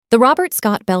The Robert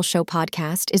Scott Bell Show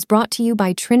podcast is brought to you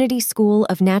by Trinity School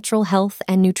of Natural Health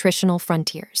and Nutritional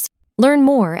Frontiers. Learn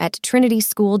more at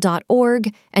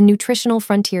trinityschool.org and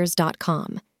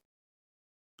nutritionalfrontiers.com.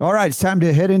 All right, it's time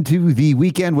to head into the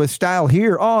weekend with style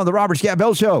here on the Robert Scott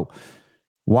Bell Show.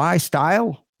 Why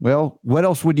style? Well, what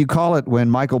else would you call it when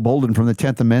Michael Boldin from the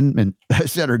 10th Amendment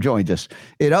Center joins us?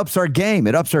 It ups our game.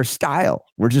 It ups our style.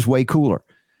 We're just way cooler.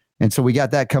 And so we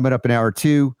got that coming up in hour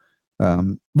two.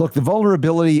 Look, the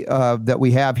vulnerability that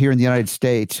we have here in the United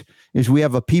States is we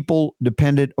have a people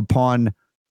dependent upon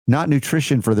not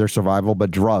nutrition for their survival,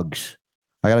 but drugs.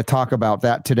 I got to talk about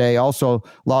that today. Also,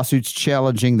 lawsuits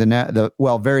challenging the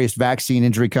various vaccine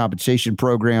injury compensation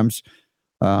programs.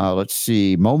 Let's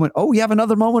see. We have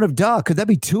another moment of duh. Could that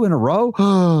be two in a row?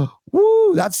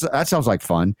 Woo! That sounds like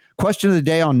fun. Question of the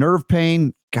day on nerve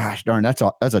pain. Gosh darn, that's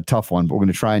a tough one, but we're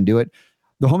going to try and do it.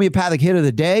 The homeopathic hit of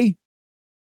the day.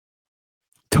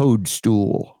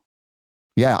 Toadstool.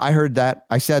 Yeah, I heard that.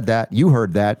 I said that. You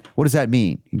heard that. What does that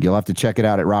mean? You'll have to check it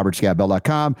out at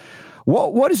robertscottbell.com.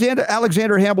 What is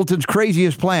Alexander Hamilton's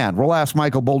craziest plan? We'll ask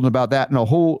Michael Boldin about that and a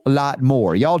whole lot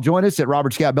more. Y'all join us at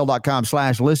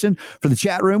robertscottbell.com/listen for the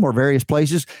chat room or various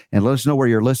places, and let us know where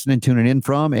you're listening, tuning in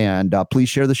from, and please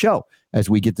share the show as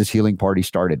we get this healing party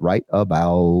started right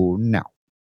about now.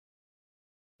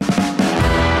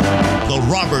 The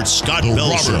Robert Scott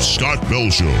Bell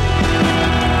Show.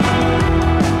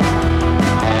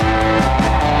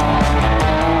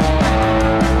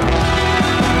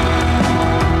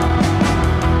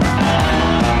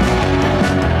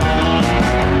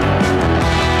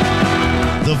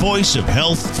 The voice of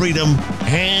health, freedom,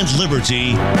 and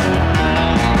liberty.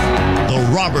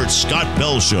 The Robert Scott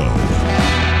Bell Show.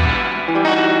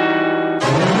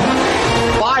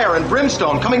 Fire and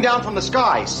brimstone coming down from the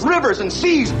skies. Rivers and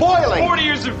seas boiling. 40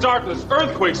 years of darkness,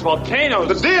 earthquakes, volcanoes.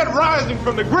 The dead rising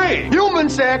from the grave. Human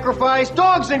sacrifice,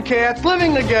 dogs and cats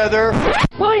living together.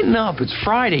 Lighten up, it's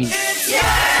Friday. That's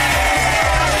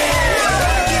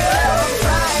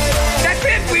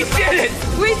it, we did it!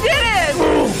 We did it!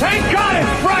 Thank God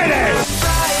it's Friday!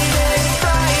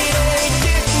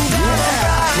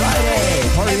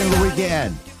 Friday, party of the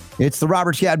weekend. It's the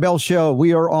Robert Scott Bell Show.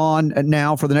 We are on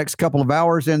now for the next couple of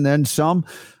hours and then some.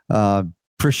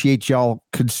 Appreciate y'all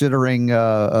considering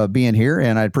being here,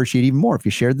 and I'd appreciate even more if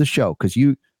you shared the show, because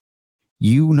you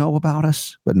know about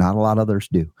us, but not a lot of others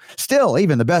do. Still,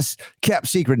 even the best kept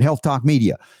secret in health talk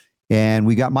media. And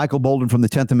we got Michael Boldin from the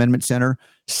 10th Amendment Center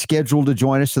scheduled to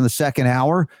join us in the second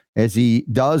hour, as he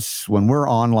does when we're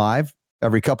on live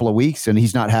every couple of weeks, and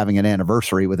he's not having an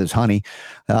anniversary with his honey.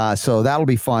 So that'll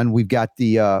be fun. We've got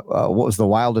the, what was the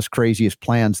wildest, craziest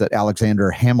plans that Alexander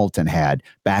Hamilton had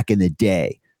back in the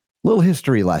day. Little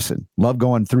history lesson. Love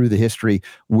going through the history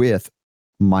with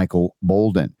Michael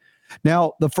Boldin.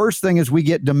 Now, the first thing is we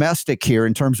get domestic here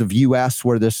in terms of U.S.,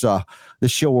 where this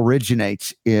show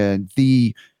originates. And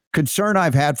the concern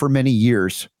I've had for many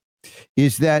years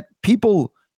is that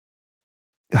people,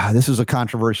 this is a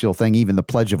controversial thing, even the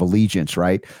Pledge of Allegiance,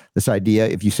 right? This idea,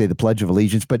 if you say the Pledge of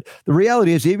Allegiance, but the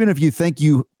reality is, even if you think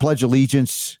you pledge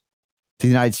allegiance to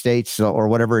the United States or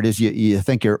whatever it is you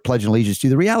think you're pledging allegiance to,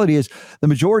 the reality is the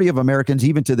majority of Americans,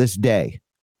 even to this day,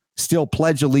 still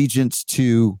pledge allegiance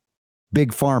to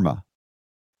Big Pharma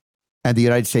and the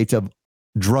United States of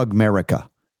Drug America.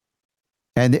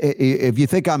 And if you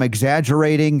think I'm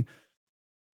exaggerating,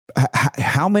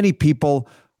 how many people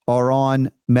are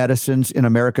on medicines in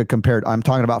America compared? I'm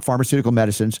talking about pharmaceutical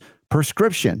medicines,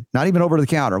 prescription, not even over the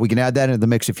counter. We can add that into the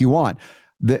mix if you want.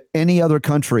 Any other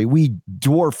country, we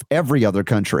dwarf every other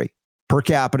country per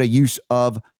capita use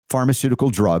of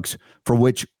pharmaceutical drugs, for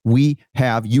which you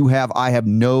have, I have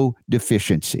no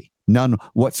deficiency, none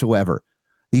whatsoever.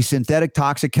 These synthetic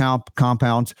toxic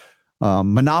compounds,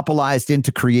 monopolized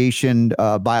into creation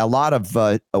by a lot of,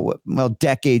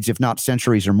 decades, if not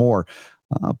centuries or more,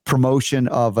 promotion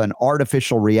of an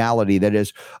artificial reality that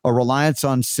is a reliance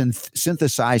on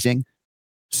synthesizing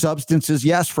substances,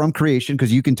 yes, from creation,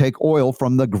 because you can take oil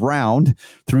from the ground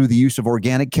through the use of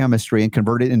organic chemistry and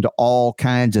convert it into all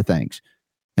kinds of things.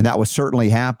 And that was certainly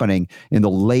happening in the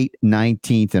late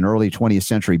 19th and early 20th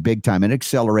century, big time, and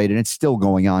accelerated. It's still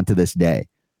going on to this day.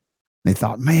 They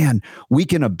thought, man, we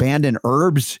can abandon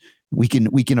herbs. We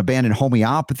can abandon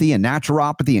homeopathy and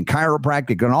naturopathy and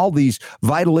chiropractic and all these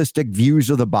vitalistic views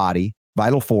of the body,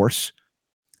 vital force,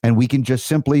 and we can just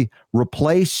simply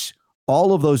replace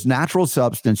all of those natural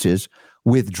substances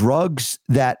with drugs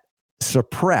that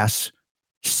suppress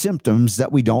symptoms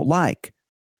that we don't like.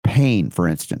 Pain, for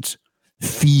instance,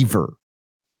 fever.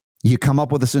 You come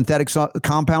up with a synthetic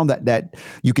compound that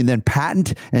you can then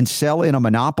patent and sell in a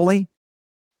monopoly.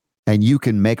 and you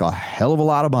can make a hell of a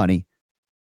lot of money.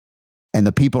 And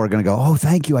the people are going to go, oh,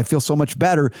 thank you. I feel so much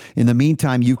better. In the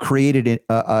meantime, you created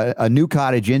a new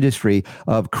cottage industry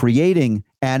of creating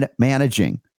and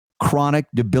managing chronic,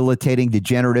 debilitating,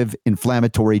 degenerative,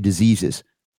 inflammatory diseases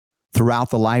throughout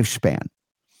the lifespan.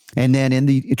 And then in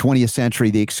the 20th century,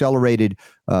 the accelerated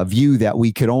view that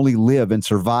we could only live and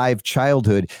survive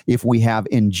childhood if we have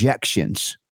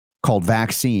injections called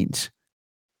vaccines.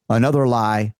 Another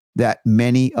lie that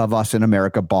many of us in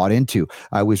America bought into.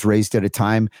 I was raised at a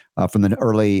time from the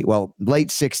late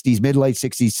 60s, mid-late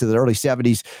 60s to the early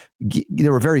 70s.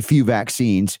 There were very few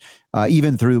vaccines,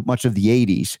 even through much of the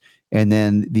 80s. And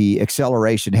then the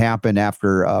acceleration happened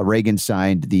after Reagan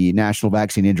signed the National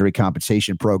Vaccine Injury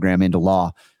Compensation Program into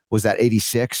law. Was that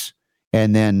 86?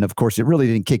 And then, of course, it really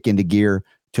didn't kick into gear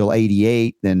till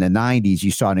 88. Then the 90s,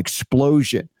 you saw an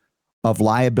explosion of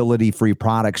liability-free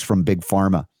products from Big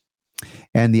Pharma.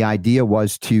 And the idea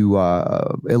was to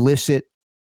elicit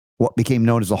what became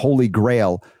known as the holy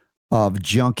grail of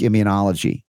junk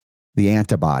immunology, the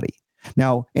antibody.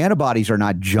 Now, antibodies are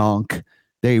not junk.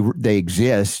 They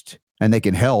exist and they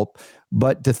can help.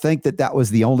 But to think that that was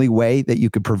the only way that you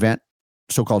could prevent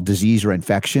so-called disease or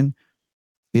infection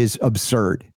is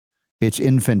absurd. It's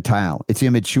infantile. It's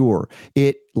immature.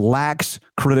 It lacks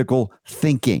critical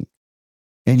thinking.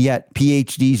 And yet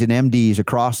PhDs and MDs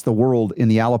across the world in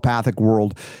the allopathic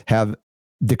world have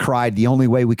decried the only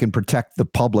way we can protect the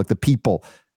public, the people,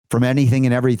 from anything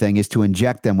and everything is to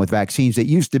inject them with vaccines that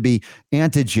used to be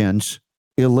antigens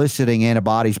eliciting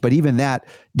antibodies. But even that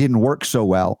didn't work so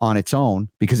well on its own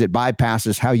because it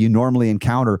bypasses how you normally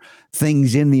encounter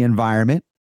things in the environment.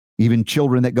 Even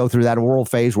children that go through that oral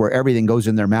phase where everything goes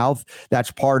in their mouth,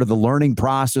 that's part of the learning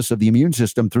process of the immune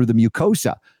system through the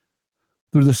mucosa,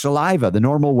 through the saliva, the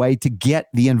normal way to get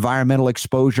the environmental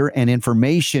exposure and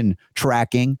information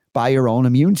tracking by your own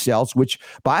immune cells, which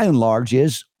by and large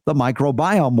is the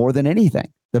microbiome more than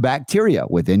anything, the bacteria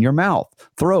within your mouth,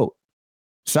 throat,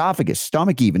 esophagus,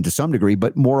 stomach even to some degree,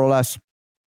 but more or less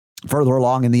further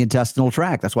along in the intestinal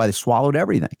tract. That's why they swallowed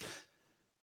everything.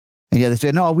 And yet they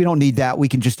said, no, we don't need that. We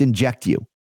can just inject you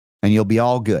and you'll be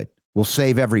all good. We'll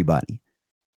save everybody.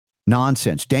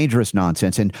 Nonsense, dangerous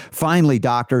nonsense. And finally,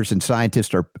 doctors and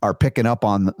scientists are picking up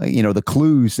on, the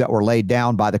clues that were laid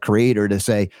down by the creator to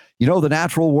say, the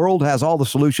natural world has all the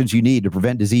solutions you need to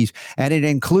prevent disease. And it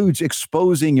includes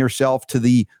exposing yourself to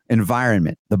the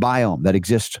environment, the biome that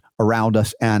exists around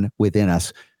us and within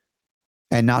us,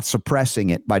 and not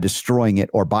suppressing it by destroying it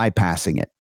or bypassing it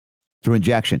through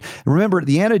injection. Remember,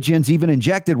 the antigens even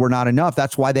injected were not enough.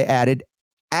 That's why they added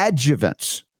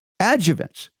adjuvants.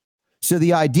 So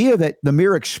the idea that the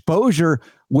mere exposure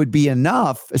would be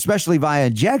enough, especially via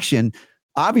injection,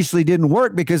 obviously didn't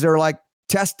work because they're like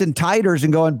testing titers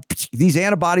and going, these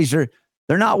antibodies they're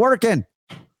not working.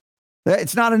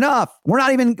 It's not enough. We're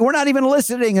not even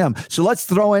eliciting them. So let's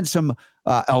throw in some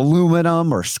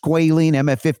aluminum or squalene,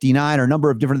 MF59, or a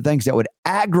number of different things that would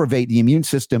aggravate the immune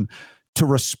system to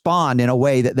respond in a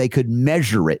way that they could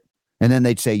measure it. And then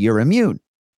they'd say, you're immune,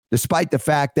 despite the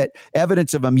fact that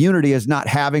evidence of immunity is not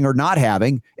having or not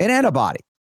having an antibody.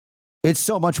 It's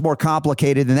so much more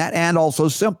complicated than that and also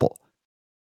simple.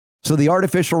 So the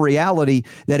artificial reality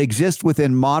that exists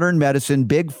within modern medicine,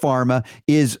 big pharma,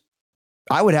 is,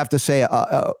 I would have to say,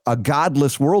 a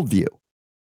godless worldview.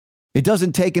 It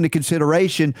doesn't take into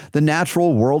consideration the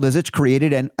natural world as it's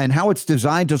created and how it's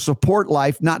designed to support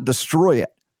life, not destroy it.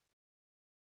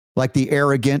 Like the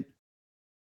arrogant,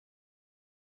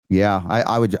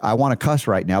 I want to cuss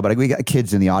right now, but we got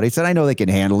kids in the audience and I know they can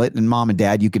handle it, and mom and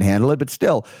dad, you can handle it, but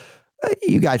still,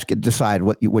 you guys can decide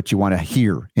what you want to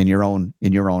hear in your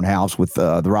own house with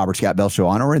the Robert Scott Bell Show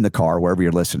on, or in the car, wherever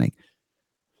you're listening.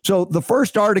 So the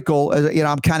first article,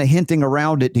 I'm kind of hinting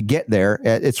around it to get there.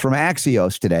 It's from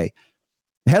Axios today.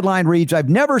 The headline reads, "I've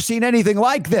never seen anything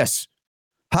like this.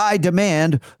 High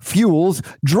demand fuels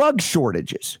drug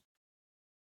shortages."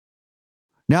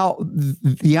 Now,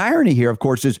 the irony here, of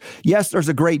course, is, yes, there's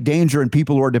a great danger in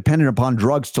people who are dependent upon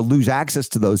drugs to lose access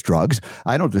to those drugs.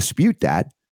 I don't dispute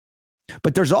that.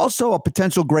 But there's also a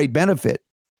potential great benefit.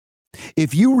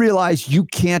 If you realize you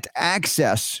can't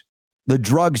access the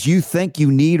drugs you think you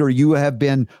need, or you have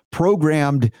been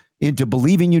programmed into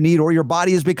believing you need, or your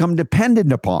body has become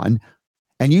dependent upon,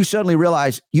 and you suddenly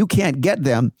realize you can't get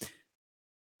them,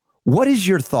 what is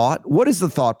your thought? What is the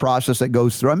thought process that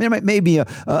goes through? I mean, it may be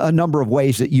a number of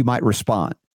ways that you might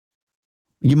respond.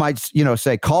 You might,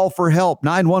 say, call for help,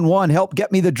 911, help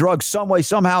get me the drugs some way,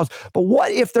 somehow. But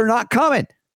what if they're not coming?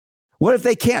 What if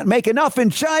they can't make enough in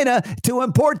China to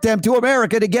import them to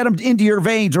America to get them into your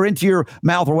veins or into your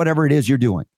mouth or whatever it is you're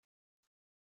doing?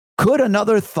 Could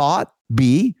another thought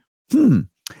be,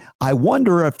 I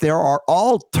wonder if there are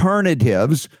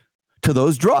alternatives to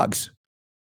those drugs?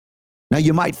 Now,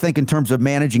 you might think in terms of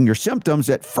managing your symptoms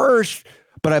at first,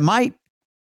 but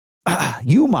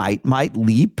you might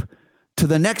leap to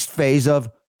the next phase of,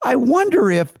 I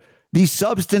wonder if these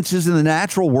substances in the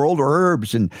natural world,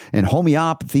 herbs and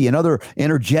homeopathy and other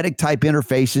energetic type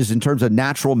interfaces in terms of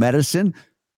natural medicine,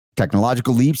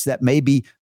 technological leaps that may be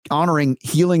honoring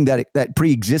healing that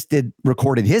pre-existed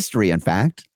recorded history, in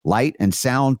fact, light and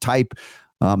sound type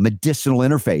medicinal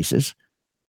interfaces,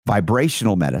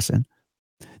 vibrational medicine,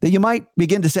 that you might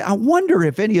begin to say, I wonder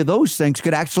if any of those things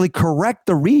could actually correct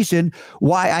the reason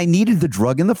why I needed the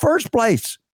drug in the first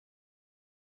place.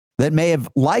 That may have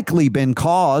likely been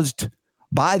caused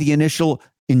by the initial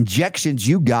injections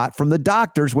you got from the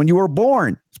doctors when you were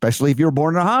born, especially if you were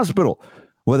born in a hospital,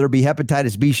 whether it be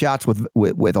hepatitis B shots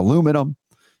with aluminum,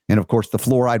 and of course the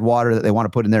fluoride water that they want to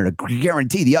put in there to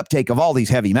guarantee the uptake of all these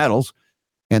heavy metals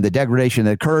and the degradation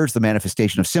that occurs, the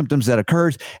manifestation of symptoms that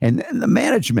occurs, and the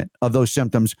management of those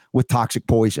symptoms with toxic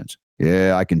poisons.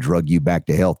 Yeah, I can drug you back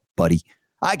to health, buddy.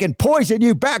 I can poison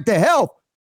you back to health.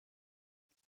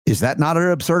 Is that not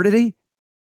an absurdity?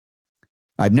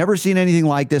 I've never seen anything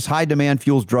like this. High demand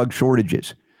fuels drug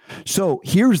shortages. So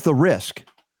here's the risk.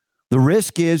 The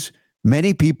risk is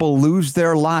many people lose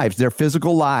their lives, their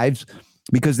physical lives,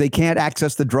 because they can't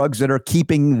access the drugs that are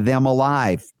keeping them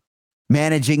alive,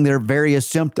 managing their various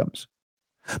symptoms.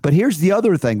 But here's the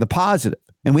other thing, the positive.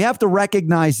 And we have to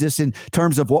recognize this in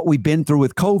terms of what we've been through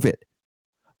with COVID.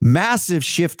 Massive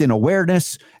shift in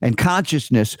awareness and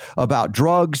consciousness about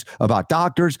drugs, about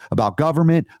doctors, about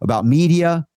government, about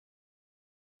media.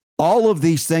 All of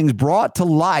these things brought to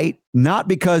light, not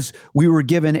because we were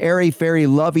given airy-fairy,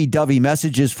 lovey-dovey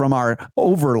messages from our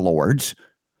overlords,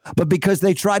 but because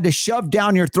they tried to shove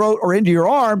down your throat or into your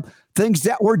arm things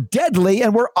that were deadly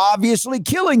and were obviously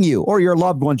killing you or your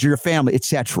loved ones or your family,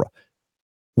 etc.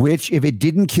 Which, if it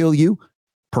didn't kill you,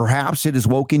 perhaps it has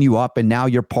woken you up and now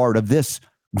you're part of this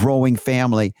growing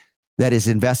family that is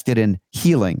invested in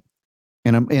healing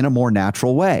in a more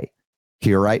natural way.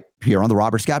 Here on the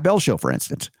Robert Scott Bell Show, for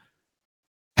instance.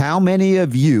 How many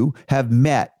of you have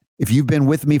met, if you've been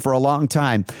with me for a long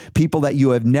time, people that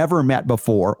you have never met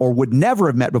before or would never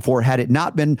have met before had it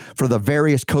not been for the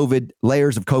various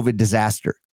layers of COVID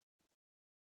disaster?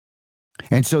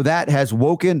 And so that has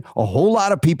woken a whole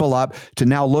lot of people up to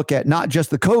now look at not just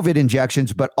the COVID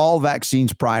injections, but all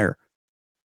vaccines prior.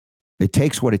 It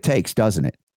takes what it takes, doesn't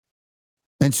it?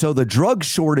 And so the drug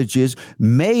shortages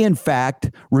may, in fact,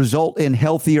 result in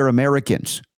healthier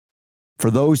Americans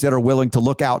for those that are willing to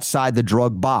look outside the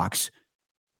drug box.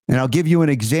 And I'll give you an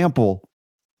example.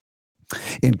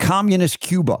 In communist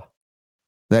Cuba,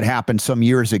 that happened some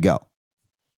years ago.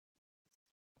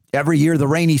 Every year, the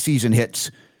rainy season hits,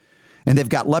 and they've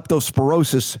got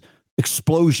leptospirosis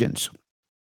explosions.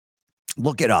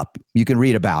 Look it up. You can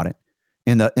read about it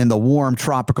in the warm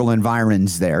tropical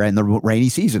environs there and the rainy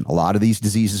season. A lot of these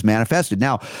diseases manifested.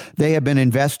 Now, they have been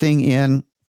investing in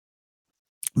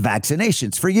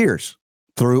vaccinations for years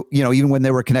through, even when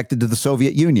they were connected to the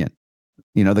Soviet Union,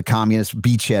 the communist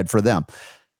beachhead for them.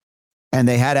 And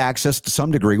they had access to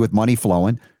some degree with money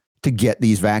flowing to get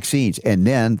these vaccines. And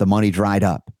then the money dried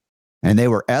up and they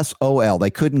were SOL.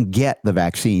 They couldn't get the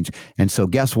vaccines. And so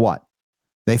guess what?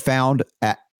 They found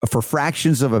for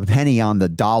fractions of a penny on the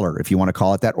dollar, if you want to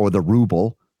call it that, or the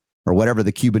ruble, or whatever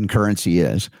the Cuban currency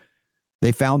is,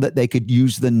 they found that they could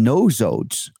use the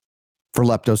nosodes for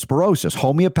leptospirosis,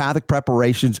 homeopathic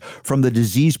preparations from the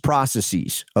disease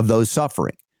processes of those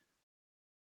suffering.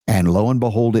 And lo and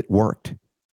behold, it worked.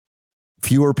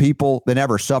 Fewer people than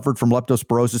ever suffered from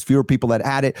leptospirosis. Fewer people that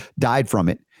had it died from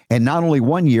it. And not only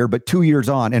 1 year, but 2 years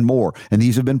on and more. And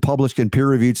these have been published in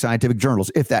peer-reviewed scientific journals,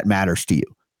 if that matters to you.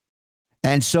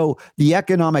 And so the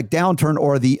economic downturn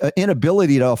or the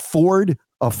inability to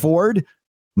afford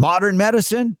modern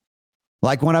medicine,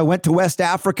 like when I went to West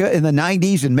Africa in the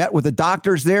 90s and met with the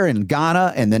doctors there in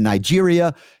Ghana and then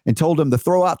Nigeria and told them to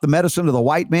throw out the medicine to the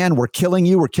white man. We're killing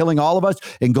you. We're killing all of us,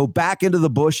 and go back into the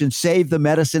bush and save the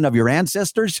medicine of your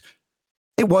ancestors.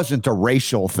 It wasn't a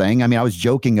racial thing. I mean, I was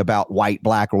joking about white,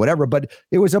 black, or whatever, but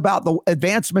it was about the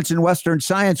advancements in Western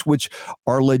science, which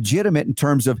are legitimate in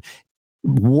terms of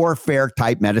warfare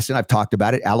type medicine. I've talked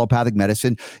about it. Allopathic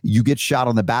medicine. You get shot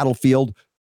on the battlefield.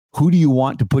 Who do you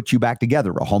want to put you back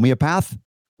together? A homeopath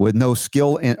with no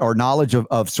skill or knowledge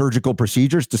of surgical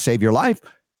procedures to save your life?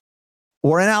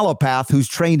 Or an allopath who's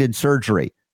trained in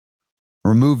surgery?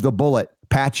 Remove the bullet,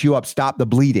 patch you up, stop the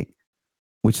bleeding.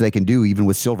 which they can do even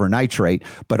with silver nitrate,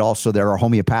 but also there are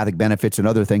homeopathic benefits and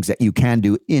other things that you can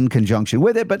do in conjunction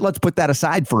with it. But let's put that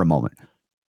aside for a moment.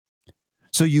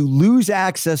 So you lose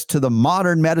access to the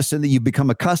modern medicine that you've become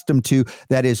accustomed to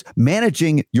that is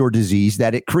managing your disease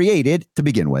that it created to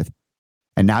begin with.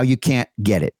 And now you can't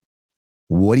get it.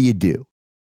 What do?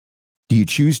 Do you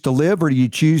choose to live, or do you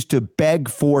choose to beg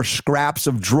for scraps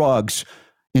of drugs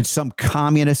in some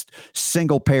communist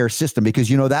single-payer system? Because,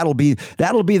 that'll be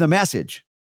the message.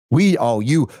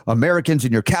 You Americans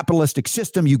in your capitalistic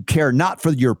system, you care not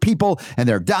for your people, and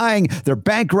they're dying, they're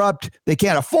bankrupt, they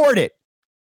can't afford it.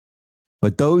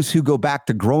 But those who go back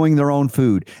to growing their own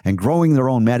food and growing their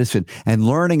own medicine and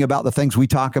learning about the things we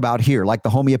talk about here, like the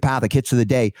homeopathic hits of the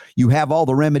day, you have all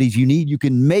the remedies you need. You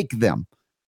can make them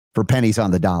for pennies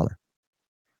on the dollar.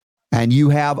 And you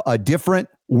have a different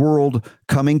world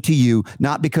coming to you,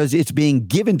 not because it's being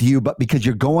given to you, but because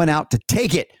you're going out to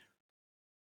take it.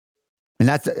 And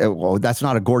that's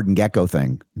not a Gordon Gekko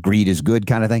thing. Greed is good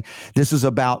kind of thing. This is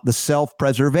about the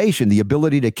self-preservation, the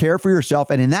ability to care for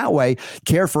yourself, and in that way,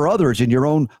 care for others in your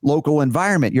own local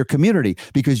environment, your community,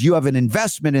 because you have an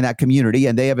investment in that community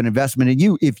and they have an investment in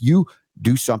you if you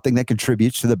do something that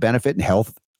contributes to the benefit and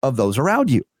health of those around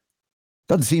you.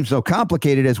 Doesn't seem so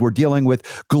complicated as we're dealing with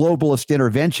globalist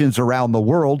interventions around the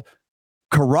world,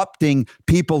 corrupting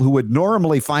people who would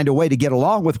normally find a way to get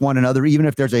along with one another, even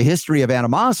if there's a history of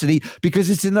animosity, because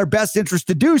it's in their best interest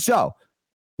to do so.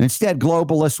 Instead,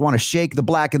 globalists want to shake the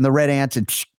black and the red ants and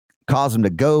cause them to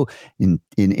go in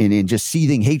just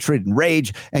seething hatred and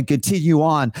rage and continue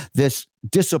on this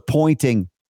disappointing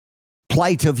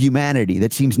plight of humanity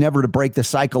that seems never to break the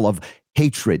cycle of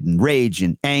hatred and rage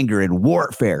and anger and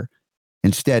warfare.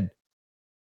 Instead,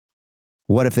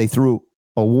 what if they threw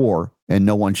a war and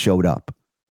no one showed up?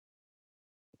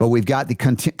 But we've got the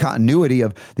continuity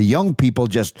of the young people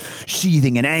just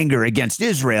seething in anger against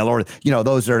Israel, or,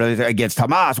 those are against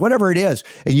Hamas, whatever it is.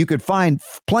 And you could find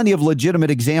plenty of legitimate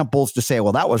examples to say,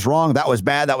 well, that was wrong, that was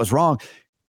bad, that was wrong.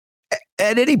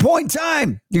 At any point in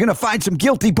time, you're going to find some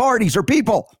guilty parties or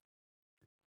people.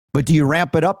 But do you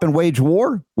ramp it up and wage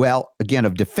war? Well, again,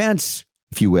 of defense,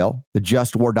 if you will, the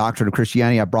just war doctrine of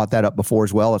Christianity. I brought that up before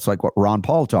as well. It's like what Ron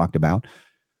Paul talked about.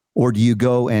 Or do you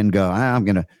go, I'm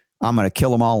going to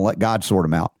kill them all and let God sort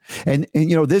them out? And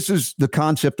this is the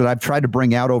concept that I've tried to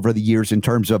bring out over the years in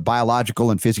terms of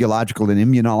biological and physiological and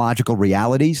immunological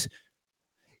realities.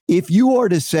 If you are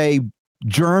to say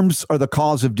germs are the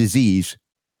cause of disease,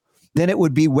 then it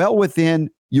would be well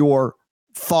within your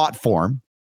thought form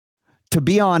to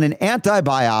be on an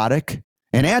antibiotic,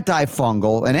 an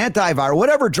antifungal, an antiviral,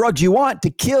 whatever drugs you want to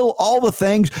kill all the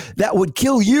things that would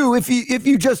kill you if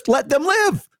you just let them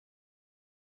live.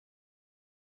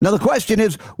 Now, the question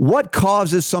is, what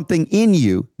causes something in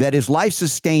you that is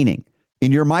life-sustaining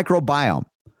in your microbiome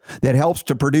that helps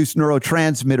to produce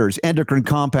neurotransmitters, endocrine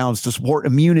compounds to support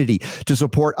immunity, to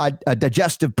support a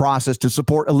digestive process, to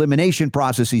support elimination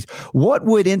processes? What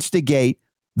would instigate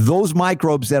those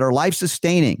microbes that are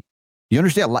life-sustaining? You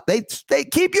understand? They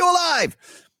keep you alive.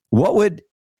 What would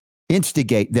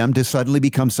instigate them to suddenly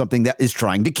become something that is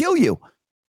trying to kill you,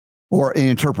 or an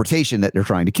interpretation that they're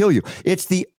trying to kill you? It's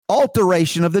the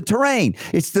alteration of the terrain.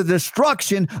 It's the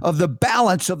destruction of the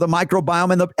balance of the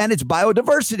microbiome and its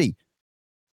biodiversity.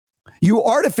 You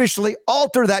artificially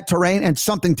alter that terrain and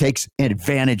something takes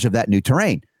advantage of that new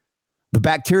terrain. The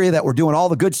bacteria that were doing all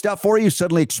the good stuff for you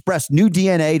suddenly express new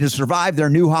DNA to survive their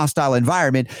new hostile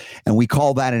environment, and we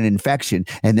call that an infection.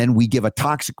 And then we give a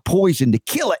toxic poison to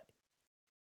kill it.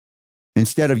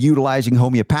 Instead of utilizing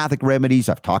homeopathic remedies,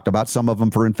 I've talked about some of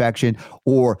them for infection,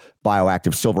 or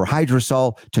bioactive silver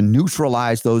hydrosol to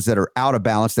neutralize those that are out of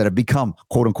balance, that have become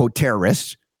quote unquote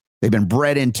terrorists. They've been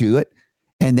bred into it,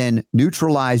 and then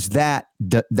neutralize that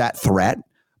threat,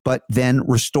 but then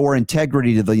restore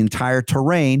integrity to the entire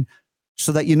terrain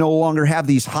so that you no longer have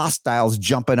these hostiles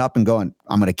jumping up and going,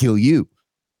 I'm going to kill you.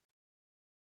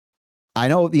 I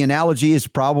know the analogy is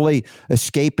probably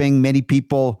escaping many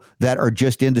people that are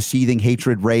just into seething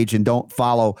hatred, rage, and don't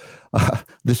follow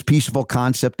this peaceful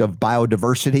concept of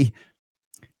biodiversity.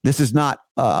 This is not,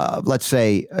 let's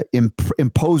say,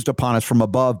 imposed upon us from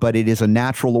above, but it is a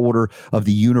natural order of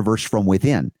the universe from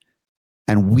within.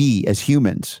 And we as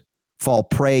humans fall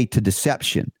prey to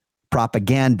deception,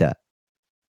 propaganda,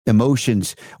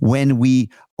 emotions when we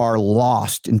are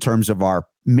lost in terms of our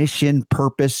mission,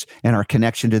 purpose, and our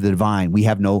connection to the divine. We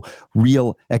have no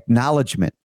real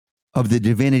acknowledgement of the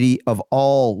divinity of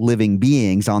all living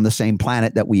beings on the same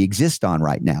planet that we exist on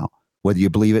right now. Whether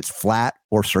you believe it's flat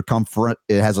or circumferent,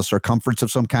 it has a circumference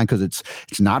of some kind because it's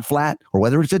not flat, or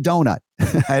whether it's a donut.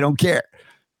 I don't care.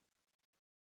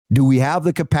 Do we have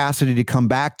the capacity to come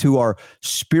back to our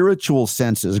spiritual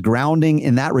senses, grounding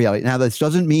in that reality? Now, this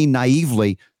doesn't mean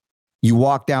naively you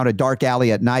walk down a dark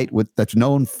alley at night that's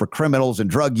known for criminals and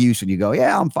drug use, and you go,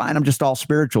 yeah, I'm fine. I'm just all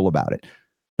spiritual about it.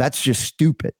 That's just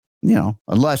stupid,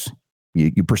 unless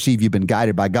you perceive you've been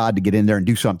guided by God to get in there and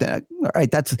do something. All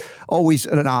right, that's always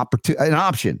an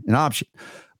option.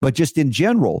 But just in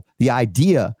general, the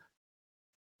idea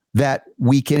that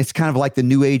we can, it's kind of like the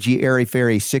new agey,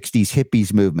 airy-fairy 60s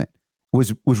hippies movement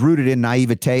was rooted in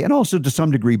naivete and also to some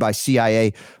degree by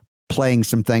CIA playing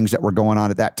some things that were going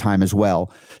on at that time as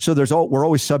well. So we're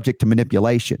always subject to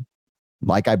manipulation.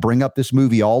 Like I bring up this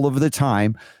movie all over the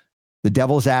time, The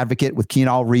Devil's Advocate with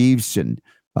Keanu Reeves and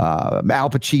Al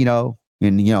Pacino.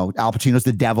 And, Al Pacino's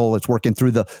the devil. It's working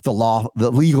through the law,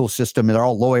 the legal system. And they're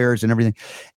all lawyers and everything.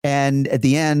 And at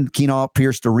the end, Keanu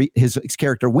appears to his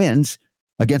character wins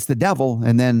against the devil.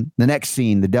 And then the next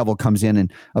scene, the devil comes in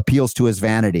and appeals to his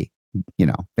vanity.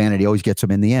 Vanity always gets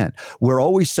him in the end. We're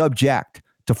always subject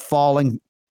to falling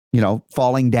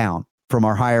down from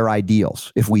our higher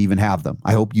ideals, if we even have them.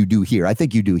 I hope you do here. I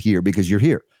think you do here because you're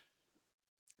here.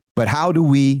 But how do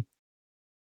we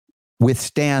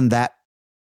withstand that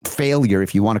failure,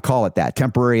 if you want to call it that,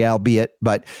 temporary albeit,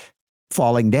 but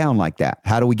falling down like that?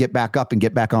 How do we get back up and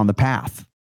get back on the path?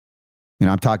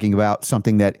 I'm talking about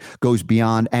something that goes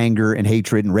beyond anger and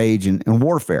hatred and rage and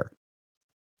warfare,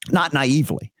 not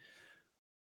naively.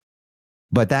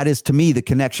 But that is, to me, the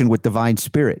connection with divine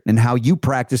spirit, and how you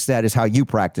practice that is how you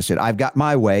practice it. I've got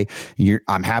my way.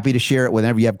 I'm happy to share it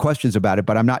whenever you have questions about it,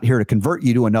 but I'm not here to convert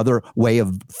you to another way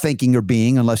of thinking or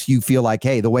being unless you feel like,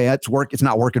 hey, the way it's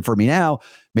not working for me now.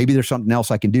 Maybe there's something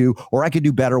else I can do, or I could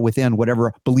do better within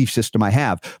whatever belief system I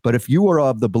have. But if you are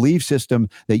of the belief system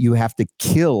that you have to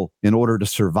kill in order to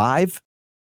survive,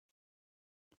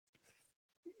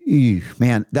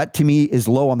 man, that to me is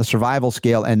low on the survival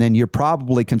scale. And then you're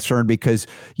probably concerned because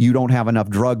you don't have enough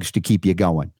drugs to keep you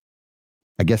going.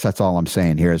 I guess that's all I'm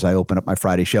saying here as I open up my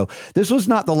Friday show. This was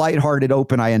not the lighthearted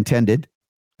open I intended.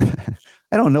 I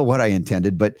don't know what I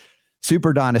intended, but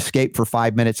Super Don escaped for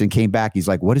 5 minutes and came back. He's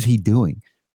like, what is he doing?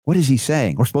 What is he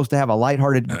saying? We're supposed to have a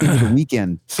lighthearted into the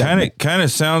weekend segment. Kind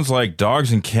of sounds like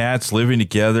dogs and cats living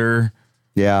together.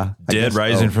 Yeah. Dead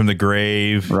rising from the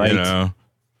grave. Right.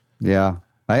 Yeah.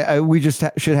 We just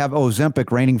should have Ozempic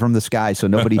raining from the sky so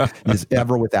nobody is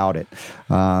ever without it.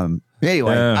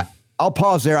 Anyway, I'll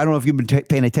pause there. I don't know if you've been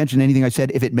paying attention to anything I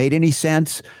said. If it made any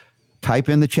sense, type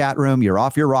in the chat room. You're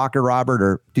off your rocker, Robert,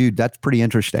 or dude, that's pretty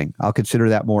interesting. I'll consider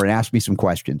that more and ask me some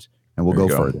questions and we'll go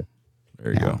further.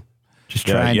 There you go. Just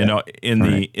trying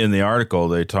in the article,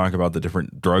 they talk about the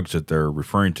different drugs that they're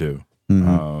referring to.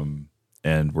 Mm-hmm.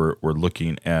 And we're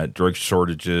looking at drug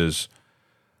shortages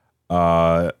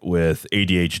with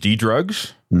ADHD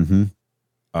drugs,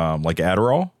 like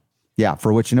Adderall. Yeah,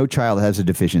 for which no child has a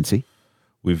deficiency.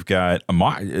 We've got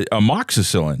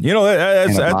amoxicillin.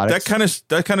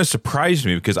 That kind of surprised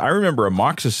me because I remember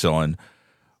amoxicillin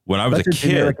when I was a kid.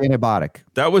 Generic antibiotic.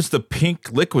 That was the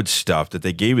pink liquid stuff that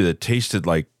they gave you that tasted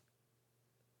like.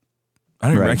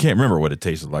 I can't remember what it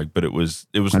tasted like, but it was.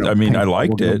 I mean, I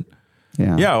liked it.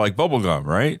 Yeah, like bubble gum,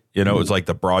 right? It was like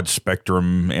the broad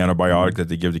spectrum antibiotic that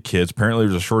they give to kids. Apparently,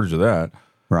 there's a shortage of that.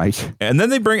 Right. And then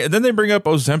they bring up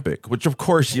Ozempic, which of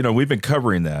course, we've been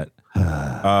covering that.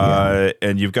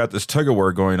 And you've got this tug of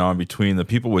war going on between the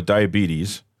people with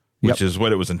diabetes, which is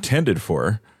what it was intended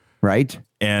for. Right.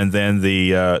 And then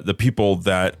the people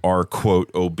that are,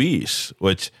 quote, obese,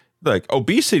 which like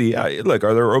obesity. Look,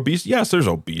 are there obese? Yes, there's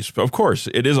obese. Of course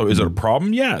it is. Is it a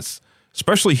problem? Yes.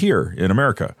 Especially here in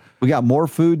America. We got more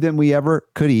food than we ever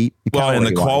could eat. And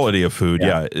the quality of food,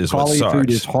 is what sucks. Quality of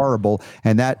food is horrible,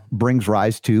 and that brings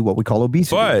rise to what we call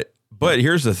obesity. But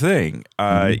here's the thing.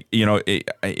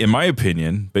 In my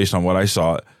opinion, based on what I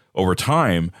saw over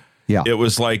time, it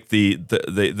was like they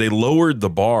lowered the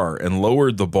bar and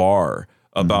lowered the bar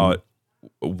about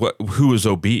who is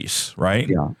obese, right?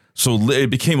 Yeah. So it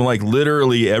became like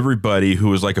literally everybody who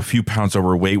was like a few pounds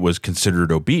overweight was considered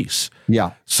obese.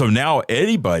 Yeah. So now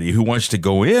anybody who wants to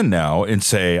go in now and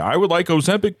say, I would like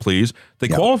Ozempic, please, they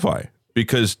qualify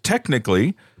because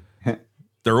technically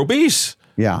they're obese.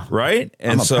 Yeah. Right.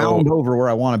 And I'm a pound over where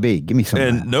I want to be. Give me some.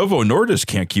 And Novo Nordisk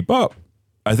can't keep up.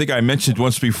 I think I mentioned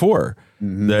once before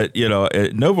that,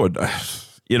 Novo,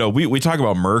 we talk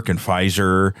about Merck and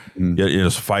Pfizer,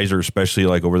 Pfizer, especially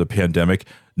like over the pandemic.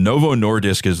 Novo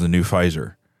Nordisk is the new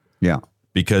Pfizer. Yeah.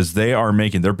 Because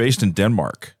they're based in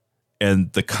Denmark,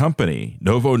 and the company,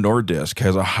 Novo Nordisk,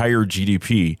 has a higher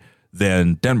GDP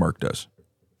than Denmark does.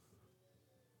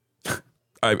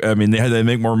 I mean, they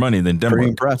make more money than Denmark. Pretty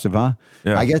impressive, huh?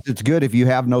 Yeah. I guess it's good if you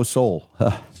have no soul.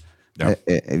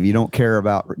 If you don't care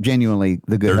about genuinely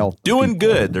the good health, doing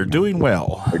good. They're doing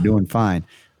well. They're doing fine.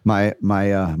 My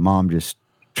mom just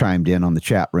chimed in on the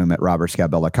chat room at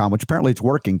robertscottbell.com, which apparently it's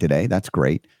working today. That's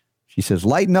great. She says,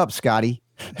 "Lighten up, Scotty."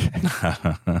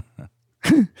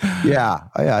 Yeah,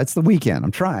 it's the weekend.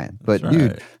 I'm trying, but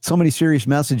dude, so many serious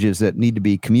messages that need to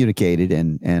be communicated,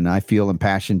 and I feel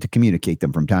impassioned to communicate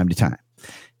them from time to time.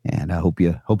 And I hope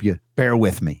you bear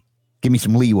with me. Give me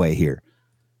some leeway here.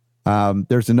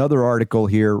 There's another article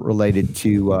here related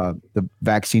to the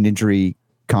Vaccine Injury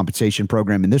Compensation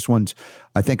Program, and this one's,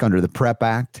 I think, under the PrEP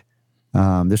Act.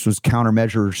 This was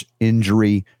Countermeasures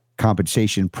Injury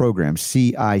Compensation Program,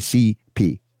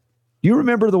 CICP. Do you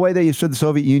remember the way they said the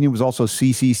Soviet Union was also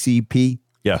CCCP?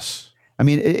 Yes. I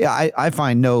mean, I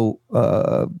find no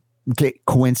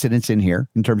coincidence in here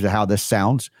in terms of how this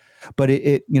sounds, but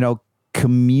it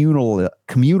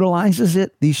communalizes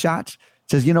it, these shots.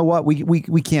 It says, you know what,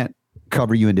 we can't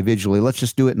cover you individually. Let's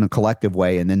just do it in a collective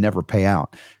way and then never pay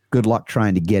out. Good luck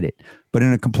trying to get it. But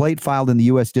in a complaint filed in the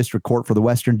U.S. District Court for the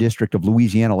Western District of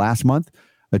Louisiana last month,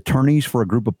 attorneys for a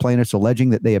group of plaintiffs alleging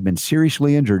that they have been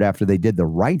seriously injured after they did the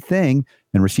right thing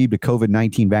and received a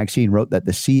COVID-19 vaccine wrote that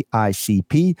the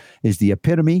CICP is the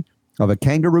epitome of a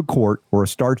kangaroo court or a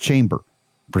star chamber.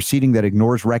 A proceeding that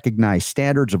ignores recognized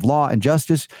standards of law and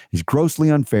justice is grossly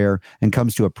unfair and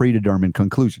comes to a predetermined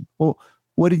conclusion. Well,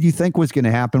 what did you think was going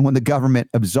to happen when the government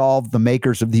absolved the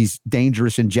makers of these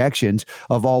dangerous injections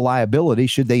of all liability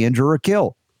should they injure or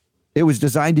kill? It was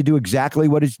designed to do exactly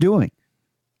what it's doing.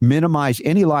 Minimize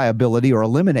any liability or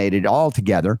eliminate it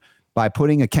altogether by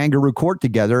putting a kangaroo court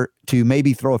together to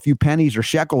maybe throw a few pennies or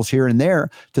shekels here and there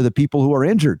to the people who are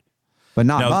injured, but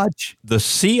not much. The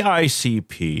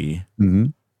CICP,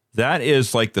 that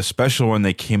is like the special one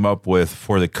they came up with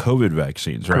for the COVID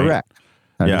vaccines, right? Correct.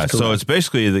 Correct. So it's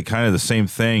basically the kind of the same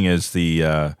thing as the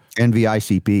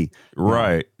NVICP.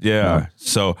 Right. Yeah.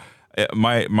 So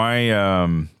my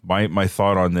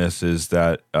thought on this is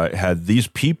that had these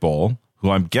people, who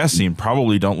I'm guessing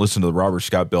probably don't listen to the Robert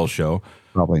Scott Bell Show,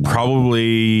 probably not.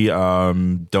 Probably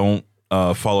don't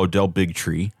follow Del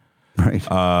Bigtree, right,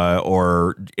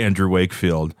 or Andrew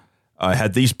Wakefield.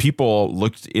 Had these people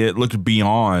looked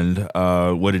beyond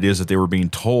what it is that they were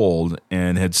being told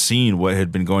and had seen what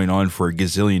had been going on for a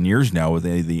gazillion years now with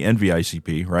the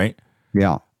NVICP, right?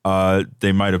 Yeah,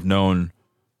 they might have known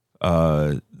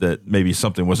that maybe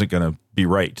something wasn't going to be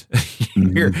right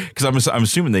here, because I'm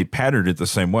assuming they patterned it the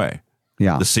same way.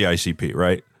 Yeah, the CICP,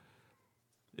 right?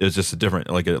 It's just a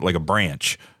different, like a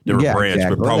branch, branch,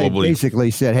 exactly. but probably they basically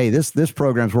said, "Hey, this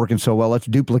program's working so well, let's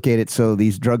duplicate it so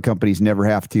these drug companies never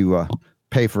have to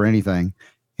pay for anything."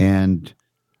 And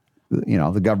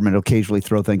the government will occasionally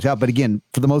throw things out, but again,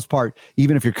 for the most part,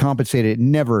 even if you're compensated, it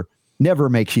never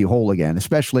makes you whole again,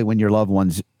 especially when your loved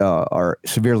ones are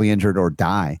severely injured or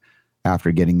die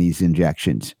after getting these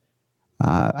injections.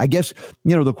 I guess,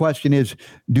 the question is,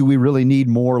 do we really need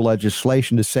more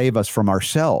legislation to save us from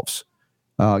ourselves?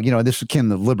 This again,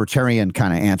 the libertarian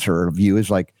kind of answer or view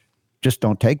is like, just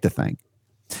don't take the thing.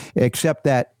 Except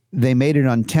that they made it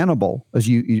untenable, as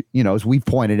as we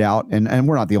pointed out, and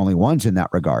we're not the only ones in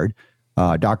that regard.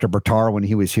 Dr. Bertar, when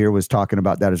he was here, was talking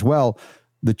about that as well.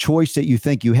 The choice that you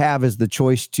think you have is the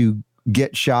choice to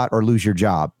get shot or lose your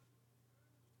job.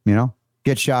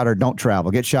 Get shot or don't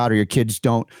travel. Get shot or your kids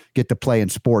don't get to play in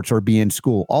sports or be in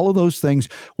school. All of those things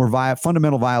were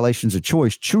fundamental violations of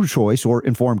choice, true choice, or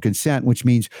informed consent, which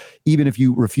means even if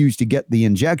you refuse to get the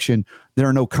injection, there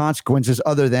are no consequences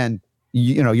other than,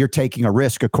 you're taking a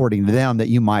risk according to them that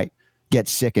you might get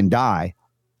sick and die.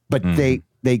 But they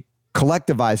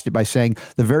collectivized it by saying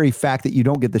the very fact that you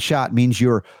don't get the shot means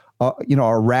you're,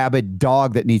 a rabid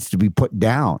dog that needs to be put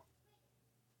down.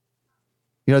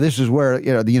 This is where,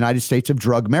 the United States of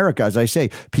Drug America, as I say,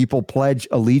 people pledge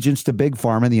allegiance to Big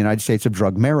Pharma in the United States of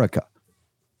Drug America.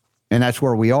 And that's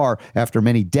where we are. After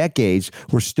many decades,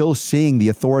 we're still seeing the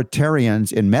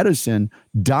authoritarians in medicine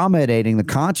dominating the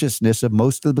consciousness of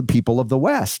most of the people of the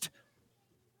West.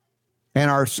 And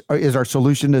our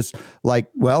solution is like,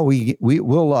 well,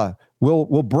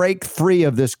 we'll break free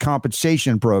of this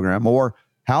compensation program. Or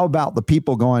how about the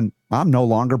people going, I'm no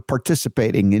longer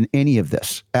participating in any of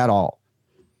this at all.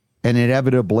 And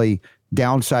inevitably,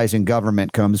 downsizing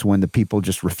government comes when the people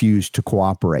just refuse to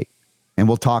cooperate. And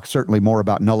we'll talk certainly more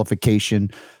about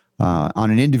nullification on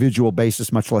an individual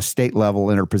basis, much less state level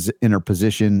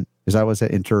interposition. Is that what that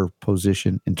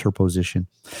interposition?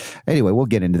 Anyway, we'll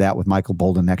get into that with Michael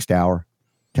Boldin next hour,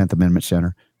 10th Amendment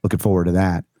Center. Looking forward to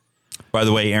that. By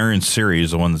the way, Aaron Siri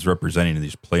is the one that's representing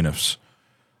these plaintiffs.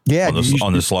 Yeah,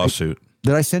 on this lawsuit.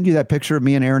 Did I send you that picture of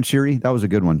me and Aaron Siri? That was a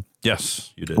good one.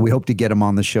 Yes, you did. We hope to get him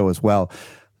on the show as well.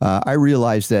 I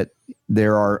realize that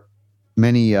there are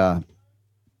many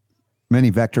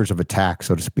vectors of attack,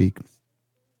 so to speak,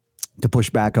 to push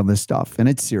back on this stuff. And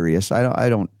it's serious. I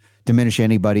don't diminish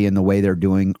anybody in the way they're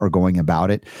doing or going about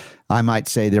it. I might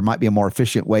say there might be a more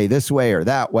efficient way this way or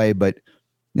that way, but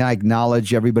I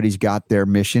acknowledge everybody's got their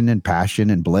mission and passion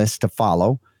and bliss to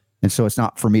follow. And so it's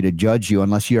not for me to judge you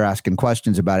unless you're asking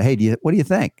questions about it. Hey, what do you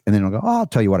think? And then I'll go, I'll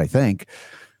tell you what I think.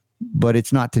 But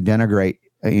it's not to denigrate,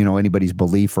 anybody's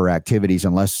belief or activities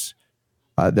unless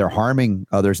they're harming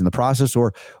others in the process,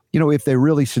 or, if they're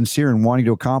really sincere and wanting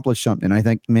to accomplish something. I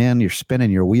think, man, you're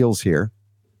spinning your wheels here,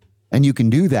 and you can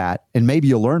do that, and maybe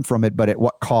you'll learn from it, but at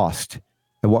what cost?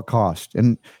 At what cost?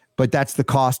 But that's the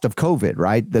cost of COVID,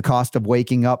 right? The cost of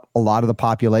waking up a lot of the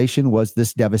population was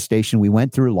this devastation we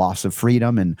went through, loss of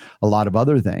freedom, and a lot of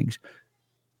other things.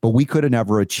 But we could have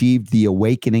never achieved the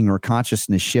awakening or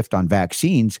consciousness shift on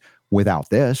vaccines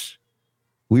without this.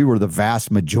 We were the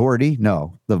vast majority.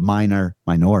 No, the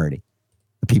minority.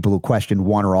 The people who questioned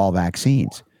one or all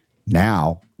vaccines.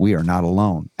 Now we are not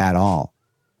alone at all.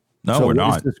 No, so we're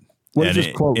not. What is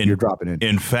this quote you're dropping in?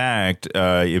 In fact,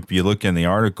 if you look in the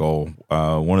article,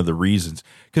 one of the reasons,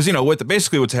 because,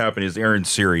 basically what's happening is Aaron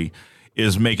Siri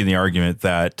is making the argument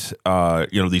that,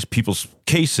 these people's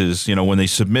cases, when they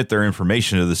submit their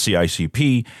information to the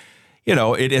CICP,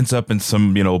 it ends up in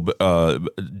some,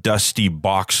 dusty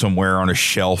box somewhere on a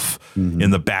shelf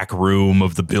in the back room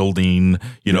of the building,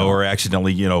 or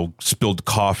accidentally, spilled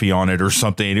coffee on it or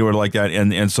something, anywhere like that.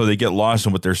 And so they get lost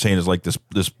in what they're saying is like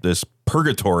this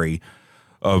purgatory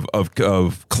of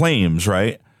claims,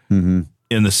 right? Mm-hmm.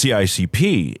 In the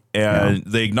CICP. And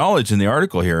they acknowledge in the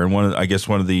article here, and one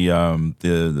of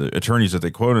the attorneys that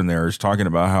they quote in there is talking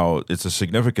about how it's a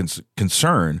significant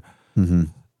concern,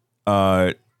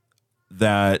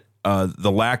 that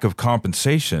the lack of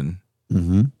compensation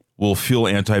will fuel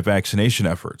anti-vaccination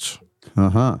efforts.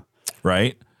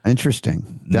 Right?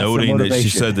 Interesting. That's noting that she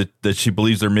said that she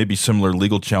believes there may be similar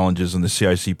legal challenges in the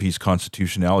CICP's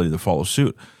constitutionality that follow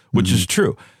suit, which is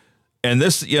true. And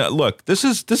this, look, this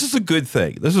is a good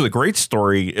thing. This is a great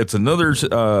story. It's another,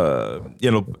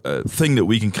 thing that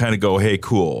we can kind of go, hey,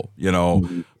 cool,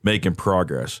 making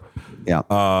progress. Yeah.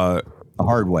 A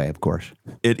hard way, of course.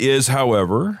 It is,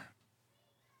 however,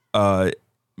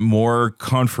 more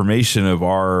confirmation of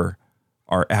our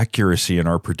accuracy and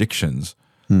our predictions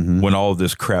when all of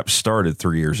this crap started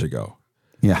 3 years ago.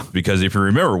 Yeah. Because if you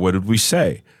remember, what did we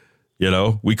say?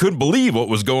 We couldn't believe what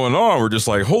was going on. We're just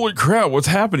like, holy crap, what's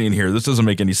happening here? This doesn't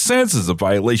make any sense. This is a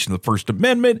violation of the First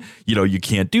Amendment. You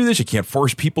can't do this. You can't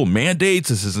force people mandates.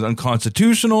 This is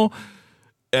unconstitutional.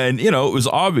 And, it was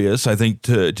obvious, I think,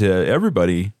 to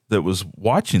everybody that was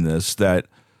watching this that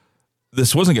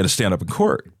this wasn't going to stand up in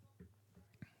court.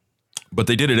 But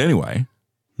they did it anyway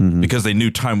because they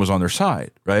knew time was on their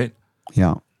side, right?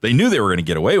 Yeah. They knew they were going to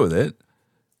get away with it.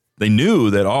 They knew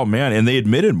that, oh, man, and they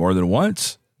admitted more than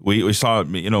once. We saw,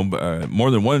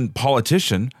 more than one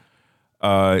politician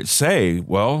say,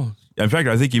 well, in fact,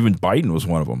 I think even Biden was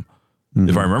one of them,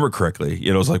 if I remember correctly.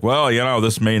 It was like, well,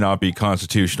 this may not be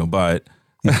constitutional, but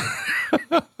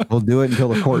we'll do it until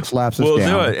the court slaps us down. We'll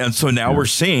do it. And so now we're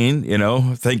seeing,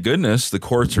 thank goodness the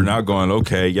courts are now going,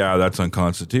 okay, yeah, that's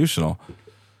unconstitutional.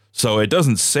 So it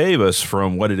doesn't save us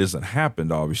from what it is that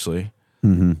happened, obviously,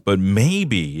 but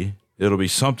maybe it'll be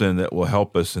something that will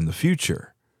help us in the future.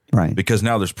 Right. Because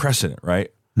now there's precedent,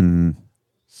 right?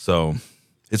 So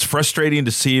it's frustrating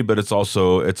to see, but it's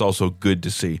also good to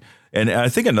see. And I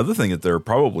think another thing that they're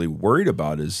probably worried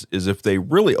about is if they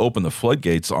really open the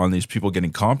floodgates on these people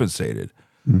getting compensated,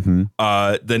 then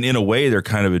in a way they're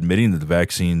kind of admitting that the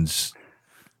vaccines,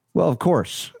 well, of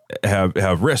course,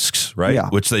 have risks, right? Yeah.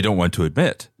 Which they don't want to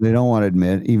admit. They don't want to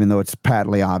admit, even though it's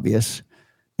patently obvious.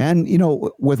 And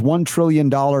with $1 trillion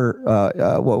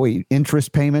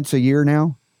interest payments a year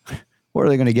now. Where are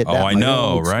they going to get that? Oh, I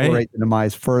know, right? The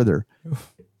demise further.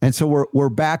 And so we're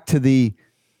back to the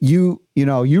you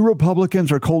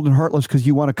Republicans are cold and heartless because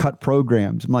you want to cut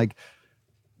programs. I'm like,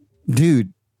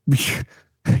 dude,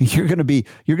 you're going to be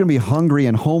hungry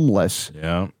and homeless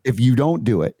if you don't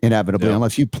do it inevitably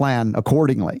unless you plan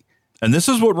accordingly. And this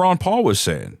is what Ron Paul was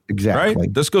saying. Exactly.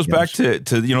 Right? This goes back to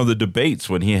the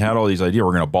debates when he had all these ideas. We're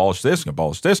going to abolish this, we're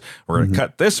going to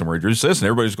cut this, and we're going to do this. And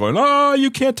everybody's going, oh, you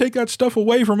can't take that stuff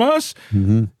away from us.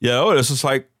 It's just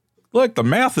like, look, the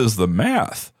math is the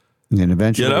math. And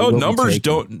eventually,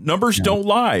 numbers don't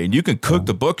lie. And you can cook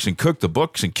the books and kick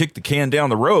the can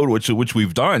down the road, which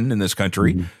we've done in this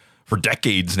country for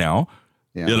decades now.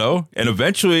 Yeah. And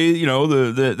eventually,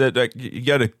 that you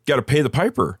got to pay the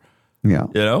piper. Yeah.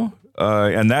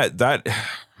 And that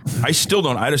I just still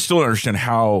don't understand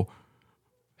how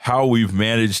how we've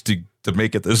managed to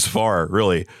make it this far,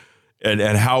 really, and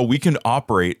how we can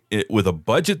operate it with a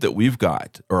budget that we've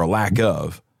got or a lack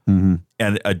of, and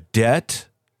a debt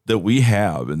that we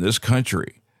have in this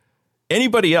country.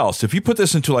 Anybody else, if you put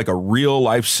this into like a real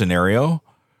life scenario,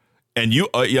 and you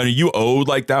owed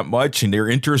like that much, and their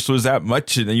interest was that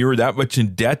much, and you were that much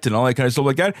in debt, and all that kind of stuff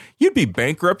like that, you'd be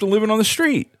bankrupt and living on the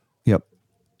street. Yep.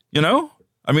 You know,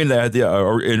 I mean,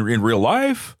 in real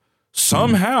life,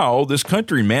 somehow this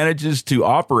country manages to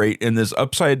operate in this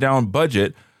upside down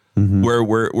budget where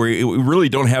we really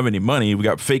don't have any money. We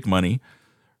got fake money,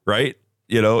 right?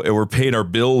 You know, and we're paying our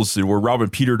bills, and we're robbing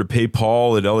Peter to pay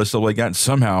Paul, and all this stuff like that. And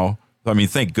somehow, I mean,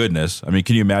 thank goodness. I mean,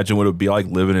 can you imagine what it would be like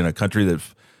living in a country that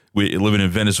living in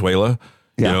Venezuela?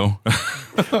 Yeah. You know,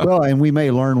 well, and we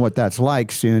may learn what that's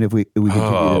like soon if we continue.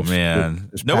 Oh man,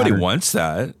 nobody wants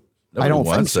that. Nobody I don't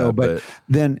think so. But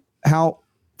then, how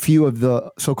few of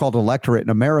the so-called electorate in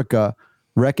America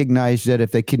recognize that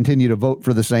if they continue to vote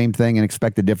for the same thing and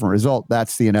expect a different result,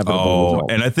 that's the inevitable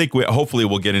result. And I think hopefully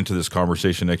we'll get into this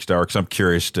conversation next hour, because I'm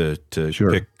curious to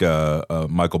pick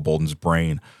Michael Boldin's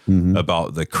brain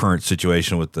about the current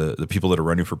situation with the people that are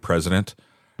running for president.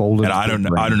 Boldin's and I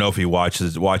don't know if he watched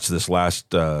this last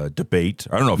debate.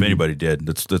 I don't know if anybody did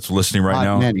that's listening right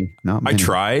now. Not many.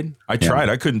 I tried.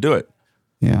 I couldn't do it.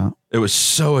 Yeah, it was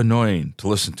so annoying to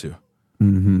listen to.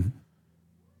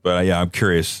 But I'm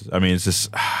curious. I mean, it's just,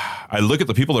 I look at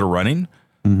the people that are running,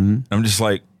 and I'm just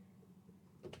like,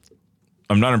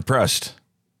 I'm not impressed.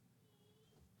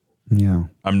 Yeah.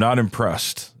 I'm not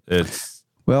impressed.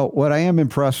 Well, what I am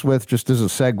impressed with, just as a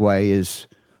segue, is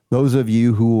those of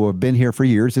you who have been here for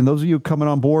years, and those of you coming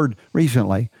on board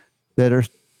recently, that are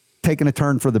taking a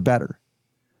turn for the better,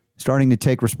 starting to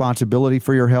take responsibility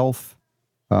for your health,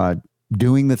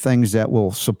 doing the things that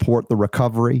will support the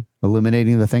recovery,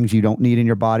 eliminating the things you don't need in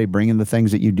your body, bringing the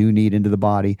things that you do need into the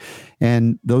body.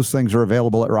 And those things are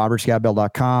available at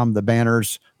robertscottbell.com. The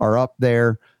banners are up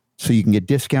there, so you can get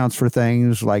discounts for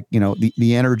things like,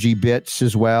 the energy bits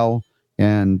as well.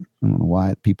 And I don't know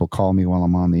why people call me while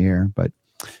I'm on the air, but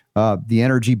the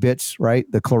energy bits, right?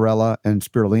 The chlorella and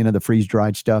spirulina, the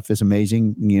freeze-dried stuff is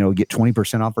amazing. Get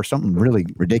 20% off or something really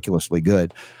ridiculously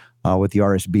good with the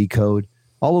RSB code.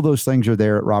 All of those things are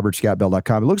there at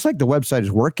robertscottbell.com. It looks like the website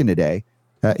is working today.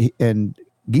 And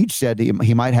Geach said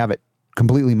he might have it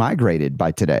completely migrated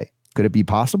by today. Could it be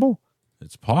possible?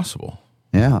 It's possible.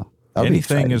 Yeah.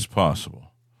 Anything is possible.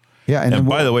 Yeah. And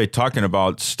by the way, talking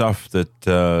about stuff that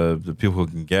the people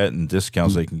can get and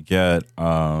discounts they can get,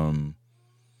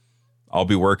 I'll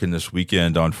be working this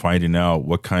weekend on finding out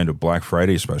what kind of Black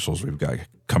Friday specials we've got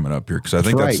coming up here, because I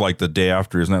think that's like the day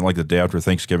after. Isn't that like the day after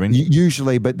Thanksgiving?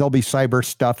 Usually, but there'll be cyber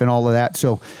stuff and all of that.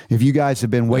 So if you guys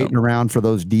have been waiting around for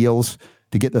those deals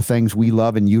to get the things we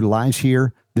love and utilize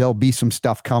here, there'll be some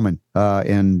stuff coming,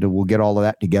 and we'll get all of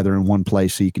that together in one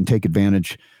place so you can take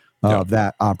advantage of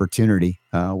that opportunity,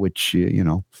 which,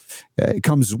 it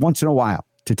comes once in a while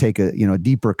to take a,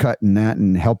 deeper cut in that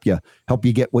and help you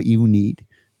get what you need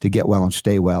to get well and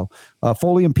stay well.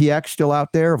 Folium PX still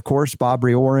out there. Of course, Bob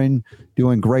Riorin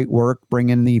doing great work,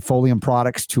 bringing the Folium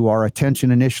products to our attention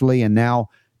initially, and now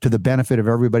to the benefit of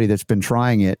everybody that's been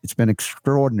trying it. It's been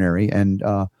extraordinary. And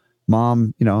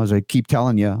Mom, as I keep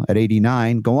telling you, at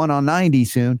 89, going on 90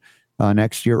 soon,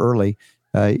 next year early,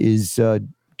 is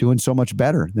doing so much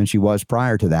better than she was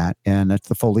prior to that. And that's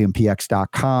the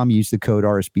foliumpx.com. Use the code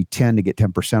RSB10 to get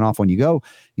 10% off when you go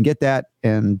and get that.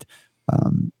 And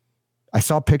I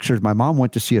saw pictures. My mom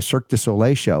went to see a Cirque du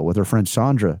Soleil show with her friend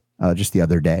Sandra just the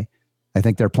other day. I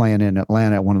think they're playing in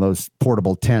Atlanta at one of those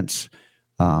portable tents.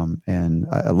 And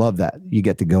I love that. You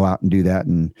get to go out and do that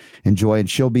and enjoy. And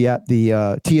she'll be at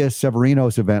the Tia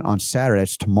Severino's event on Saturday.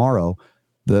 It's tomorrow.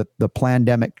 The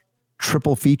Plandemic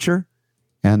triple feature,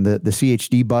 and the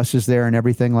CHD bus is there and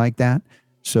everything like that.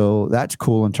 So that's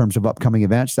cool in terms of upcoming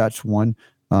events. That's one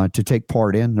to take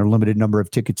part in. There are a limited number of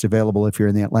tickets available if you're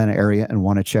in the Atlanta area and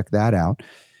want to check that out.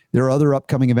 There are other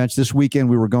upcoming events. This weekend,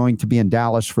 we were going to be in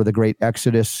Dallas for the Great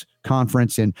Exodus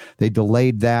Conference, and they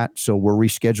delayed that. So we're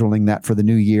rescheduling that for the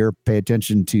new year. Pay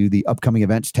attention to the upcoming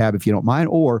events tab if you don't mind.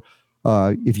 Or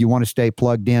if you want to stay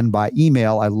plugged in by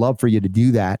email, I'd love for you to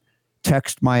do that.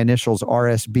 Text my initials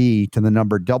RSB to the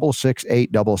number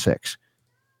 66866.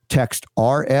 Text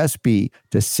RSB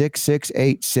to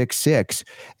 66866,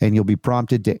 and you'll be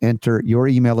prompted to enter your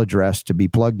email address to be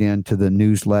plugged into the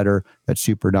newsletter that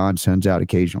Super Don sends out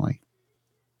occasionally.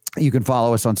 You can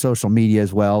follow us on social media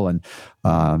as well, and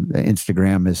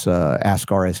Instagram is Ask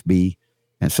RSB,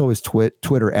 and so is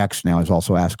Twitter. X now is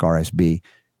also Ask RSB,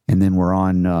 and then we're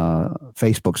on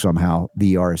Facebook somehow,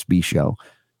 The RSB Show.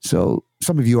 So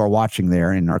some of you are watching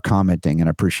there and are commenting, and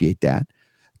I appreciate that.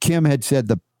 Kim had said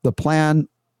the plan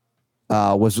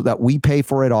was that we pay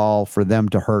for it all for them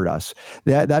to hurt us.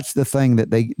 That's the thing, that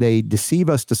they deceive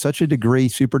us to such a degree,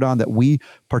 Super Don, that we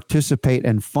participate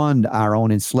and fund our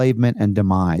own enslavement and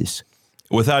demise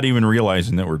without even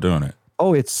realizing that we're doing it.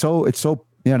 Oh, it's so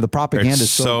the propaganda is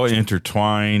is so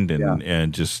intertwined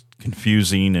and just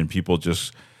confusing, and people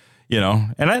just,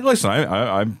 and I'm that's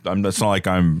not like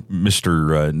I'm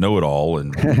Mr. Know-it-all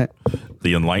and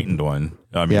the enlightened one.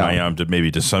 I mean, I am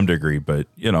to some degree, but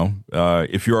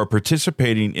if you are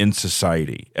participating in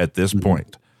society at this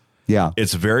point,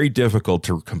 it's very difficult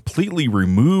to completely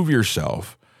remove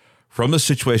yourself from the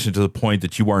situation to the point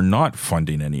that you are not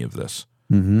funding any of this.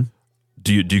 Mm-hmm.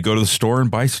 Do you go to the store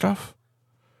and buy stuff?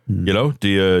 Mm-hmm.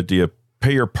 Do you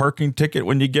pay your parking ticket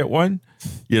when you get one?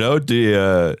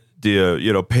 Do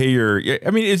you pay your?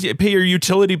 I mean, pay your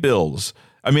utility bills?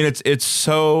 I mean, it's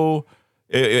so.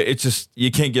 It's just, you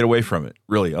can't get away from it,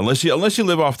 really, unless you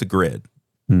live off the grid.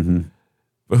 Mm-hmm.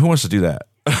 But who wants to do that?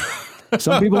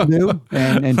 Some people do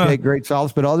and take great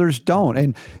solace, but others don't.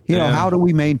 And how do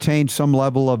we maintain some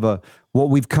level of what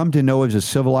we've come to know as a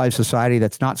civilized society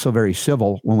that's not so very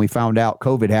civil? When we found out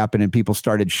COVID happened and people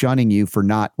started shunning you for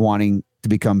not wanting to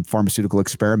become pharmaceutical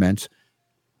experiments,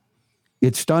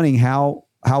 it's stunning how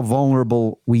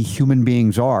vulnerable we human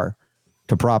beings are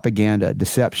to propaganda,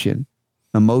 deception,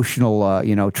 emotional,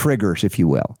 triggers, if you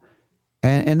will.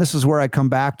 And this is where I come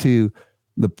back to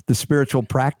the spiritual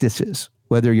practices,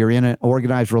 whether you're in an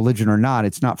organized religion or not.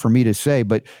 It's not for me to say,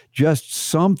 but just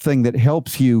something that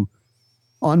helps you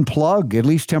unplug, at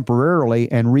least temporarily,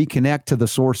 and reconnect to the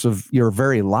source of your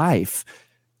very life.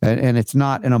 And it's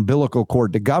not an umbilical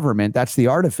cord to government. That's the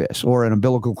artifice. Or an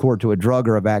umbilical cord to a drug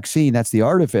or a vaccine. That's the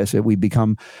artifice that we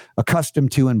become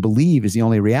accustomed to and believe is the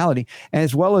only reality. And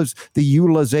as well as the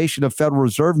utilization of Federal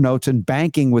Reserve notes and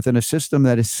banking within a system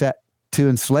that is set to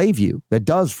enslave you. That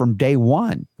does from day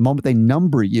one. The moment they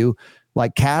number you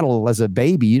like cattle as a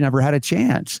baby, you never had a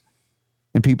chance.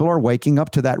 And people are waking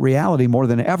up to that reality more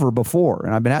than ever before.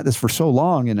 And I've been at this for so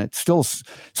long, and it still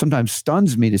sometimes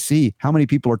stuns me to see how many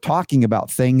people are talking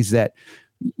about things that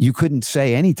you couldn't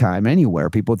say anytime, anywhere.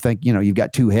 People think, you've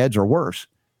got two heads or worse.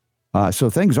 So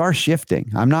things are shifting.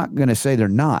 I'm not going to say they're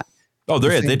not. Oh,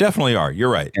 they definitely are.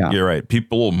 You're right. Yeah. You're right.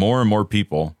 People, more and more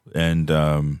people. And,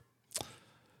 ever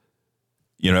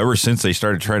since they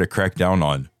started trying to crack down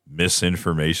on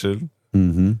misinformation,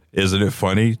 mm-hmm. Isn't it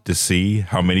funny to see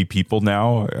how many people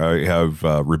now have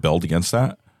rebelled against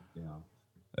that? Yeah,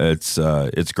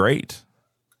 it's great.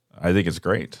 I think it's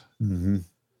great. Mm-hmm.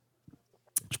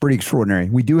 It's pretty extraordinary.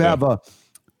 We do have a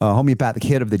homeopathic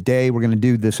hit of the day. We're going to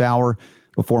do this hour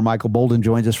before Michael Boldin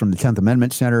joins us from the 10th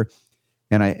Amendment Center,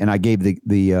 and I gave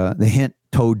the hint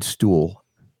toadstool.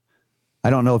 I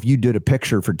don't know if you did a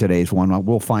picture for today's one.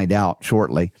 We'll find out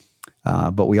shortly.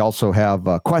 But we also have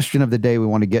a question of the day we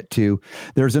want to get to.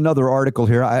 There's another article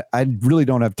here. I really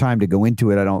don't have time to go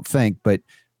into it, I don't think. But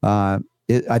I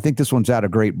think this one's out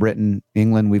of Great Britain,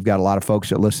 England. We've got a lot of folks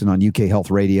that listen on UK Health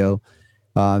Radio.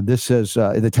 This says,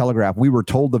 the Telegraph, we were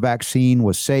told the vaccine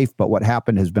was safe, but what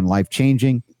happened has been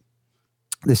life-changing.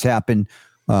 This happened.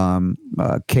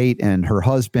 Kate and her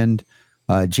husband,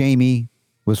 Jamie,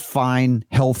 was fine,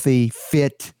 healthy,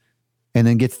 fit, and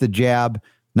then gets the jab.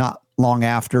 Not long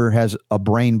after, has a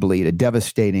brain bleed, a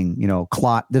devastating,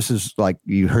 clot. This is like,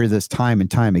 you hear this time and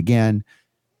time again.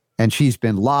 And she's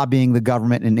been lobbying the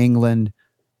government in England,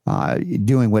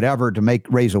 doing whatever to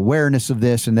raise awareness of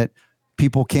this, and that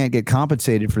people can't get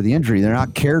compensated for the injury. They're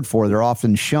not cared for. They're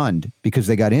often shunned because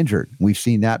they got injured. We've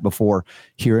seen that before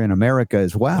here in America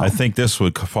as well. I think this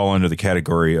would fall under the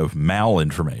category of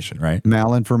malinformation, right?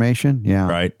 Malinformation, yeah.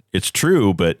 Right. It's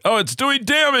true, but it's doing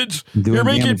damage. You're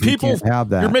making people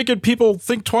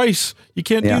think twice. You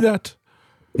can't do that.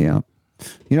 Yeah.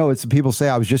 It's people say,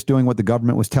 I was just doing what the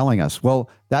government was telling us. Well,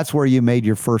 that's where you made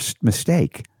your first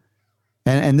mistake.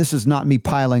 And this is not me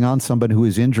piling on somebody who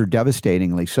is injured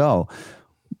devastatingly so.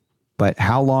 But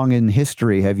how long in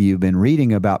history have you been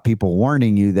reading about people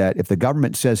warning you that if the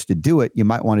government says to do it, you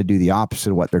might want to do the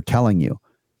opposite of what they're telling you?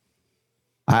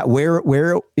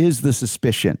 Where is the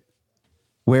suspicion?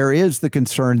 Where is the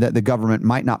concern that the government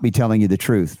might not be telling you the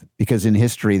truth? Because in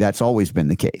history, that's always been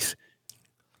the case.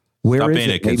 Stop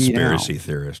being a conspiracy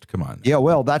theorist. Come on. Yeah,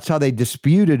 well, that's how they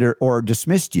disputed or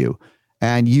dismissed you.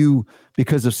 And you,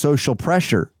 because of social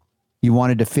pressure, you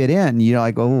wanted to fit in. You're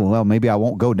like, oh, well, maybe I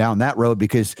won't go down that road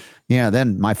because,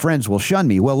 then my friends will shun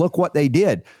me. Well, look what they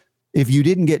did. If you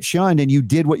didn't get shunned and you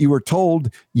did what you were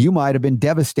told, you might have been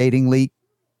devastatingly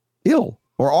ill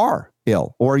or are.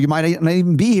 ill, or you might not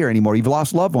even be here anymore. You've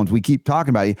lost loved ones. We keep talking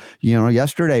about,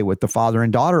 yesterday with the father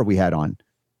and daughter we had on.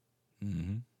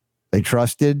 Mm-hmm. They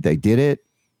trusted, they did it.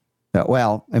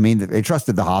 They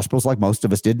trusted the hospitals like most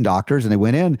of us did, and doctors, and they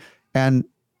went in, and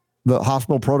the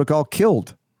hospital protocol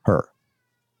killed her.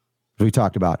 We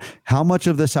talked about how much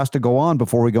of this has to go on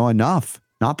before we go, enough,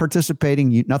 not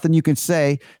participating. Nothing you can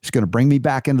say is going to bring me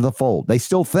back into the fold. They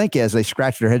still think, as they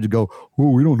scratch their heads and go, oh,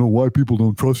 we don't know why people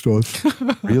don't trust us.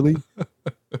 Really?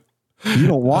 You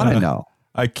don't want to know.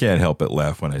 I can't help but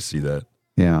laugh when I see that.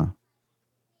 Yeah.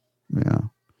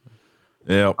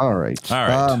 All right.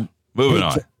 Moving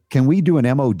on. Can we do an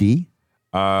MOD?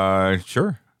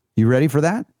 Sure. You ready for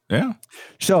that? Yeah.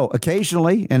 So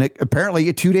occasionally, and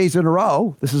apparently 2 days in a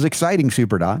row, this is exciting,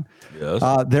 Super Don. Yes.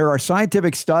 There are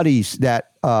scientific studies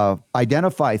that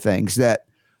identify things that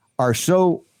are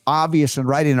so obvious and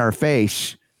right in our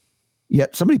face,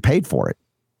 yet somebody paid for it,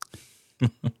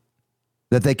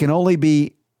 that they can only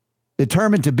be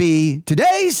determined to be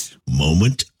today's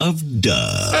moment of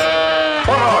duh.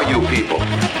 What are you people?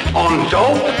 On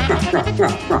dope?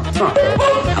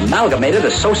 Amalgamated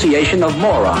Association of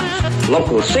Morons.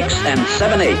 Local 6 and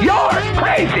 7-8. You're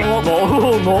crazy!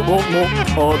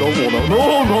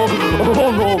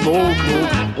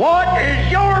 What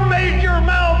is your major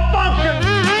malfunction?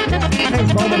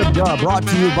 moment of duh brought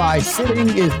to you by Sitting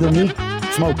is the New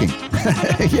Smoking.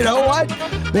 You know what?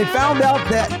 They found out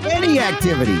that any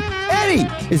activity,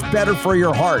 is better for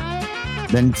your heart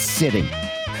than sitting.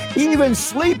 Even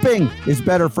sleeping is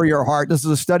better for your heart. This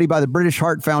is a study by the British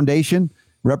Heart Foundation.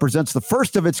 Represents the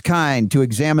first of its kind to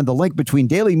examine the link between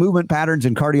daily movement patterns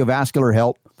and cardiovascular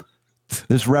health.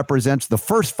 This represents the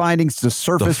first findings to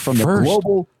surface from the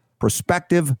global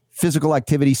prospective physical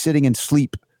activity, sitting and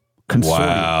sleep consortium.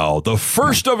 Wow, the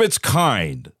first of its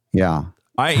kind. Yeah.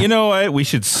 We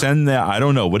should send that. I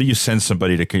don't know. What do you send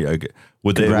somebody to?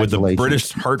 With the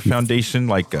British Heart Foundation,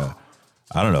 I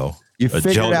don't know. You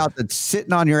figured out that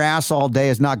sitting on your ass all day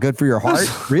is not good for your heart?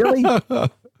 Really?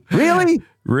 Really?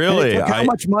 Really? How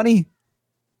much money?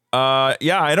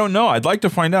 Yeah, I don't know. I'd like to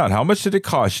find out. How much did it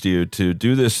cost you to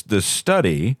do this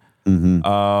study?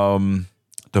 Mm-hmm.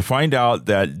 To find out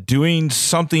that doing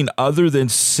something other than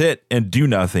sit and do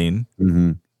nothing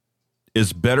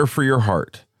is better for your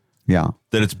heart. Yeah.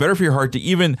 That it's better for your heart to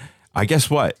even, I guess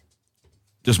what?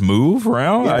 Just move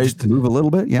around? Yeah, just move a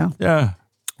little bit, yeah. Yeah.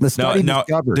 The study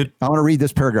discovered, I want to read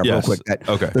this paragraph real quick.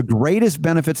 Okay. The greatest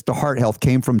benefits to heart health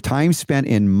came from time spent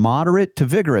in moderate to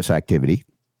vigorous activity,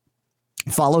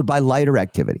 followed by lighter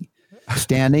activity,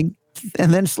 standing,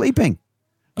 and then sleeping.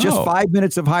 Just 5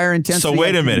 minutes of higher intensity. So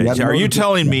wait a minute. Are you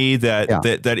telling me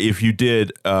that if you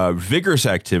did vigorous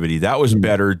activity, that was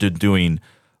better than doing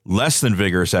less than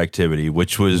vigorous activity,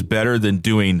 which was better than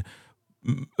doing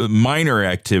minor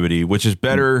activity, which is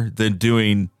better than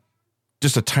doing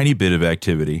just a tiny bit of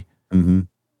activity? Mm-hmm.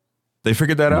 They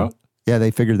figured that out? Yeah, they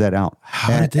figured that out.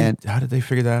 How did they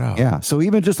figure that out? Yeah. So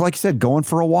even just like you said, going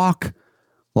for a walk,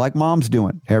 like Mom's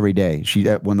doing every day.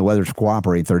 When the weather's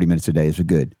cooperating, 30 minutes a day is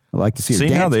good. I like to see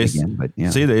her dance again. But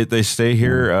yeah. See, they stay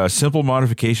here. Simple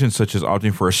modifications such as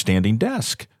opting for a standing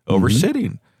desk over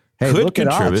sitting. Hey, could look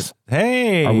contribute. At us.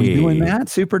 Hey, are we doing that,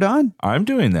 Super Don? I'm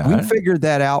doing that. We figured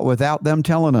that out without them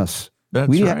telling us.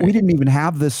 We didn't even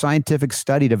have this scientific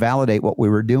study to validate what we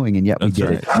were doing, and yet we did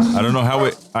it. I don't know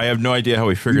how I have no idea how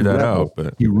we figured that out.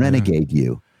 But you renegade,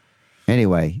 you.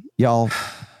 Anyway, y'all,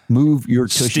 move your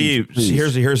tushies, Steve,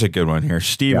 please. here's a good one here.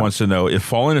 Steve wants to know if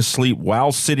falling asleep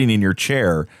while sitting in your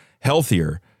chair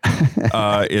healthier.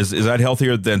 Is that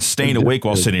healthier than staying awake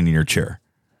while sitting in your chair?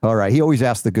 All right. He always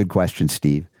asks the good question,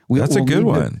 Steve. That's a good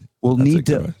one. We'll need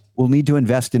to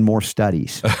invest in more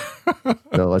studies.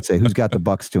 So let's say who's got the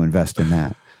bucks to invest in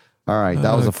that. All right.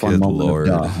 That was a fun moment.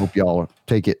 Hope y'all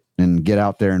take it and get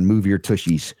out there and move your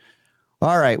tushies.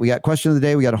 All right. We got question of the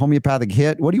day. We got a homeopathic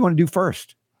hit. What do you want to do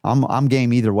first? I'm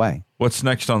game either way. What's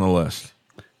next on the list?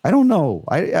 I don't know.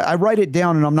 I write it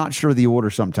down and I'm not sure of the order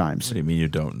sometimes. What do you mean you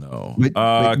don't know?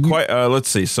 Let's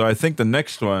see. So I think the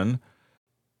next one.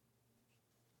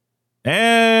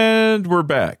 And we're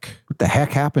back. What the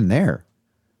heck happened there?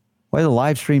 Why did the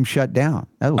live stream shut down?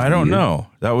 I don't know.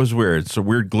 That was weird. It's a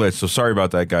weird glitch. So sorry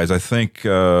about that, guys. I think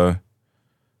it'll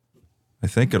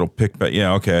pick back.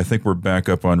 Yeah, okay. I think we're back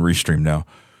up on Restream now.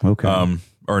 Okay.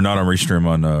 Or not on Restream,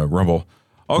 on Rumble.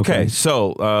 Okay.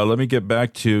 So let me get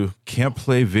back to can't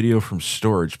play video from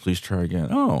storage. Please try again.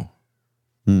 Oh.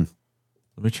 Let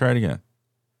me try it again.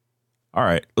 All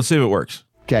right. Let's see if it works.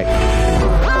 Okay.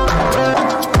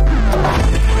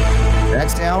 That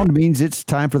sound means it's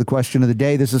time for the question of the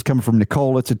day. This is coming from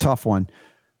Nicole. It's a tough one.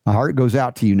 My heart goes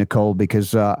out to you, Nicole,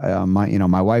 because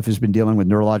my wife has been dealing with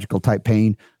neurological type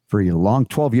pain for a long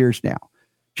 12 years now.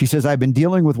 She says, I've been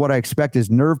dealing with what I expect is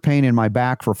nerve pain in my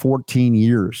back for 14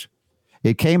 years.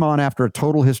 It came on after a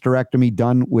total hysterectomy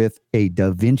done with a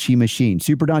Da Vinci machine.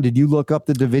 Super Don, did you look up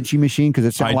the Da Vinci machine?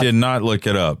 Because I did not look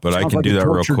it up, but I can do that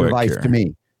real quick here. To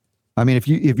me, I mean, if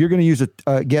you're going to use it,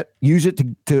 use it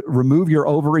to remove your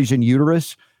ovaries and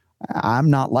uterus, I'm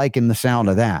not liking the sound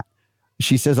of that.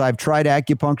 She says, I've tried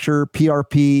acupuncture,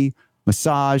 PRP,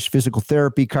 massage, physical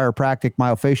therapy, chiropractic,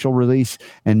 myofascial release,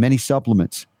 and many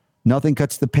supplements. Nothing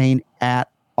cuts the pain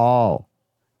at all.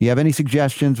 Do you have any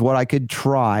suggestions what I could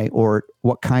try or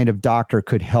what kind of doctor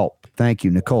could help? Thank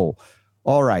you, Nicole.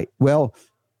 All right. Well,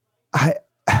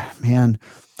 in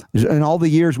all the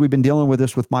years we've been dealing with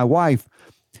this with my wife,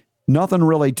 nothing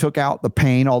really took out the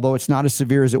pain, although it's not as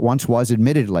severe as it once was,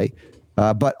 admittedly.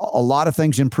 But a lot of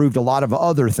things improved a lot of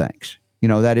other things.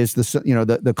 That is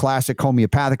the classic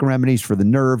homeopathic remedies for the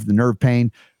nerve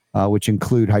pain, which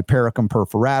include Hypericum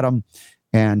perforatum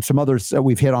and some others that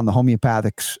we've hit on the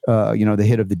homeopathics, the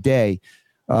hit of the day,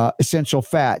 essential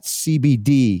fats,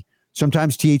 CBD,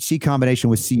 sometimes THC combination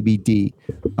with CBD,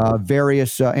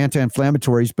 various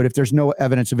anti-inflammatories. But if there's no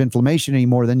evidence of inflammation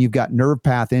anymore, then you've got nerve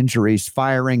path injuries,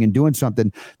 firing and doing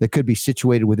something that could be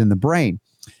situated within the brain.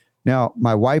 Now,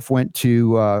 my wife went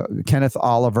to Kenneth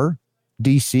Oliver,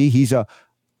 DC. He's a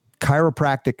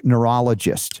chiropractic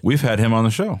neurologist. We've had him on the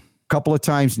show a couple of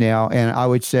times now, and I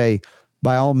would say,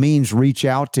 by all means, reach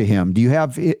out to him.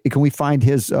 Can we find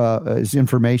his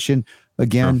information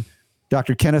again? Sure.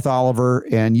 Dr. Kenneth Oliver,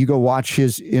 and you go watch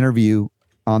his interview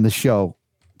on the show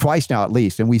twice now at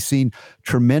least, and we've seen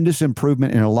tremendous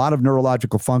improvement in a lot of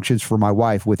neurological functions for my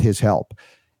wife with his help.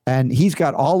 And he's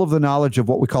got all of the knowledge of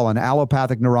what we call an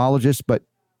allopathic neurologist, but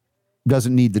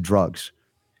doesn't need the drugs,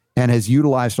 and has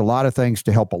utilized a lot of things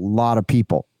to help a lot of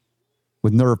people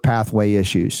with nerve pathway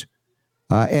issues.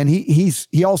 And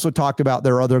he also talked about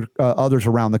there are others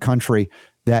around the country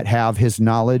that have his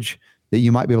knowledge that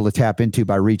you might be able to tap into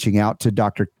by reaching out to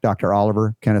Dr.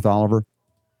 Oliver, Kenneth Oliver.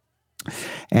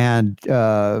 And,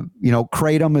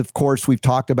 Kratom, of course, we've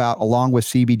talked about, along with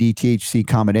CBD, THC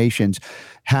combinations,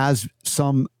 has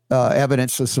some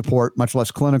evidence to support, much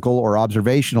less clinical or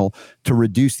observational, to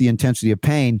reduce the intensity of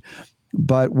pain.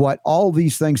 But what all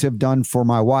these things have done for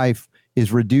my wife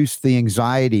is reduce the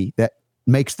anxiety that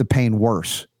makes the pain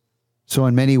worse. So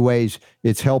in many ways,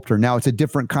 it's helped her. Now, it's a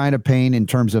different kind of pain in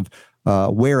terms of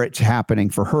where it's happening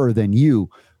for her than you.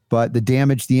 But the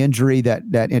damage, the injury that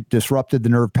it disrupted the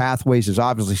nerve pathways has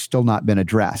obviously still not been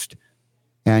addressed.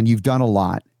 And you've done a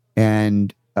lot.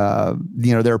 And,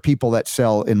 there are people that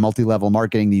sell in multi-level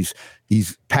marketing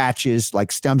these patches,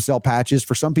 like stem cell patches.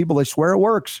 For some people, they swear it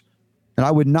works. And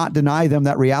I would not deny them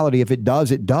that reality. If it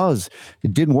does, it does.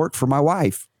 It didn't work for my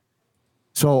wife.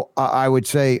 So I would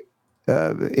say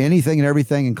anything and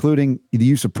everything, including the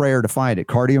use of prayer, to find it.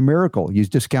 Cardio Miracle. Use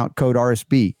discount code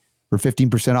RSB for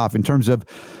 15% off. In terms of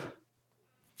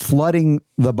flooding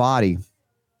the body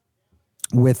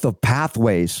with the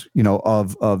pathways,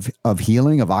 of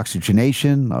healing, of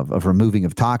oxygenation, of removing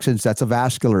of toxins, that's a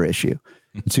vascular issue.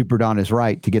 Super Don is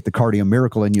right to get the Cardio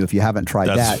Miracle in you if you haven't tried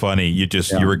that. That's funny. You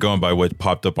were going by what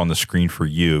popped up on the screen for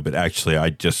you, but actually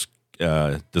I just,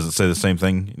 does it say the same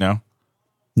thing now?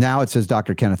 Now it says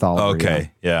Dr. Kenneth Oliver.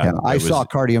 Okay. Yeah. I saw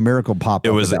Cardio Miracle pop up.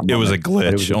 It was a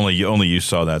glitch. Only you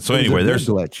saw that. So anyway,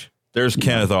 there's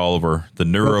Kenneth Oliver, the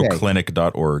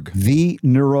neuroclinic.org. The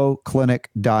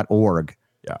neuroclinic.org.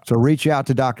 Yeah. So reach out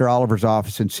to Dr. Oliver's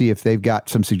office and see if they've got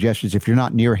some suggestions. If you're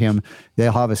not near him,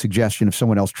 they'll have a suggestion of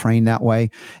someone else trained that way.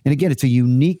 And again, it's a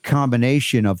unique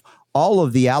combination of all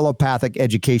of the allopathic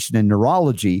education in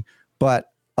neurology, but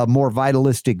a more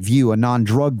vitalistic view, a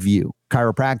non-drug view,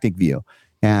 chiropractic view.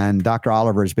 And Dr.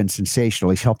 Oliver has been sensational.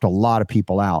 He's helped a lot of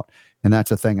people out. And that's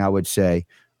a thing I would say.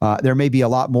 There may be a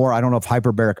lot more. I don't know if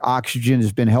hyperbaric oxygen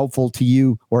has been helpful to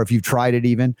you or if you've tried it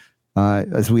even.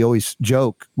 As we always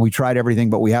joke, we tried everything,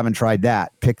 but we haven't tried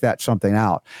that. Pick that something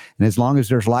out. And as long as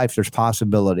there's life, there's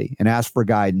possibility. And ask for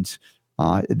guidance.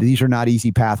 These are not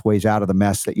easy pathways out of the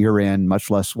mess that you're in,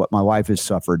 much less what my wife has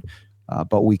suffered.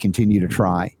 But we continue to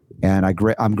try. And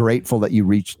I'm grateful that you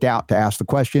reached out to ask the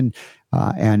question.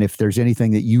 And if there's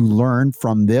anything that you learn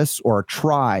from this or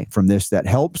try from this that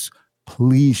helps,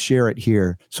 please share it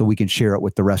here so we can share it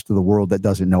with the rest of the world that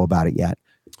doesn't know about it yet.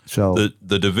 So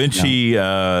the Da Vinci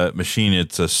machine,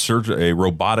 it's a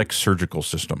robotic surgical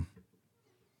system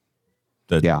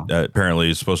that apparently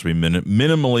is supposed to be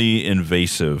minimally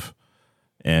invasive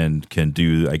and can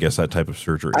do, I guess, that type of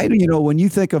surgery. When you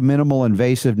think of minimal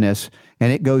invasiveness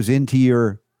and it goes into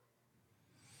your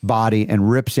body and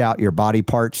rips out your body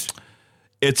parts.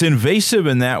 It's invasive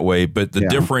in that way, but the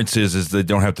difference is they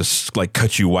don't have to like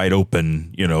cut you wide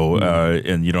open,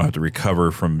 and you don't have to recover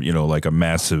from, like a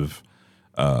massive,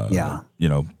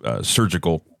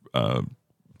 surgical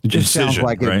it just incision, sounds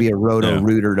like it'd be a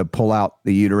roto-rooter to pull out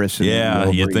the uterus.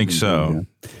 And you think so.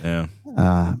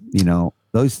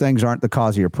 Those things aren't the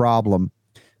cause of your problem.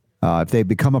 If they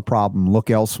become a problem, look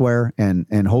elsewhere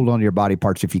and hold on to your body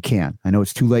parts if you can. I know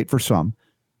it's too late for some,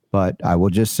 but I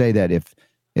will just say that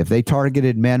if they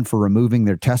targeted men for removing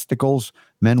their testicles,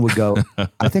 men would go,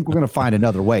 I think we're going to find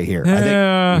another way here.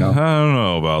 I don't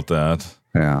know about that.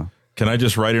 Yeah. Can I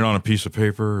just write it on a piece of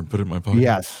paper and put it in my pocket?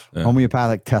 Yes. Yeah.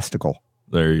 Homeopathic testicle.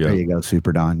 There you go. There you go,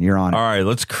 Super Don. You're on it. All right,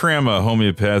 let's cram a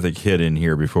homeopathic hit in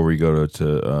here before we go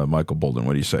to Michael Boldin.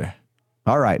 What do you say?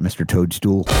 All right, Mr.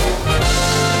 Toadstool.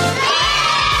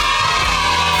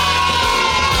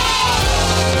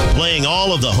 Playing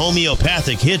all of the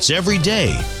homeopathic hits every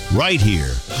day, right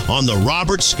here on the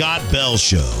Robert Scott Bell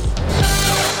Show.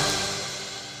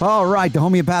 All right, the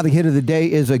homeopathic hit of the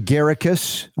day is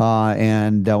agaricus,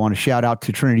 and I want to shout out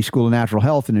to Trinity School of Natural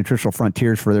Health and Nutritional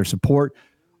Frontiers for their support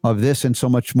of this and so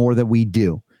much more that we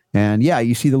do. And yeah,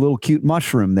 you see the little cute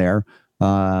mushroom there.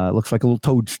 Looks like a little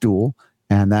toadstool,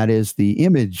 and that is the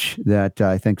image that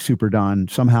I think Super Don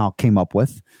somehow came up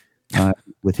with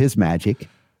his magic.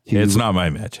 It's not my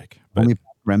magic. But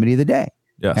remedy of the day.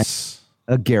 Yes.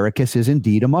 Agaricus is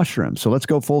indeed a mushroom. So let's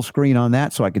go full screen on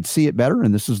that so I could see it better.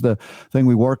 And this is the thing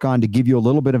we work on to give you a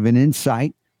little bit of an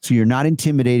insight so you're not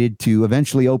intimidated to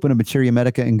eventually open a Materia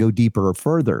Medica and go deeper or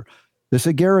further. This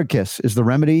agaricus is the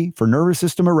remedy for nervous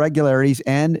system irregularities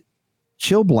and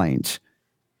chilblains.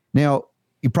 Now,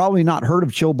 you've probably not heard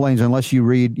of chilblains unless you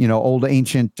read, old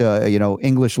ancient,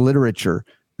 English literature.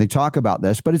 They talk about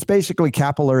this, but it's basically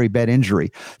capillary bed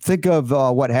injury. Think of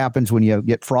what happens when you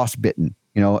get frostbitten,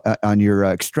 on your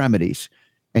extremities,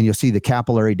 and you'll see the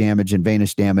capillary damage and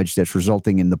venous damage that's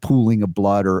resulting in the pooling of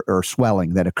blood or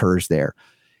swelling that occurs there.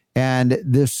 And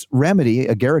this remedy,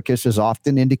 agaricus, is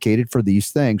often indicated for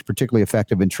these things, particularly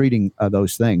effective in treating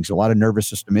those things, a lot of nervous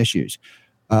system issues.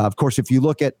 Of course, if you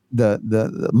look at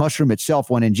the mushroom itself,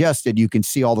 when ingested, you can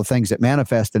see all the things that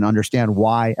manifest and understand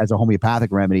why, as a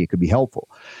homeopathic remedy, it could be helpful.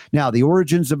 Now, the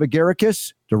origins of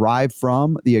agaricus derive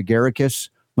from the Agaricus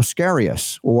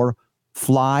muscarius, or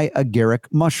fly agaric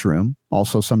mushroom.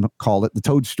 Also, some call it the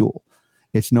toadstool.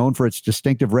 It's known for its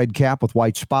distinctive red cap with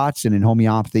white spots, and in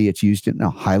homeopathy, it's used in a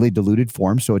highly diluted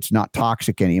form, so it's not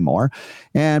toxic anymore,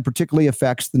 and particularly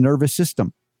affects the nervous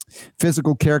system.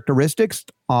 Physical characteristics,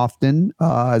 often,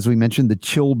 as we mentioned, the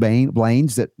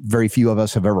chilblains that very few of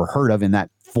us have ever heard of in that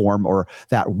form or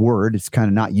that word. It's kind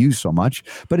of not used so much,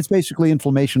 but it's basically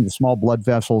inflammation of the small blood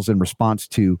vessels in response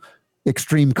to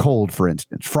extreme cold, for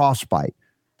instance, frostbite.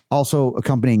 Also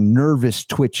accompanying nervous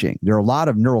twitching. There are a lot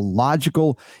of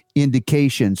neurological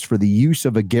indications for the use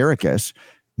of agaricus,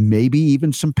 maybe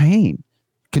even some pain.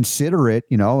 Consider it,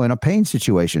 in a pain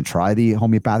situation. Try the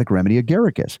homeopathic remedy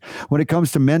agaricus. When it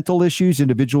comes to mental issues,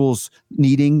 individuals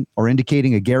needing or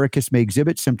indicating agaricus may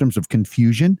exhibit symptoms of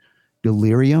confusion,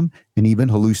 delirium, and even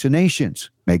hallucinations.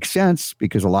 Makes sense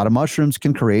because a lot of mushrooms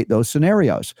can create those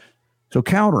scenarios. So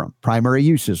counter them. Primary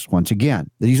uses, once again.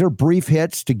 These are brief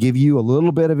hits to give you a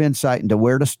little bit of insight into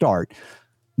where to start.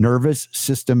 Nervous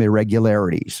system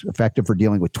irregularities, effective for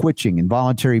dealing with twitching,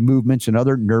 involuntary movements, and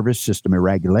other nervous system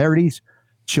irregularities.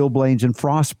 Chilblains and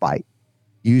frostbite,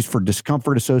 used for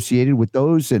discomfort associated with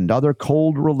those and other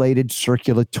cold-related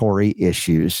circulatory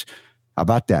issues. How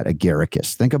about that,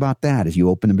 agaricus? Think about that as you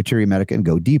open the Materia Medica and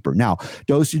go deeper. Now,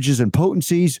 dosages and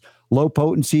potencies, low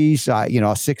potencies,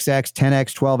 6X,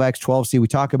 10X, 12X, 12C. We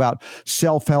talk about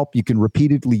self-help. You can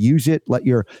repeatedly use it. Let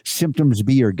your symptoms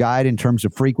be your guide in terms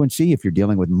of frequency. If you're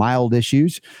dealing with mild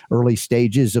issues, early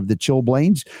stages of the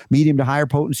chilblains, medium to higher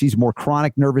potencies, more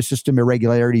chronic nervous system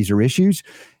irregularities or issues.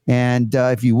 And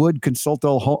if you would, consult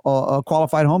a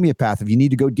qualified homeopath if you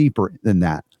need to go deeper than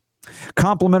that.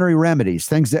 Complementary remedies,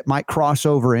 things that might cross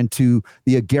over into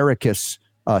the agaricus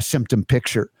symptom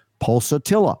picture.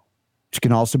 Pulsatilla, which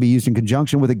can also be used in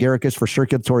conjunction with agaricus for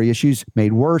circulatory issues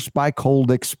made worse by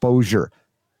cold exposure.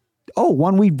 Oh,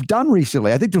 one we've done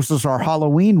recently. I think this was our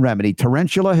Halloween remedy,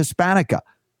 Tarantula hispanica.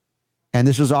 And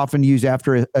this is often used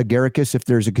after agaricus if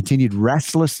there's a continued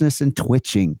restlessness and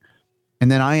twitching.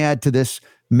 And then I add to this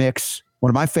mix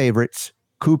one of my favorites,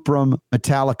 Cuprum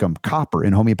metallicum, copper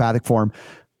in homeopathic form,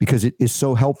 because it is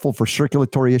so helpful for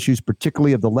circulatory issues,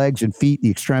 particularly of the legs and feet, the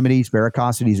extremities,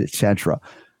 varicosities, etc.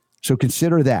 So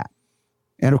consider that.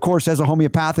 And of course, as a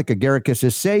homeopathic, agaricus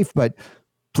is safe, but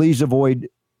please avoid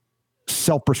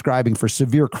self-prescribing for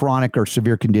severe chronic or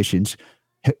severe conditions.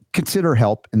 Consider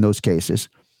help in those cases.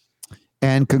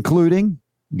 And concluding,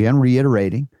 again,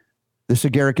 reiterating, this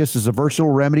agaricus is a versatile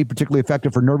remedy, particularly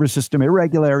effective for nervous system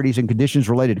irregularities and conditions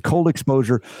related to cold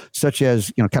exposure, such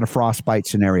as, kind of frostbite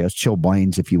scenarios,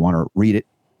 chilblains, if you want to read it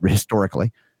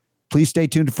historically. Please stay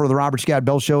tuned for the Robert Scott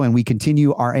Bell Show, and we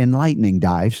continue our enlightening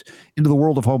dives into the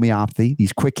world of homeopathy,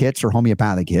 these quick hits or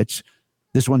homeopathic hits.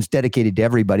 This one's dedicated to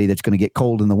everybody that's going to get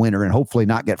cold in the winter and hopefully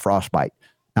not get frostbite,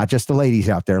 not just the ladies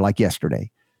out there like yesterday.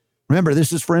 Remember,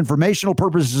 this is for informational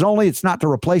purposes only. It's not to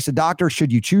replace a doctor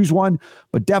should you choose one,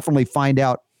 but definitely find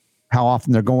out how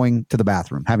often they're going to the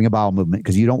bathroom, having a bowel movement,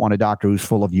 because you don't want a doctor who's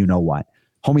full of you-know-what,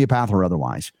 homeopath or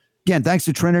otherwise. Again, thanks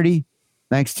to Trinity.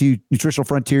 Thanks to Nutritional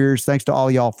Frontiers. Thanks to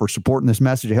all y'all for supporting this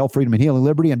message of health, freedom, and healing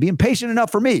liberty and being patient enough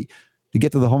for me to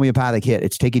get to the homeopathic hit.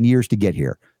 It's taken years to get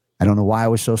here. I don't know why I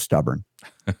was so stubborn,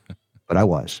 but I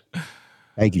was.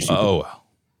 Thank you, Steve. Oh,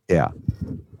 yeah.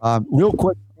 Real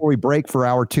quick before we break for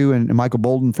hour two, and Michael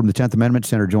Boldin from the 10th Amendment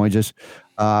Center joins us.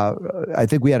 I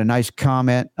think we had a nice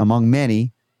comment among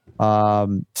many.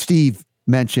 Steve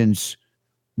mentions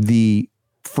the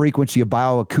frequency of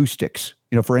bioacoustics,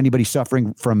 for anybody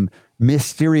suffering from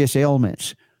mysterious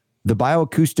ailments. The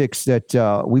bioacoustics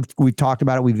that we've talked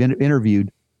about it, we've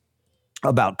interviewed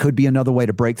about, could be another way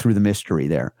to break through the mystery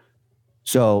there.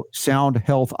 So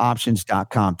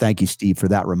soundhealthoptions.com. Thank you, Steve, for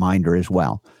that reminder as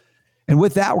well. And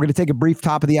with that, we're going to take a brief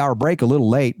top of the hour break, a little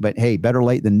late, but hey, better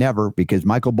late than never, because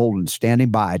Michael Boldin's standing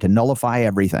by to nullify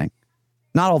everything.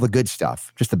 Not all the good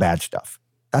stuff, just the bad stuff.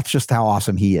 That's just how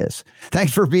awesome he is.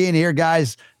 Thanks for being here,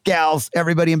 guys, gals,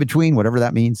 everybody in between, whatever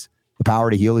that means. The power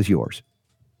to heal is yours.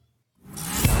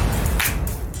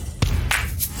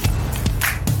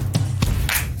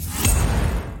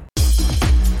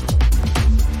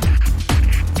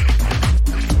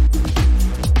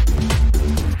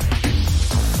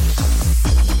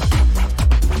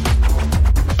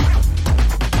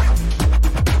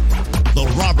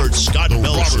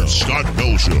 Scott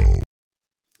Bell Show.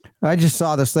 I just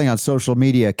saw this thing on social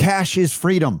media. Cash is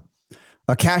freedom.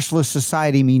 A cashless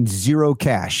society means zero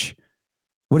cash.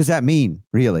 What does that mean,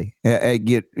 really?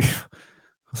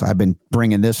 I've been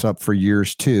bringing this up for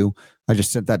years, too. I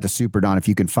just sent that to Super Don. If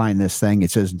you can find this thing,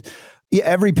 it says,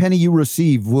 every penny you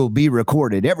receive will be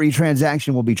recorded. Every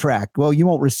transaction will be tracked. Well, you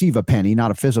won't receive a penny,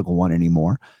 not a physical one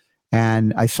anymore.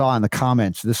 And I saw in the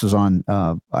comments, this is on,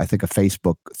 I think, a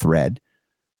Facebook thread.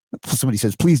 Somebody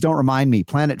says, please don't remind me.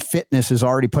 Planet Fitness has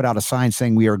already put out a sign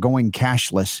saying we are going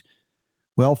cashless.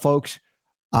 Well, folks,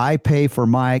 I pay for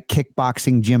my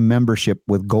kickboxing gym membership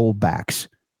with gold backs.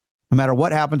 No matter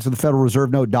what happens to the Federal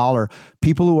Reserve note dollar,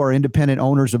 people who are independent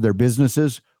owners of their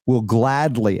businesses will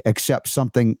gladly accept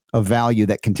something of value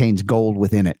that contains gold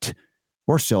within it,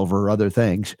 or silver or other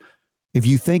things. If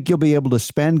you think you'll be able to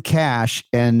spend cash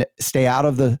and stay out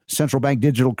of the central bank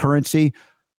digital currency,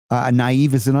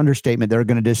 naive is an understatement. They're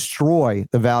going to destroy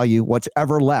the value, what's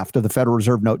ever left of the Federal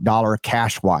Reserve note dollar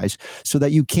cash-wise, so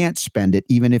that you can't spend it,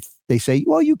 even if they say,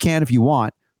 well, you can if you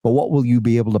want, but what will you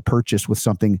be able to purchase with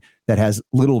something that has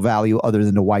little value other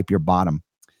than to wipe your bottom?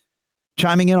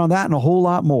 Chiming in on that and a whole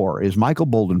lot more is Michael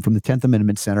Boldin from the 10th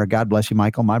Amendment Center. God bless you,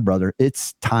 Michael, my brother.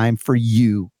 It's time for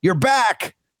you. You're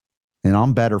back, and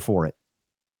I'm better for it.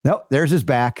 Nope, there's his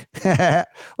back.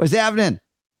 What's happening?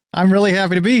 I'm really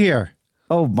happy to be here.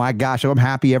 Oh, my gosh. I'm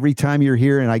happy every time you're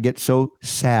here, and I get so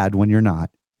sad when you're not.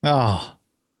 Oh,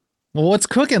 well, what's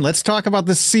cooking? Let's talk about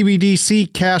the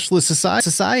CBDC cashless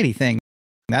society thing.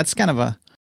 That's kind of a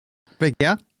big,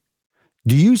 yeah.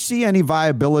 Do you see any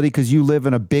viability, because you live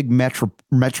in a big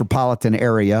metropolitan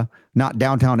area, not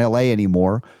downtown LA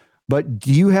anymore, but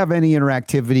do you have any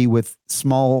interactivity with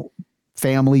small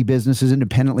family businesses,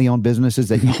 independently owned businesses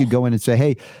that you could go in and say,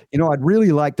 hey, I'd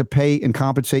really like to pay and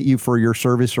compensate you for your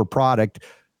service or product.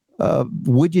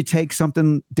 Would you take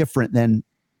something different than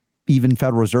even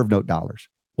Federal Reserve note dollars?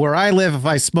 Where I live, if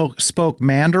I spoke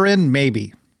Mandarin,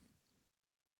 maybe.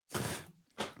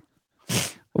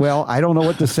 Well, I don't know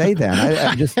what to say then.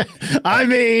 I just, I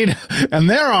mean, and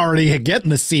they're already getting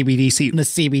the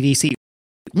CBDC.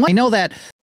 I know that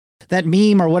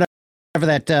meme or whatever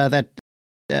that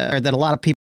a lot of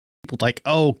people like,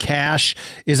 oh, cash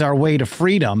is our way to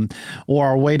freedom or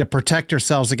our way to protect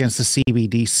ourselves against the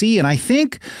CBDC. And I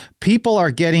think people are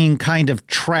getting kind of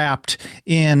trapped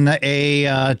in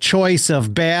a choice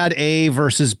of bad A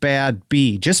versus bad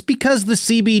B, just because the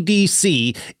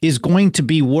CBDC is going to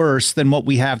be worse than what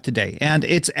we have today. And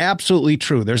it's absolutely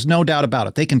true. There's no doubt about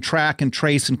it. They can track and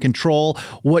trace and control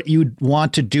what you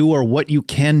want to do or what you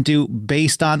can do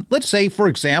based on, let's say, for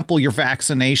example, your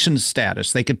vaccination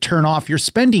status. They could turn off your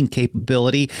spending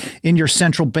capability in your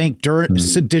central bank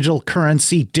digital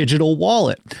currency, digital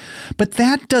wallet. But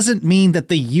that doesn't mean that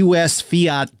the U.S.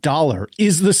 fiat dollar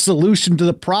is the solution to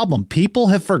the problem. People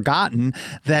have forgotten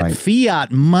that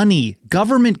fiat money,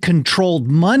 government-controlled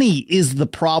money, is the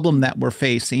problem that we're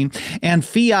facing. And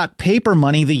fiat paper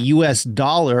money, the U.S.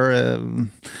 dollar,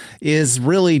 is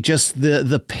really just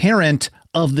the parent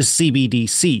of the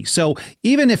CBDC. So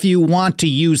even if you want to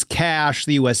use cash,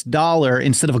 the US dollar,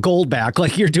 instead of a gold back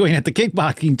like you're doing at the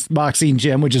kickboxing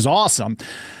gym, which is awesome,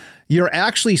 you're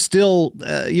actually still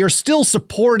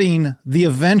supporting the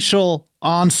eventual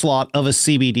onslaught of a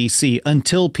CBDC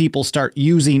until people start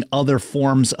using other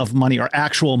forms of money or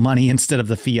actual money instead of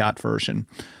the fiat version.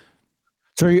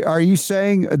 So are you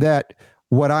saying that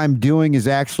what I'm doing is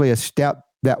actually a step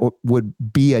that would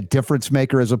be a difference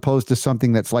maker as opposed to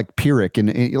something that's like Pyrrhic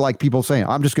and like people saying,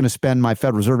 I'm just going to spend my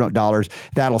Federal Reserve Note dollars,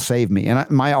 that'll save me. And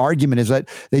my argument is that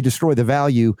they destroy the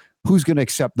value. Who's going to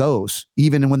accept those?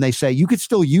 Even when they say you could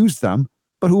still use them,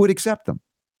 but who would accept them?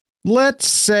 Let's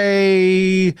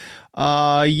say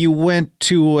you went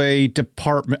to a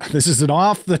department. This is an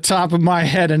off the top of my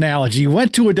head analogy. You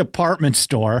went to a department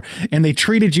store and they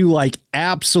treated you like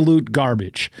absolute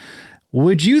garbage.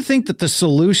 Would you think that the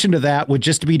solution to that would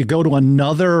just be to go to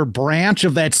another branch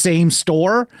of that same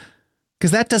store?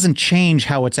 Because that doesn't change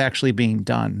how it's actually being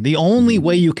done. The only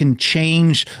way you can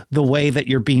change the way that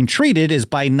you're being treated is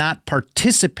by not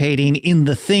participating in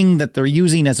the thing that they're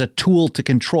using as a tool to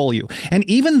control you. And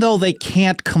even though they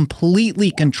can't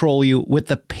completely control you with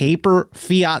the paper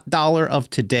fiat dollar of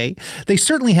today, they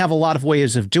certainly have a lot of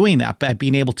ways of doing that by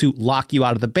being able to lock you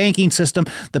out of the banking system.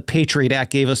 The Patriot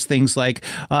Act gave us things like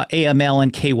AML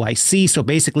and KYC, so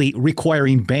basically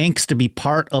requiring banks to be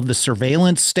part of the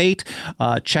surveillance state,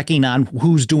 checking on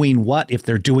who's doing what. If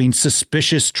they're doing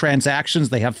suspicious transactions,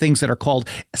 they have things that are called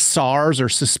SARs or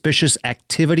suspicious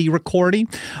activity recording.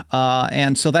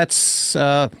 And so that's,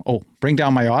 bring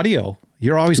down my audio.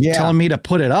 You're always telling me to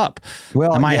put it up.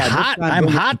 Well, am I hot? I'm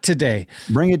hot today.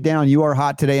 Bring it down. You are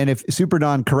hot today. And if Super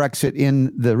Don corrects it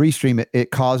in the restream,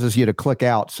 it causes you to click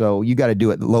out. So you got to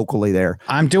do it locally there.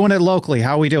 I'm doing it locally.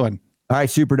 How are we doing? All right,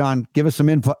 Super Don, give us some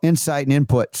insight and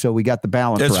input so we got the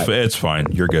balance right. It's fine.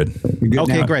 You're good.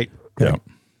 Okay, now? Great. Yeah.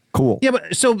 Cool. Yeah,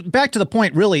 but so back to the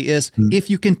point really is if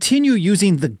you continue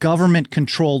using the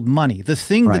government-controlled money, the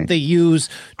thing that they use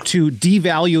to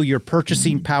devalue your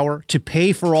purchasing power, to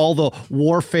pay for all the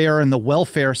warfare and the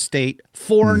welfare state,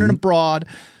 foreign and abroad,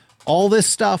 all this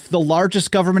stuff, the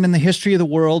largest government in the history of the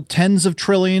world, tens of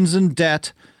trillions in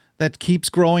debt that keeps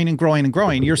growing and growing and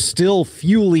growing, you're still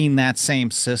fueling that same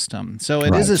system. So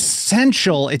it is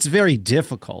essential. It's very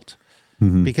difficult.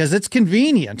 Because it's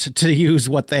convenient to use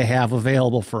what they have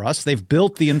available for us. They've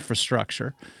built the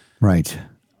infrastructure. Right.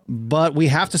 But we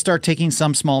have to start taking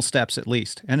some small steps at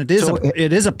least. And it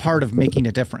is a part of making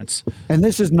a difference. And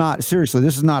this is not, seriously,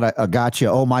 this is not a gotcha.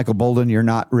 Oh, Michael Boldin, you're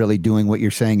not really doing what you're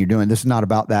saying you're doing. This is not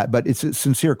about that. But it's a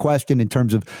sincere question in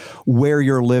terms of where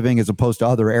you're living as opposed to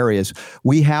other areas.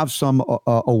 We have some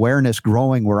awareness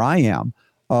growing where I am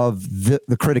of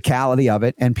the criticality of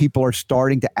it, and people are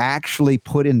starting to actually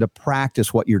put into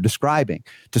practice what you're describing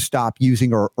to stop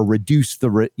using or reduce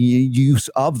the use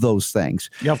of those things.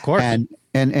 Yeah, of course. And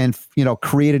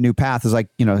create a new path. Is like,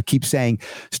 keep saying,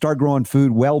 start growing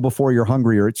food well before you're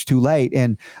hungry or it's too late.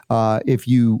 And if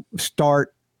you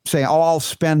start saying, I'll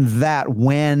spend that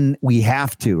when we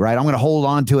have to, right? I'm going to hold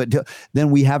on to it.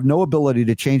 Then we have no ability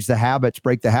to change the habits,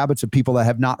 break the habits of people that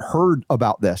have not heard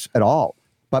about this at all.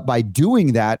 But by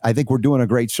doing that, I think we're doing a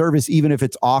great service, even if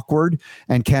it's awkward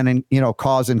and can,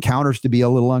 cause encounters to be a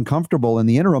little uncomfortable in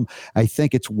the interim. I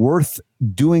think it's worth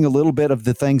doing a little bit of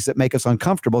the things that make us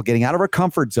uncomfortable, getting out of our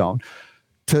comfort zone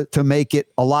to make it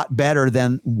a lot better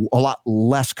than a lot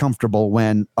less comfortable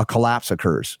when a collapse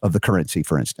occurs of the currency,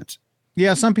 for instance.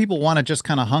 Yeah, some people want to just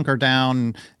kind of hunker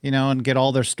down, and get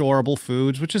all their storable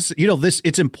foods, which is,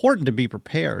 it's important to be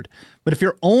prepared. But if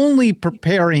you're only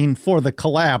preparing for the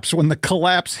collapse, when the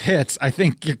collapse hits, I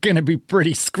think you're going to be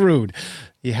pretty screwed.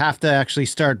 You have to actually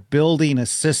start building a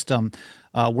system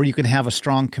where you can have a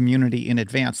strong community in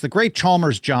advance. The great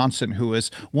Chalmers Johnson, who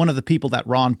is one of the people that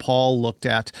Ron Paul looked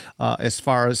at as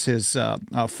far as his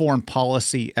foreign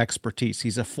policy expertise.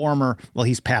 He's a former,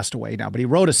 he's passed away now, but he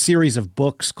wrote a series of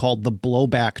books called the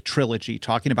Blowback Trilogy,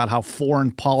 talking about how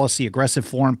aggressive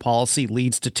foreign policy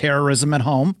leads to terrorism at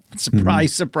home.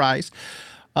 Surprise, surprise.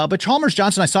 But Chalmers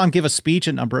Johnson, I saw him give a speech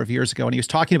a number of years ago, and he was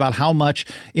talking about how much,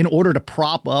 in order to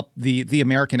prop up the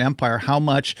American empire, how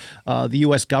much the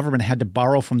U.S. government had to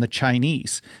borrow from the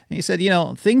Chinese. And he said,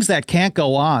 things that can't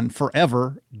go on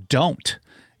forever don't.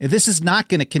 This is not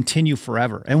going to continue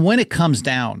forever. And when it comes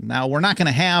down, now we're not going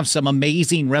to have some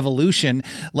amazing revolution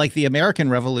like the American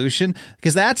Revolution,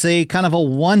 because that's a kind of a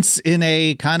once in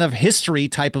a kind of history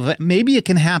type of, maybe it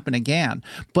can happen again,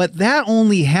 but that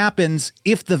only happens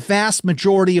if the vast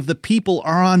majority of the people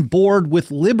are on board with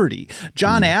liberty.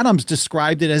 John Adams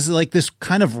described it as like this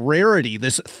kind of rarity,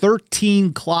 this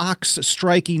 13 clocks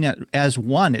striking as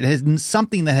one. It is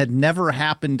something that had never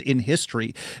happened in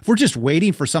history. If we're just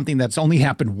waiting for something that's only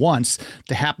happened once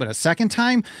to happen a second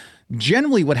time,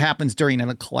 generally what happens during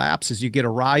a collapse is you get a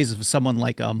rise of someone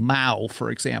like a Mao,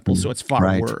 for example. So it's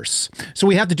far worse. So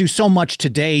we have to do so much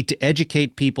today to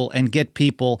educate people and get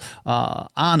people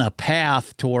on a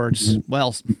path towards,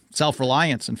 well,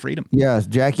 self-reliance and freedom. Yes.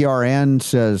 Jackie RN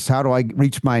says, how do I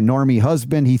reach my normie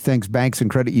husband? He thinks banks and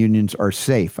credit unions are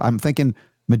safe. I'm thinking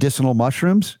medicinal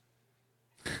mushrooms.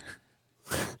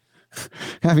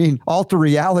 I mean, alter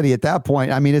reality at that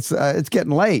point. I mean, it's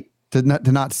getting late to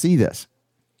not see this.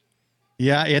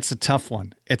 Yeah, it's a tough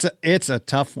one. It's a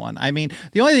tough one. I mean,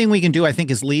 the only thing we can do, I think,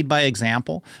 is lead by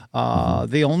example.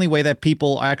 The only way that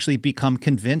people actually become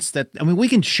convinced that, I mean, we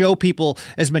can show people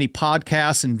as many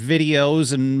podcasts and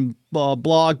videos and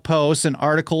blog posts and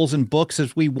articles and books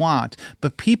as we want,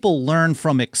 but people learn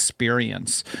from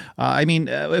experience. I mean,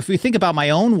 if we think about my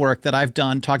own work that I've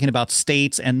done talking about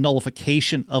states and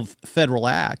nullification of federal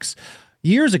acts,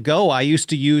 years ago, I used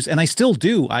to use, and I still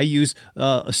do, I use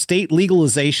state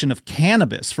legalization of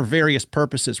cannabis for various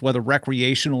purposes, whether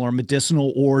recreational or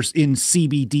medicinal or in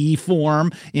CBD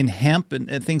form, in hemp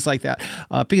and things like that,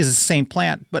 because it's the same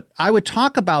plant. But I would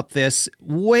talk about this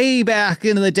way back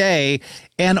in the day,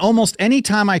 and almost any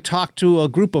time I talked to a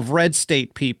group of red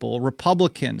state people,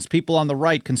 Republicans, people on the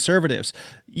right, conservatives,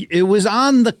 it was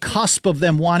on the cusp of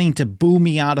them wanting to boo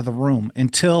me out of the room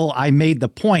until I made the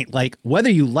point, like, whether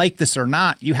you like this or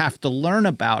not, you have to learn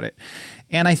about it.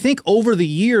 And I think over the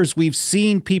years, we've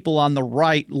seen people on the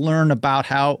right learn about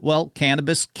how, well,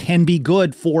 cannabis can be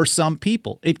good for some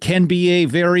people. It can be a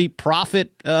very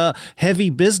profit-heavy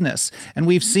business. And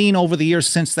we've seen over the years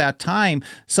since that time,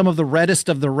 some of the reddest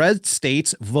of the red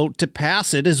states vote to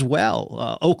pass it as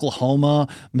well. Oklahoma,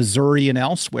 Missouri, and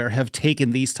elsewhere have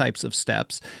taken these types of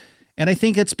steps. And I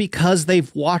think it's because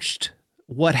they've watched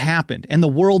what happened. And the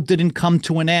world didn't come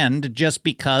to an end just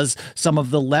because some of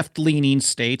the left-leaning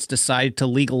states decided to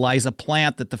legalize a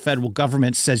plant that the federal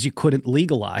government says you couldn't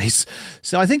legalize.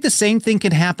 So I think the same thing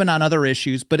can happen on other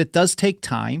issues, but it does take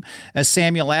time. As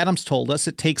Samuel Adams told us,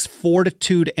 it takes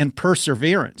fortitude and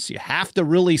perseverance. You have to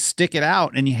really stick it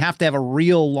out, and you have to have a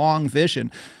real long vision.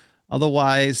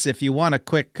 Otherwise, if you want a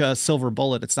quick silver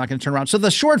bullet, it's not going to turn around. So the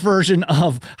short version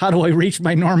of how do I reach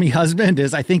my normie husband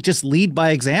is, I think, just lead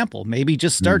by example. Maybe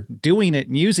just start doing it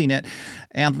and using it.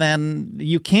 And then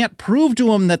you can't prove to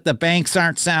them that the banks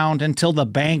aren't sound until the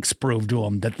banks prove to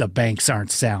them that the banks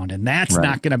aren't sound. And that's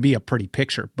not going to be a pretty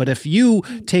picture. But if you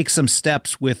take some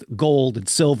steps with gold and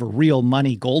silver, real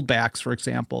money, gold backs, for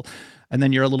example, and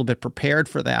then you're a little bit prepared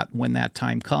for that when that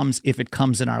time comes, if it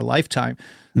comes in our lifetime.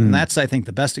 And that's, I think,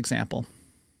 the best example.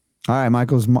 All right,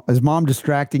 Michael, is mom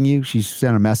distracting you? She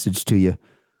sent a message to you.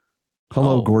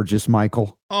 Hello, gorgeous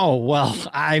Michael. Oh, well,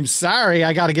 I'm sorry.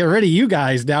 I got to get rid of you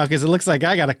guys now because it looks like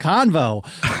I got a convo.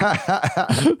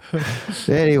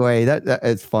 Anyway, that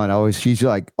it's fun. She's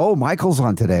like, oh, Michael's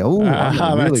on today. Oh, I'm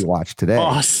going to really watch today.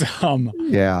 Awesome.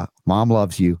 Yeah, mom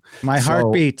loves you. My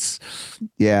heart beats.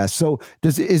 Yeah. So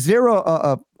is there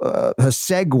a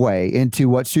segue into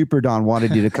what Super Don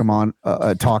wanted you to come on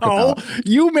talk about? Oh,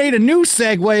 you made a new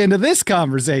segue into this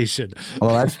conversation.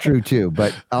 Well, that's true too.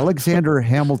 But Alexander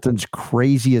Hamilton's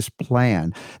craziest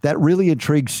plan, that really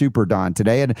intrigued Super Don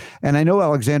today. And I know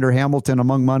Alexander Hamilton,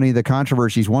 among many of the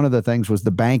controversies, one of the things was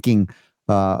the banking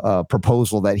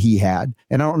proposal that he had.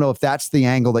 And I don't know if that's the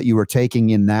angle that you were taking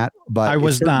in that, but I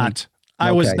was not.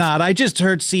 I was not. I just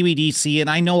heard CBDC, and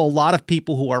I know a lot of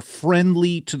people who are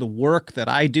friendly to the work that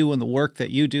I do and the work that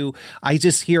you do. I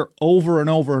just hear over and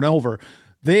over and over,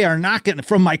 they are not getting,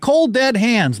 from my cold dead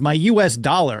hands, my U.S.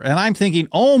 dollar. And I'm thinking,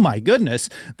 oh my goodness,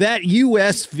 that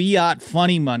U.S. fiat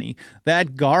funny money,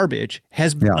 that garbage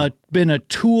has been a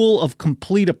tool of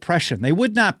complete oppression. They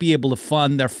would not be able to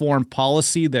fund their foreign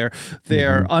policy, their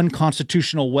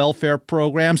unconstitutional welfare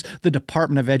programs, the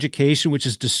Department of Education, which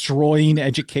is destroying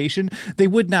education. They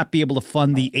would not be able to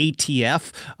fund the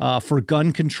ATF for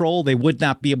gun control. They would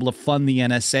not be able to fund the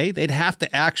NSA. They'd have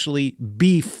to actually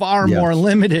be far more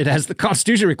limited, as the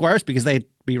Constitution requires, because they'd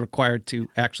be required to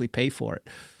actually pay for it.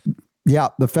 Yeah,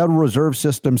 the Federal Reserve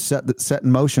System set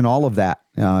in motion all of that.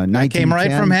 That came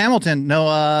right from Hamilton.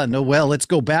 Well, let's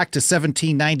go back to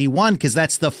 1791, because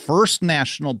that's the first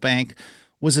national bank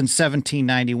was in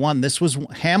 1791. This was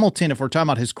Hamilton, if we're talking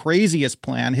about his craziest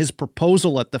plan, his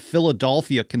proposal at the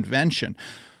Philadelphia Convention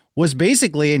was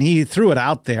basically, and he threw it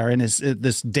out there in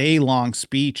this day-long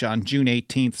speech on June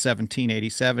 18th,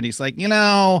 1787. He's like,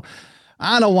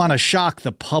 I don't want to shock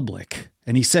the public.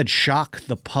 And he said, shock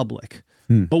the public.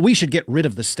 But we should get rid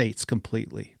of the states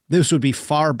completely. This would be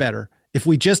far better if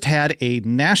we just had a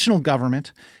national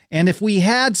government. And if we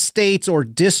had states or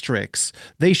districts,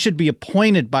 they should be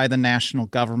appointed by the national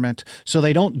government so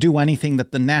they don't do anything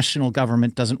that the national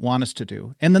government doesn't want us to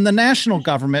do. And then the national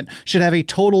government should have a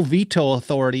total veto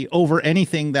authority over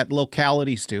anything that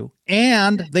localities do.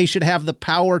 And they should have the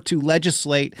power to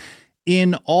legislate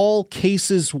in all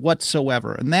cases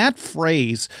whatsoever. And that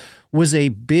phrase was a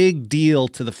big deal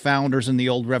to the founders and the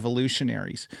old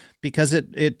revolutionaries, because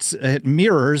it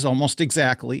mirrors almost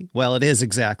exactly, well, it is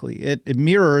exactly, it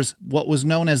mirrors what was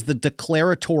known as the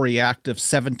Declaratory Act of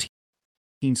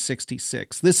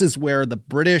 1766. This is where the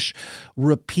British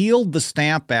repealed the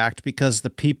Stamp Act because the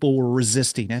people were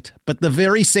resisting it. But the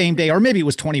very same day, or maybe it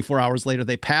was 24 hours later,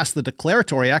 they passed the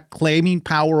Declaratory Act claiming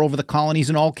power over the colonies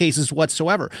in all cases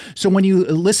whatsoever. So when you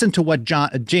listen to what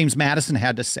James Madison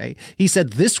had to say, he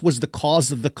said this was the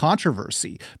cause of the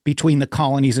controversy between the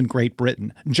colonies and Great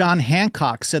Britain. John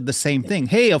Hancock said the same thing.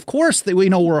 Hey, of course, we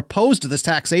know we're opposed to this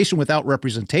taxation without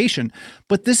representation,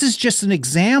 but this is just an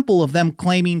example of them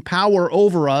claiming power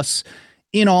over us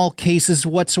in all cases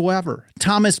whatsoever.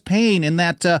 Thomas Paine, in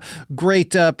that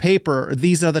great paper,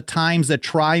 These Are the Times That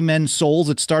Try Men's Souls,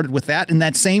 it started with that. In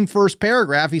that same first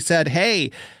paragraph, he said,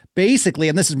 hey, basically,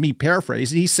 and this is me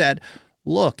paraphrasing, he said,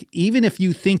 look, even if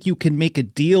you think you can make a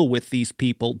deal with these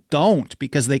people, don't,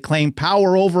 because they claim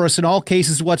power over us in all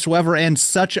cases whatsoever, and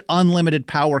such unlimited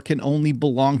power can only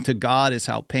belong to God, is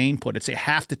how Paine put it. So you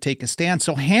have to take a stand.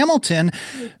 So Hamilton,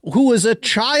 who was a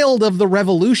child of the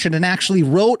Revolution and actually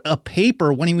wrote a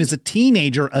paper when he was a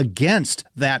teenager against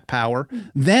that power,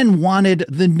 then wanted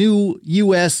the new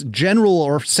U.S. general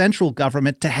or central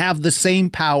government to have the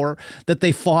same power that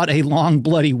they fought a long,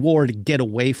 bloody war to get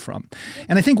away from.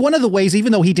 And I think one of the ways,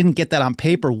 even though he didn't get that on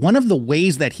paper, one of the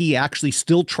ways that he actually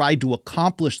still tried to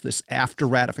accomplish this after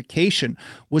ratification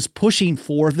was pushing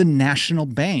for the national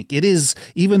bank. It is,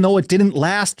 even though it didn't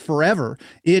last forever,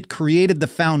 it created the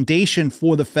foundation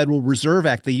for the Federal Reserve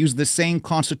Act. They used the same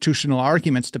constitutional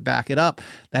arguments to back it up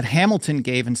that Hamilton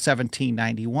gave in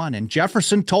 1791. And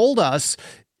Jefferson told us,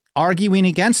 arguing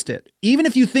against it, even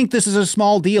if you think this is a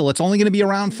small deal, it's only going to be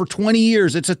around for 20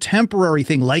 years. It's a temporary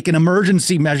thing, like an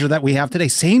emergency measure that we have today.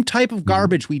 Same type of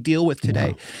garbage we deal with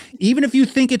today. Yeah. Even if you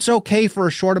think it's okay for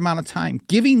a short amount of time,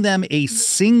 giving them a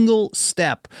single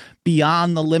step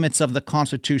beyond the limits of the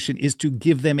Constitution is to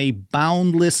give them a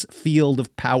boundless field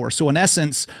of power. So in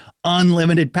essence,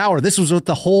 unlimited power. This was what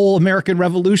the whole American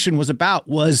Revolution was about,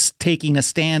 was taking a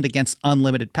stand against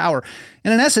unlimited power.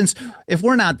 And in essence, if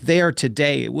we're not there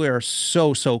today, we're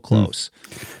so close.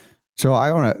 So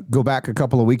I want to go back a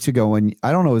couple of weeks ago, and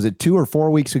I don't know, is it 2 or 4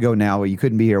 weeks ago now where you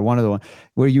couldn't be here? One of the ones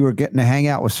where you were getting to hang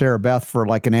out with Sarah Beth for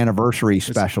like an anniversary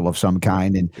special of some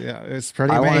kind. And yeah, it's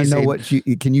pretty amazing. I want to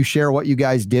know can you share what you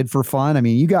guys did for fun? I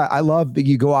mean, I love that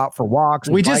you go out for walks.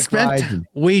 We just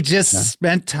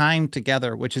spent time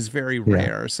together, which is very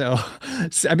rare. So,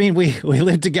 I mean, we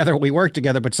live together, we work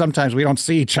together, but sometimes we don't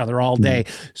see each other all day.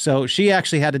 So she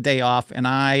actually had a day off, and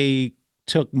I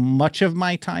took much of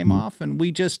my time off, and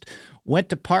we just went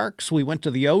to parks. We went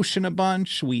to the ocean a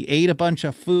bunch. We ate a bunch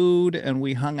of food, and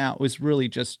we hung out. It was really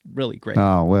great.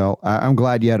 Oh, well, I'm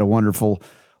glad you had a wonderful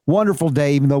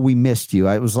day, even though we missed you.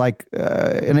 It was like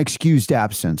an excused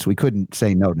absence. We couldn't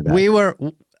say no to that. We were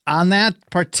on that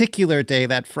particular day,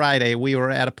 that Friday, we were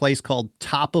at a place called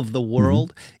Top of the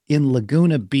World in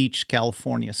Laguna Beach,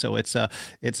 California. So it's a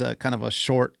kind of a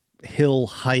short hill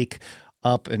hike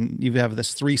up, and you have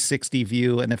this 360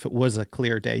 view, and if it was a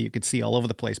clear day, you could see all over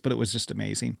the place, but it was just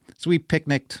amazing. So we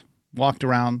picnicked, walked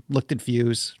around, looked at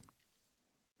views,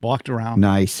 walked around.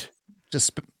 Nice.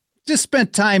 Just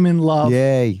spent time in love.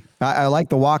 Yay. I like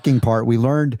the walking part. We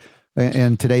learned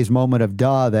in today's moment of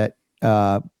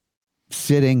that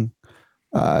sitting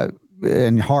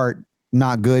and heart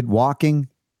not good. Walking,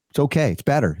 it's okay. It's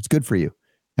better. It's good for you.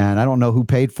 And I don't know who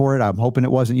paid for it. I'm hoping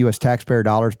it wasn't U.S. taxpayer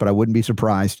dollars, but I wouldn't be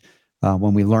surprised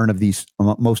when we learn of these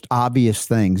most obvious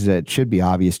things that should be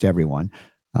obvious to everyone.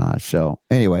 So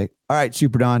anyway, all right,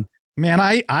 Super Don. Man,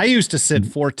 I used to sit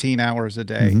 14 hours a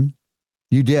day.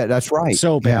 You did. That's right.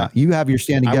 So bad. Yeah, you have your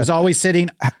standing desk. I was always sitting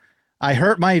I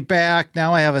hurt my back.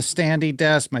 Now I have a standing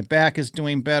desk. My back is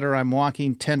doing better. I'm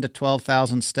walking 10 to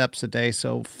 12,000 steps a day,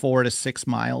 so 4 to 6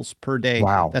 miles per day.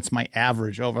 Wow. That's my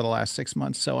average over the last 6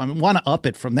 months. So I want to up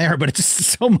it from there, but it's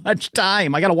just so much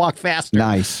time. I got to walk faster.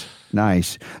 Nice.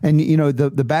 And,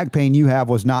 the back pain you have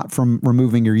was not from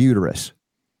removing your uterus.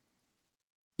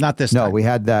 Not this No, time. we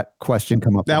had that question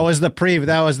come up. That was the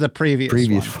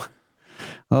previous one.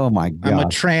 Oh my God. I'm a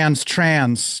trans.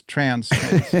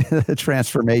 The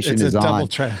transformation It's is a on.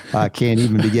 double Can't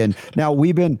even begin. Now,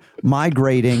 we've been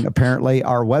migrating, apparently,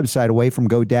 our website away from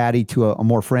GoDaddy to a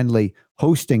more friendly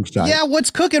hosting site. Yeah,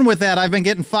 what's cooking with that? I've been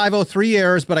getting 503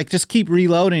 errors, but I just keep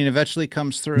reloading and eventually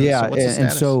comes through. Yeah, so what's the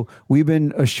status? And so we've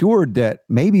been assured that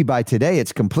maybe by today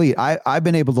it's complete. I've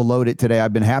been able to load it today.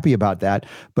 I've been happy about that.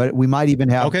 But we might even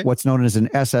have what's known as an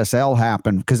SSL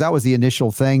happen, because that was the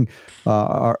initial thing.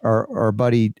 Our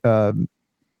buddy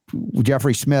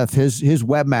Jeffrey Smith, his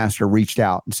webmaster reached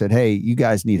out and said, "Hey, you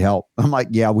guys need help." I'm like,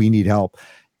 "Yeah, we need help."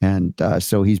 And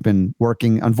so he's been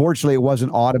working. Unfortunately, it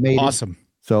wasn't automated. Awesome.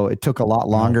 So it took a lot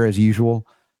longer as usual.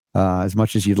 As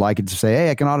much as you'd like it to say,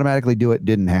 "Hey, I can automatically do it,"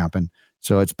 didn't happen.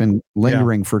 So it's been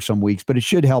lingering for some weeks, but it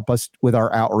should help us with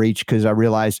our outreach, because I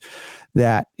realize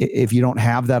that if you don't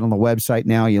have that on the website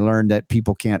now, you learn that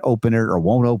people can't open it or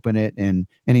won't open it, and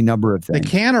any number of things. They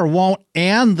can or won't,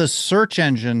 and the search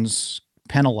engines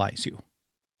penalize you.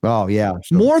 Oh, yeah.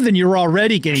 More than you're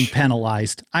already getting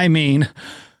penalized. I mean,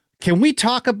 can we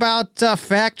talk about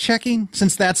fact checking,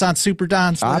 since that's on Super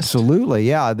Don's list? Absolutely.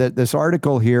 Yeah. This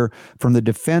article here from the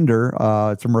Defender,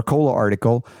 it's a Mercola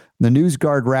article, the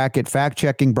NewsGuard racket fact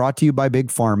checking, brought to you by Big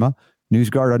Pharma.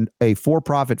 NewsGuard, a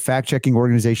for-profit fact-checking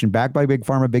organization backed by Big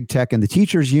Pharma, Big Tech, and the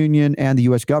Teachers Union and the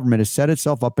U.S. government, has set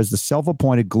itself up as the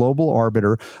self-appointed global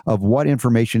arbiter of what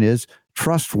information is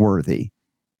trustworthy.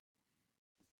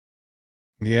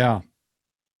 Yeah.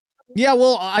 Yeah,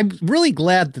 well, I'm really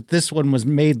glad that this one was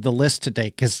made the list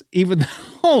today, because even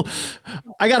though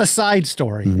I got a side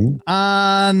story.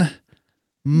 On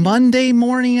Monday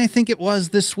morning, I think it was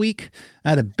this week,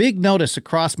 I had a big notice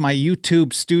across my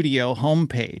YouTube studio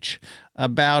homepage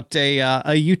about a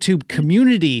YouTube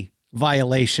community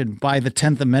violation by the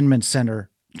 10th Amendment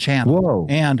Center channel. Whoa.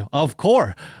 And of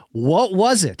course, what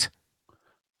was it?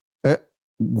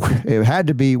 It had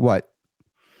to be what?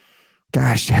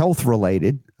 Gosh, health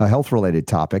related, a health related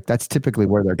topic. That's typically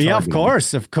where they're targeting. Yeah, of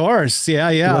course.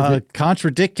 Yeah.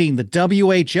 Contradicting the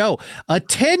WHO. A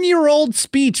 10-year-old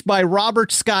speech by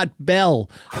Robert Scott Bell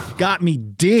got me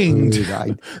dinged.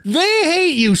 Dude, they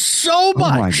hate you so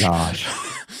much. Oh my gosh.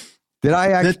 Did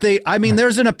I actually?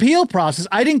 There's an appeal process.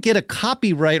 I didn't get a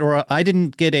copyright I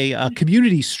didn't get a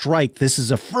community strike. This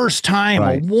is a first time,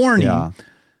 a warning. Yeah.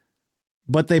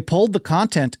 But they pulled the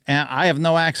content, and I have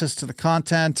no access to the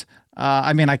content.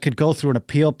 I could go through an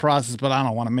appeal process, but I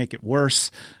don't want to make it worse.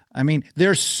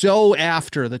 They're so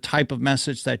after the type of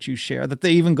message that you share that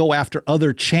they even go after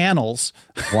other channels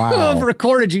who have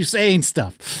recorded you saying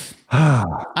stuff.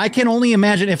 I can only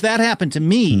imagine if that happened to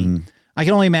me. I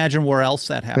can only imagine where else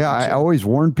that happened. Yeah, I always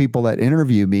warn people that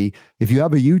interview me, if you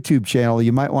have a YouTube channel,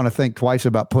 you might want to think twice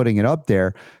about putting it up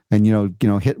there, and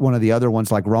hit one of the other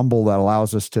ones like Rumble that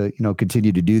allows us to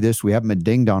continue to do this. We haven't been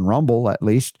dinged on Rumble, at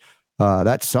least.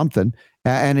 That's something.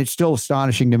 And it's still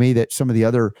astonishing to me that some of the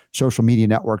other social media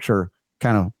networks are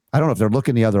kind of, I don't know if they're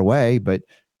looking the other way, but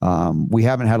we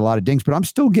haven't had a lot of dings. But I'm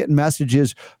still getting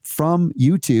messages from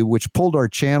YouTube, which pulled our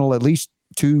channel at least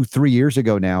 2-3 years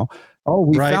ago now. Oh,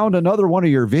 we found another one of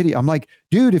your videos. I'm like,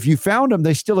 dude, if you found them,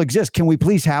 they still exist. Can we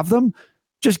please have them?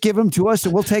 Just give them to us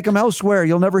and we'll take them elsewhere.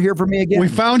 You'll never hear from me again. We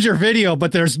found your video,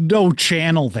 but there's no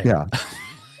channel there.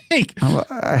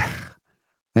 Yeah.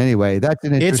 Anyway, that's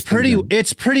an interesting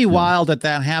It's pretty wild that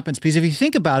happens, because if you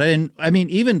think about it, and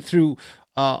even through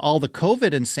all the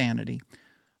COVID insanity,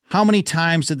 how many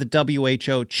times did the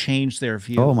WHO change their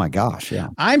view? Oh my gosh, yeah.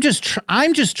 I'm just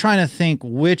trying to think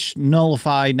which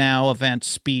Nullify Now event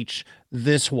speech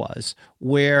this was,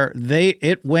 where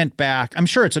it went back. I'm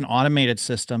sure it's an automated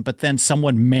system, but then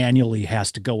someone manually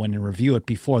has to go in and review it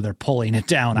before they're pulling it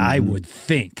down, I would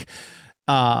think.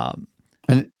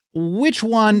 Which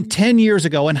one 10 years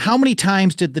ago, and how many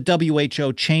times did the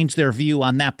WHO change their view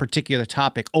on that particular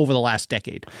topic over the last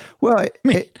decade? Well,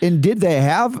 and did they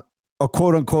have a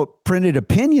quote unquote printed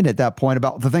opinion at that point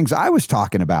about the things I was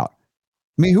talking about?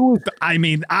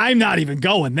 I'm not even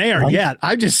going there yet.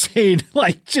 I'm just saying,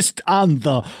 just on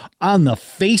the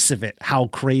face of it, how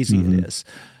crazy it is.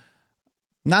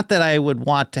 Not that I would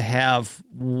want to have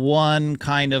one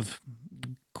kind of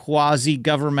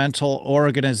quasi-governmental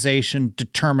organization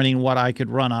determining what I could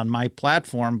run on my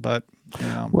platform, but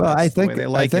I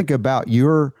think about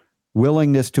your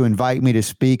willingness to invite me to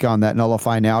speak on that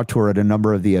Nullify Now tour at a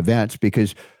number of the events,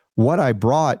 because what I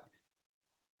brought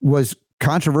was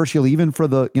controversial even for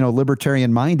the,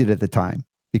 libertarian minded at the time,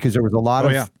 because there was a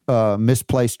lot of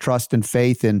misplaced trust and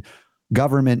faith in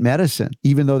government medicine.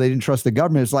 Even though they didn't trust the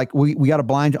government, it's like, we got a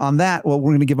blind on that. Well,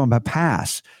 we're going to give them a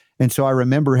pass. And so I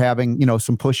remember having,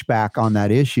 some pushback on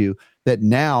that issue that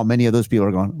now many of those people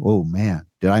are going, oh man,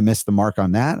 did I miss the mark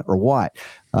on that or what?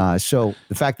 So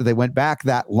the fact that they went back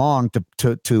that long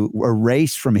to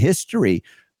erase from history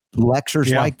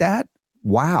lectures like that.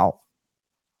 Wow.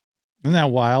 Isn't that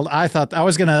wild? I thought I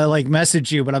was going to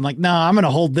message you, but I'm like, no, I'm going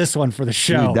to hold this one for the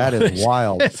show. Dude, that is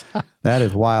wild. That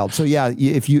is wild. So yeah,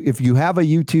 if you have a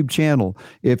YouTube channel,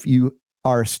 if you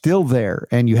are still there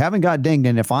and you haven't got dinged,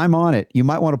 and if I'm on it, you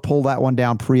might want to pull that one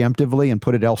down preemptively and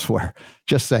put it elsewhere.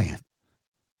 Just saying.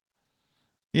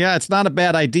 Yeah, it's not a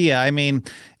bad idea. I mean,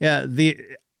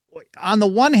 on the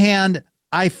one hand,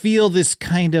 I feel this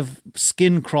kind of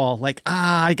skin crawl, like,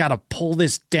 I got to pull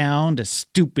this down to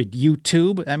stupid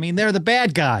YouTube. I mean, they're the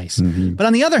bad guys. Mm-hmm. But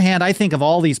on the other hand, I think of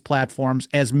all these platforms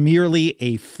as merely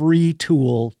a free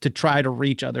tool to try to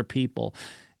reach other people.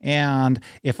 And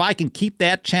if I can keep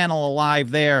that channel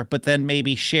alive there, but then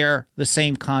maybe share the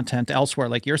same content elsewhere,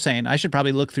 like you're saying, I should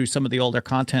probably look through some of the older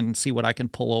content and see what I can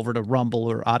pull over to Rumble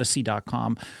or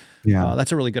Odyssey.com. Yeah,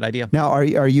 that's a really good idea. Now, are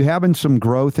you having some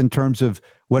growth in terms of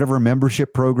whatever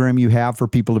membership program you have for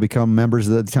people to become members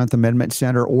of the 10th Amendment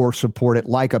Center or support it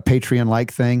like a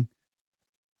Patreon-like thing?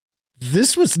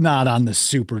 This was not on the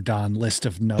Super Don list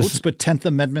of notes, but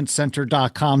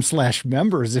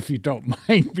 10thamendmentcenter.com/members, if you don't mind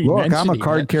me mentioning. Look, I'm a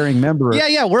card-carrying member.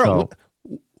 Yeah,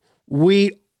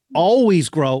 we always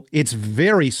grow. It's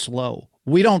very slow.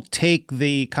 We don't take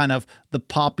the kind of the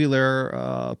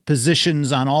popular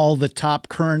positions on all the top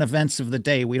current events of the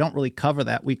day. We don't really cover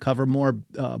that. We cover more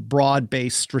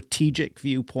broad-based strategic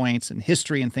viewpoints and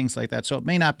history and things like that. So it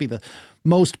may not be the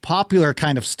most popular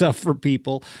kind of stuff for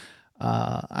people.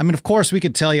 I mean, of course, we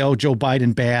could tell you, Joe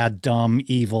Biden, bad, dumb,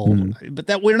 evil, but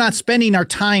that we're not spending our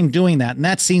time doing that. And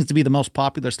that seems to be the most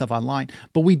popular stuff online.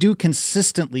 But we do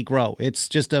consistently grow. It's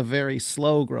just a very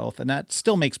slow growth. And that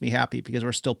still makes me happy because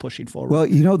we're still pushing forward. Well,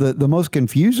 the most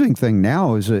confusing thing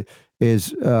now is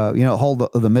whole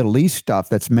the Middle East stuff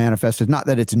that's manifested. Not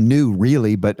that it's new,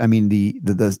 really, but I mean,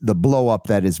 the blow up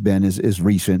that has been is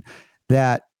recent.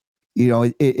 That,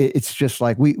 it's just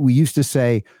like we used to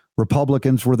say,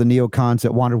 Republicans were the neocons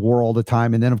that wanted war all the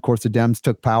time. And then, of course, the Dems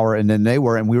took power, and then we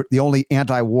were the only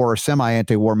anti-war or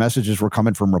semi-anti-war messages were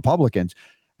coming from Republicans.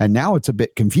 And now it's a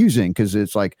bit confusing because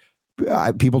it's like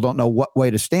people don't know what way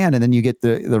to stand. And then you get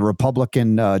the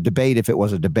Republican debate, if it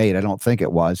was a debate. I don't think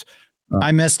it was.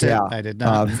 I missed it. Yeah. I did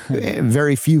not.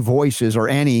 Very few voices or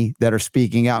any that are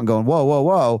speaking out and going,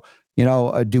 whoa.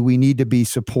 Do we need to be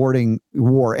supporting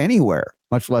war anywhere,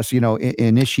 much less,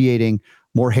 initiating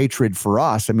more hatred for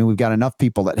us? I mean, we've got enough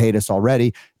people that hate us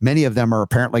already. Many of them are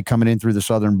apparently coming in through the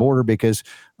southern border because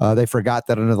they forgot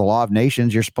that under the law of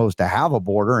nations, you're supposed to have a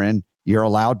border and you're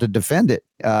allowed to defend it.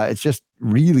 It's just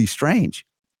really strange.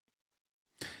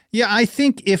 Yeah, I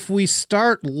think if we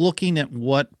start looking at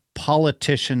what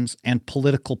politicians and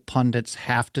political pundits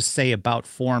have to say about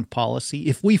foreign policy,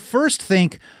 if we first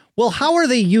think, well, how are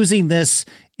they using this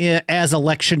as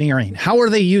electioneering? How are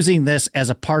they using this as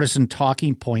a partisan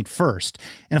talking point first?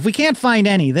 And if we can't find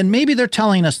any, then maybe they're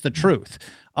telling us the truth.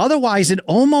 Otherwise, in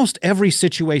almost every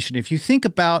situation, if you think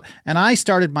about, and I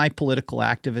started my political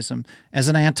activism as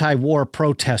an anti-war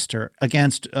protester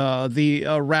against the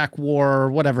Iraq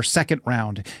War, whatever, second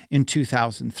round in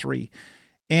 2003.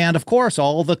 And of course,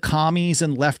 all the commies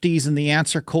and lefties and the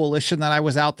Answer Coalition that I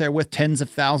was out there with, tens of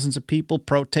thousands of people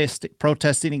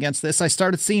protesting against this, I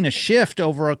started seeing a shift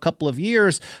over a couple of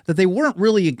years that they weren't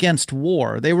really against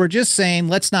war. They were just saying,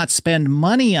 let's not spend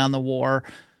money on the war.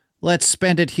 Let's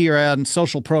spend it here on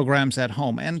social programs at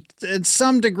home. And to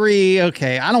some degree,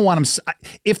 okay, I don't want them.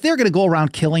 If they're going to go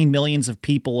around killing millions of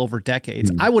people over decades,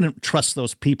 I wouldn't trust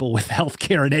those people with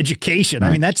healthcare and education.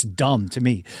 I mean, that's dumb to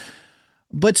me.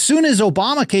 But soon as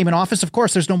Obama came in office, of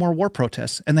course, there's no more war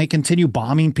protests, and they continue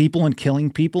bombing people and killing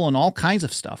people and all kinds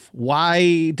of stuff.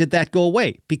 Why did that go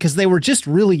away? Because they were just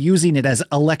really using it as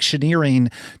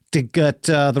electioneering to get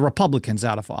the Republicans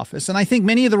out of office. And I think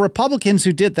many of the Republicans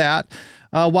who did that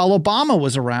while Obama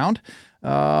was around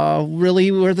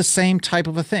really were the same type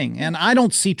of a thing. And I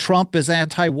don't see Trump as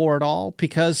anti-war at all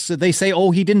because they say,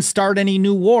 oh, he didn't start any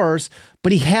new wars,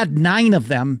 but he had 9 of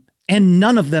them. And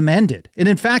none of them ended. And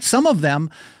in fact, some of them,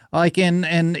 like in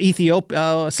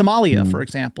Ethiopia, Somalia, for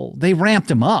example, they ramped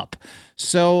them up.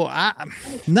 So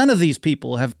none of these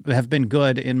people have been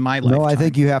good in my lifetime. No, I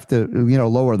think you have to,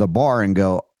 lower the bar and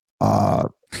go,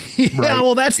 Yeah, right.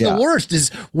 Well, that's the worst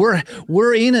is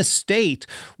we're in a state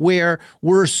where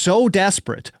we're so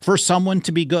desperate for someone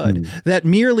to be good that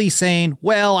merely saying,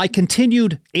 well, I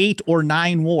continued 8 or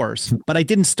 9 wars, but I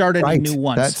didn't start any new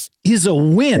ones is a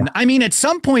win. Yeah. I mean, at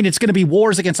some point it's going to be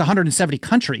wars against 170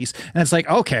 countries. And it's like,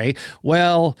 okay,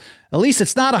 well, at least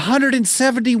it's not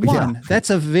 171. Yeah. That's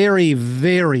a very,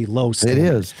 very low standard.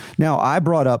 It is. Now, I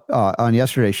brought up on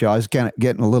yesterday's show, I was kind of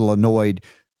getting a little annoyed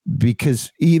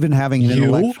because even having an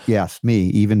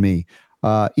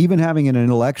even having an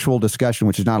intellectual discussion,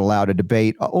 which is not allowed, a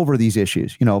debate over these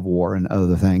issues, of war and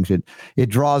other things, it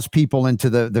draws people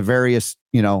into the various,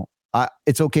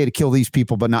 it's okay to kill these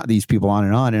people, but not these people, on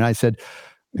and on. And I said,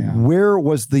 where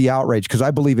was the outrage? Because I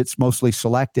believe it's mostly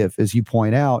selective, as you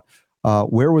point out.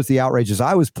 Where was the outrage, as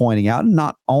I was pointing out, and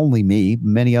not only me,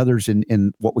 many others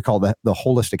in what we call the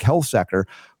holistic health sector,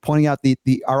 pointing out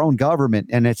our own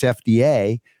government and its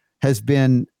FDA has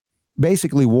been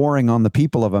basically warring on the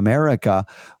people of America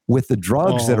with the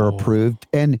drugs that are approved,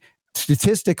 and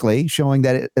statistically showing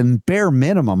that in bare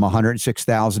minimum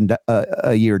 106,000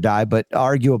 a year die, but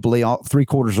arguably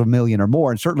 750,000 or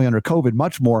more, and certainly under COVID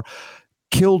much more,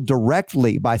 killed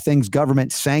directly by things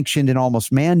government sanctioned and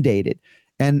almost mandated.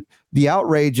 And the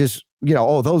outrage is,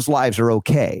 those lives are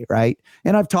okay, right?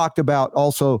 And I've talked about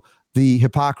also the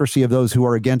hypocrisy of those who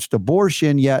are against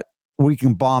abortion, yet we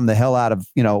can bomb the hell out of,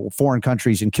 foreign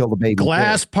countries and kill the baby.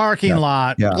 Glass parking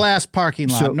lot,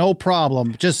 no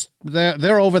problem. Just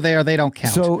they're over there. They don't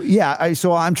count. So,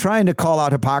 so I'm trying to call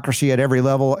out hypocrisy at every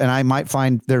level, and I might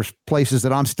find there's places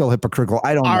that I'm still hypocritical.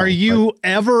 I don't know. Are you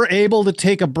ever able to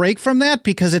take a break from that?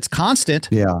 Because it's constant.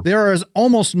 Yeah. There is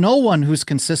almost no one who's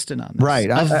consistent on this. Right.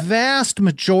 A vast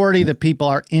majority of the people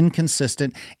are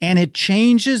inconsistent, and it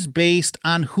changes based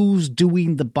on who's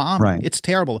doing the bombing. Right. It's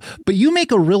terrible. But you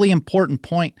make a really important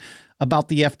point about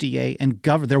the FDA and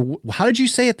government. How did you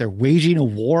say it? They're waging a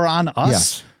war on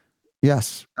us?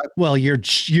 Yes. Well, you're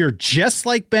just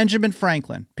like Benjamin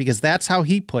Franklin, because that's how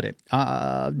he put it.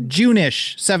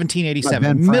 June-ish,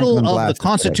 1787, middle of the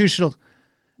constitutional.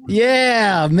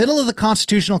 Middle of the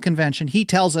Constitutional Convention. He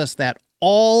tells us that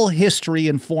all history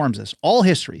informs us. All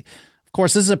history. Of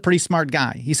course, this is a pretty smart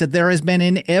guy. He said there has been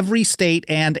in every state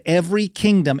and every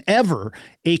kingdom ever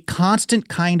a constant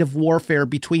kind of warfare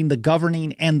between the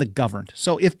governing and the governed.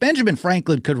 So if Benjamin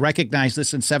Franklin could recognize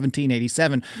this in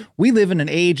 1787, we live in an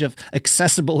age of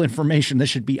accessible information. This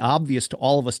should be obvious to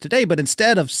all of us today. But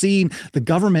instead of seeing the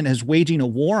government as waging a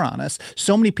war on us,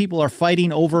 so many people are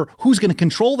fighting over who's going to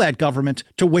control that government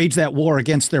to wage that war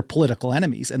against their political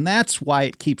enemies. And that's why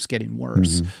it keeps getting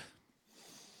worse.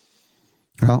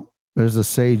 Well, there's a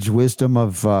sage wisdom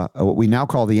of what we now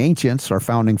call the ancients, our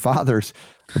founding fathers.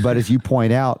 But as you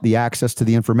point out, the access to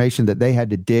the information that they had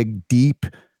to dig deep,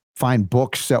 find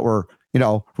books that were,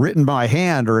 written by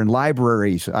hand or in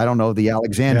libraries. I don't know, the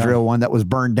Alexandria one that was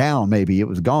burned down, maybe it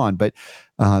was gone. But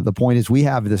the point is, we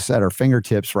have this at our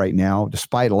fingertips right now,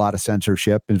 despite a lot of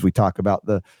censorship. As we talk about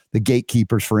the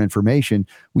gatekeepers for information,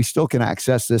 we still can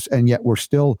access this, and yet we're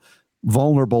still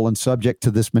vulnerable and subject to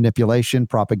this manipulation,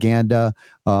 propaganda,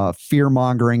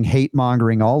 fear-mongering,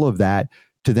 hate-mongering, all of that,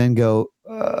 to then go,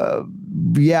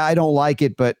 I don't like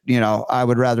it, but, I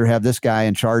would rather have this guy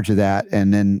in charge of that,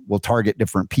 and then we'll target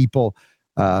different people.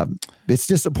 It's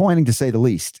disappointing, to say the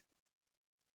least.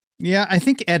 Yeah, I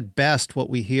think at best what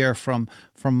we hear from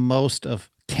most of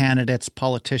candidates,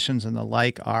 politicians, and the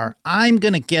like are, I'm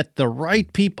going to get the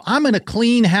right people. I'm going to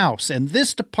clean house, and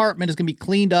this department is going to be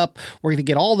cleaned up. We're going to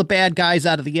get all the bad guys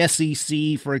out of the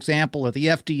SEC, for example, or the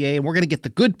FDA, and we're going to get the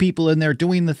good people in there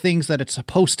doing the things that it's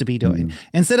supposed to be doing.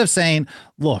 Instead of saying,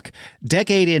 look,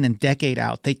 decade in and decade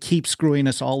out, they keep screwing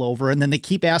us all over, and then they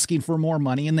keep asking for more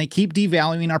money, and they keep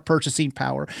devaluing our purchasing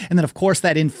power. And then, of course,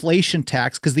 that inflation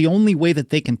tax, because the only way that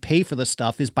they can pay for this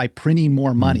stuff is by printing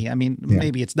more money. I mean,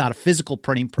 maybe it's not a physical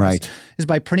printing press, is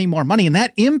by printing more money. And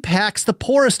that impacts the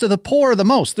poorest of the poor the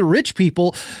most. The rich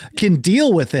people can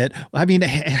deal with it. I mean, I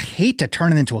hate to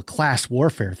turn it into a class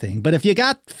warfare thing, but if you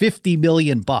got $50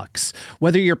 million,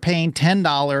 whether you're paying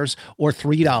 $10 or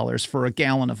 $3 for a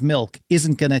gallon of milk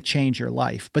isn't going to change your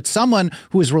life. But someone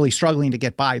who is really struggling to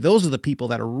get by, those are the people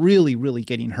that are really, really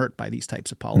getting hurt by these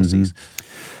types of policies.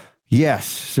 Yes.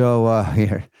 So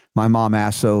my mom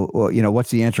asked, so, what's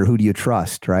the answer? Who do you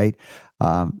trust? Right.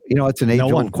 It's an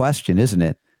age-old question, isn't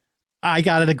it? I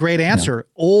got it a great answer.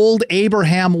 Yeah. Old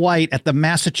Abraham White at the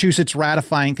Massachusetts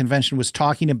Ratifying Convention was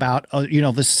talking about,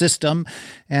 the system.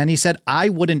 And he said, I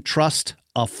wouldn't trust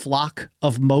a flock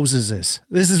of Moseses.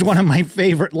 This is one of my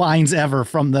favorite lines ever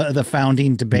from the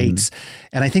founding debates.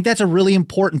 And I think that's a really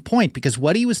important point, because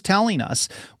what he was telling us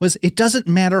was it doesn't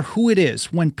matter who it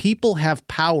is. When people have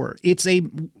power,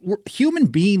 human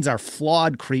beings are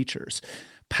flawed creatures.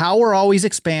 Power always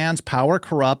expands. Power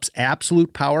corrupts.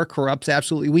 Absolute power corrupts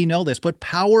absolutely. We know this, but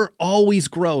power always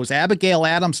grows. Abigail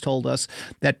Adams told us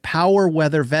that power,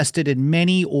 whether vested in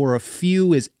many or a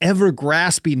few, is ever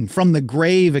grasping. From the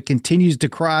grave, it continues to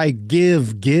cry,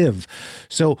 give, give.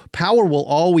 So power will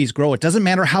always grow. It doesn't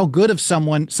matter how good of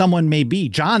someone may be.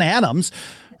 John Adams,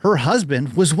 her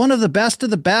husband, was one of the best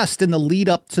in the lead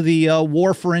up to the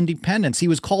War for Independence. He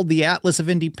was called the Atlas of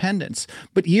Independence.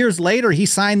 But years later, he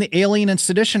signed the Alien and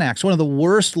Sedition Acts, one of the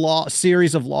worst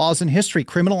series of laws in history,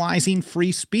 criminalizing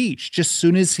free speech, just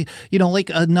soon as,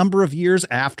 like a number of years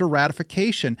after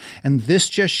ratification. And this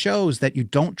just shows that you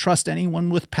don't trust anyone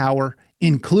with power,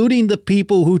 including the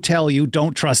people who tell you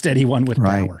don't trust anyone with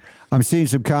power. I'm seeing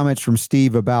some comments from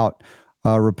Steve about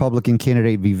Republican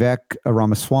candidate Vivek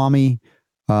Ramaswamy,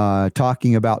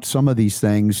 talking about some of these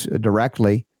things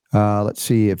directly. Let's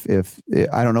see if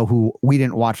I don't know who. We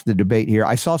didn't watch the debate here.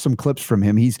 I saw some clips from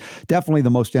him. He's definitely the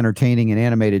most entertaining and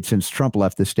animated since Trump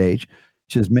left the stage.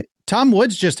 Tom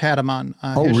Woods just had him on.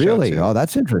 Oh, really? Oh,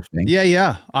 that's interesting.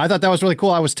 Yeah. I thought that was really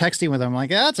cool. I was texting with him. I'm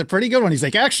like, that's a pretty good one. He's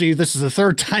like, actually, this is the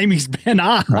third time he's been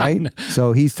on. Right.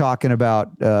 So he's talking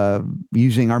about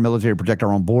using our military to protect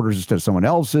our own borders instead of someone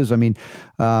else's. I mean,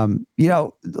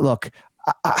 look.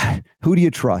 Who do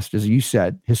you trust? As you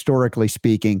said, historically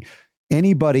speaking,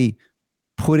 anybody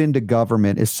put into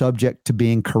government is subject to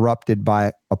being corrupted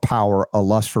by a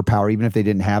lust for power, even if they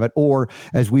didn't have it. Or,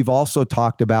 as we've also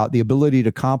talked about, the ability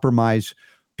to compromise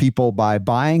people by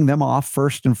buying them off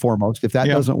first and foremost. If that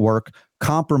doesn't work,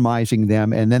 compromising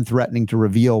them and then threatening to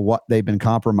reveal what they've been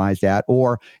compromised at.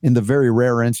 Or in the very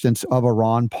rare instance of a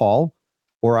Ron Paul,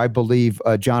 or I believe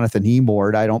Jonathan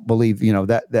Emord. I don't believe,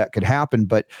 that could happen,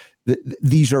 but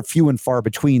these are few and far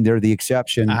between. They're the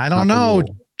exception. I don't know.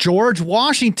 George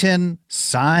Washington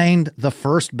signed the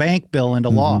first bank bill into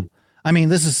law. I mean,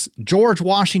 this is George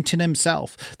Washington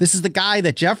himself. This is the guy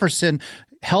that Jefferson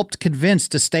helped convince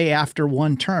to stay after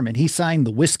one term. And he signed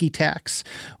the whiskey tax,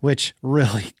 which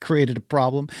really created a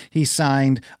problem. He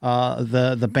signed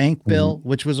the bank bill,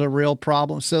 which was a real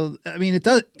problem. So, I mean, it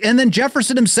does. And then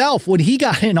Jefferson himself, when he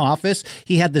got in office,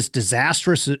 he had this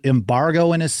disastrous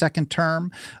embargo in his second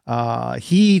term.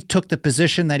 He took the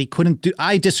position that he couldn't do.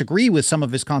 I disagree with some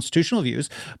of his constitutional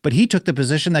views, but he took the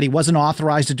position that he wasn't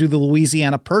authorized to do the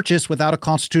Louisiana Purchase without a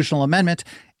constitutional amendment.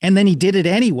 And then he did it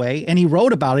anyway, and he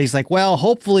wrote about it. He's like, well,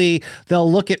 hopefully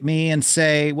they'll look at me and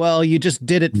say, well, you just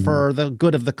did it for the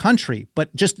good of the country.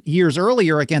 But just years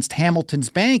earlier against Hamilton's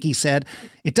Bank, he said,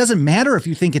 it doesn't matter if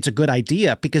you think it's a good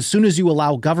idea, because as soon as you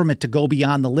allow government to go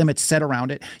beyond the limits set around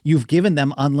it, you've given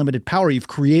them unlimited power. You've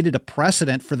created a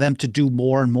precedent for them to do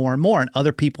more and more and more, and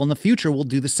other people in the future will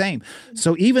do the same.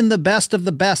 So even the best of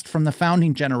the best from the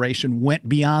founding generation went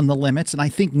beyond the limits, and I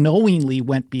think knowingly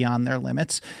went beyond their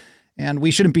limits. And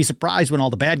we shouldn't be surprised when all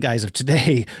the bad guys of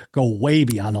today go way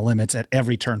beyond the limits at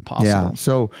every turn possible. Yeah.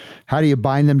 So how do you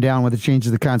bind them down with the change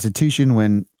of the Constitution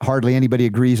when hardly anybody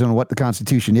agrees on what the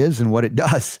Constitution is and what it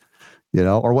does,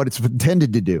 or what it's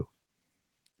intended to do?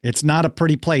 It's not a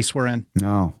pretty place we're in.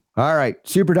 No. All right.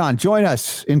 Super Don, join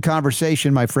us in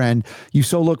conversation, my friend. You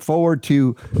so look forward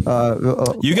to...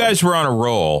 you guys were on a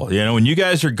roll. When you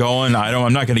guys are going,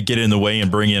 I'm not going to get in the way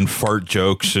and bring in fart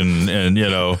jokes and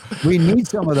we need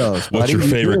some of those. What's your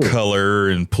favorite color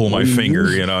and pull my finger,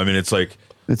 it's like...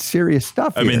 It's serious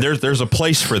stuff. I mean, there's a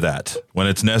place for that when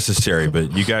it's necessary,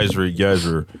 but you guys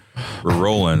were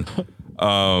rolling.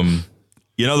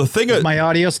 The thing... Is my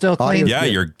audio still clean? Yeah,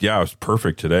 it was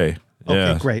perfect today.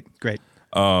 Okay, great.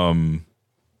 So,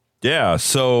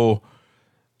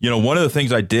 one of the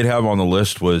things I did have on the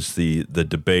list was the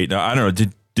debate. Now, I don't know,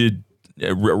 did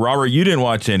Robert, you didn't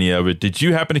watch any of it. Did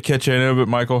you happen to catch any of it,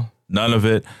 Michael? None of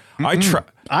it. I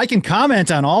can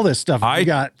comment on all this stuff. I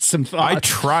got some thoughts. I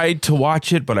tried to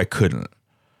watch it, but I couldn't.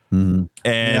 And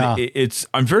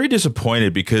I'm very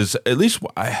disappointed because at least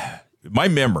my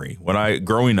memory when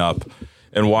growing up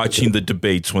and watching the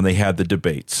debates, when they had the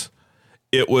debates,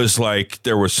 it was like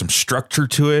there was some structure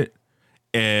to it,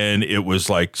 and it was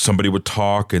like somebody would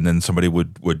talk and then somebody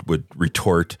would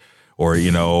retort, or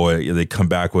they come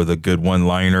back with a good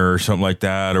one-liner or something like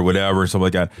that, or whatever, something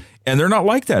like that. And they're not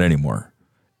like that anymore.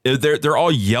 They're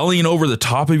all yelling over the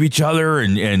top of each other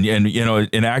and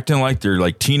acting like they're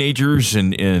like teenagers,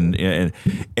 and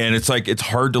it's like it's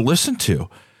hard to listen to.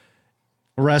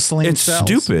 Wrestling. It's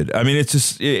stupid. I mean, it's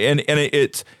just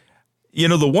it's.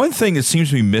 the one thing that seems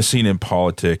to be missing in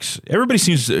politics, everybody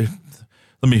seems to,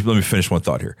 let me finish one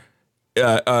thought here,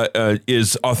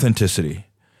 is authenticity.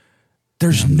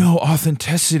 There's no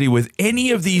authenticity with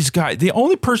any of these guys. The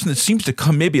only person that seems to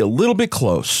come maybe a little bit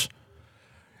close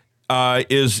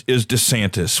is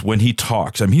DeSantis when he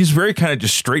talks. I mean, he's very kind of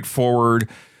just straightforward.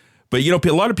 But,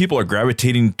 a lot of people are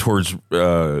gravitating towards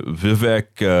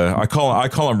Vivek. I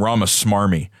call him Rama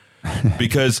Smarmy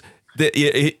because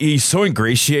he's so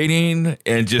ingratiating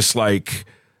and just like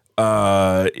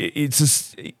it's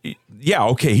just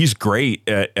okay, he's great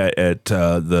at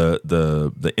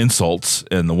the insults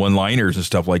and the one-liners and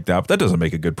stuff like that, but that doesn't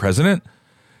make a good president.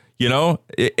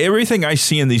 Everything I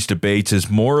see in these debates is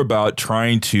more about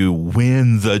trying to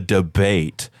win the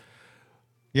debate.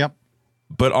 Yep.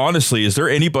 But honestly, is there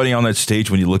anybody on that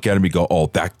stage when you look at him, you go, oh,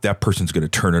 that person's going to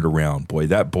turn it around.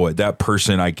 That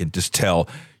person, I can just tell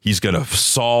he's going to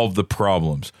solve the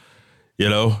problems.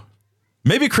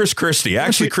 Maybe Chris Christie.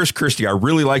 Actually, Chris Christie, I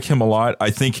really like him a lot.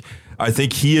 I think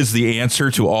he is the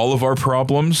answer to all of our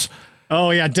problems.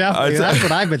 Oh, yeah, definitely. That's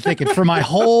what I've been thinking for my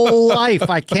whole life.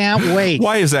 I can't wait.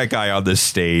 Why is that guy on this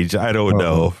stage? I don't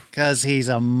know. Because he's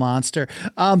a monster.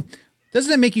 Doesn't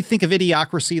it make you think of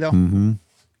Idiocracy, though? Mm-hmm.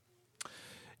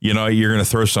 You're going to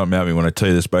throw something at me when I tell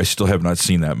you this, but I still have not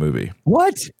seen that movie.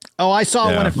 What? Oh, I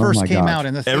saw it when it first came out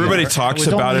in the theater. Everybody talks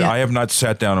about it. I have not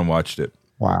sat down and watched it.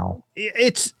 Wow.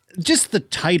 It's just the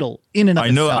title in and of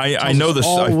itself. I know this.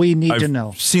 All we need to know.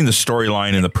 I've seen the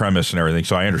storyline and the premise and everything,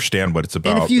 so I understand what it's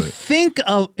about. And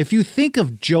if you think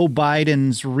of Joe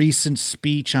Biden's recent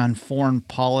speech on foreign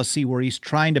policy, where he's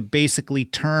trying to basically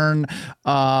turn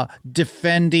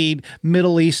defending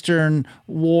Middle Eastern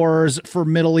wars for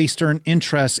Middle Eastern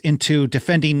interests into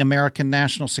defending American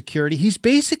national security, he's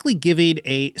basically giving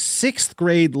a 6th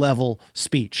grade level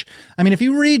speech. I mean, if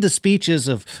you read the speeches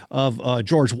of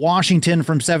George Washington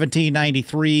from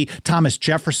 1793, Thomas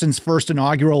Jefferson's first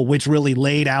inaugural, which really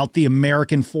laid out the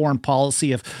American foreign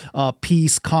policy of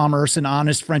peace, commerce, and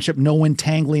honest friendship, no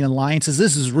entangling alliances.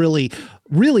 This is really,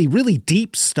 really, really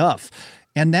deep stuff.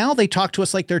 And now they talk to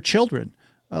us like they're children,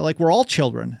 like we're all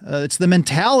children. It's the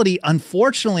mentality,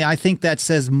 unfortunately, I think that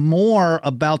says more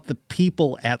about the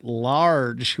people at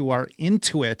large who are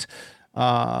into it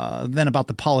than about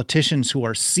the politicians who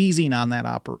are seizing on that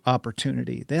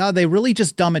opportunity. They really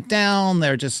just dumb it down.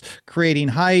 They're just creating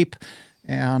hype,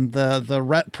 and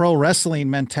the pro wrestling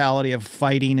mentality of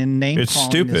fighting and name calling. It's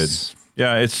stupid.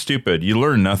 Yeah, it's stupid. You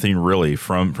learn nothing really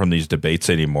from these debates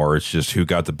anymore. It's just who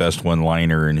got the best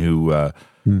one-liner and who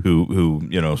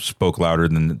spoke louder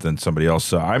than somebody else.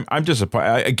 So I'm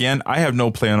disappointed. Again, I have no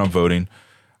plan on voting.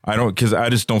 Because I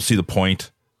just don't see the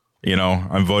point.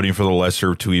 I'm voting for the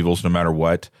lesser of two evils no matter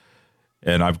what.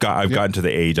 And I've gotten to the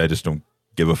age I just don't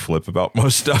give a flip about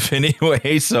most stuff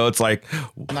anyway. So it's like,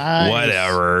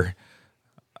 whatever.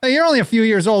 You're only a few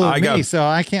years older than me, so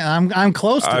I can't. I'm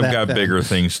close to that. I've got bigger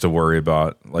things to worry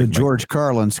about, like the George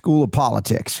Carlin School of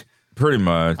Politics. Pretty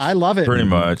much. I love it. Pretty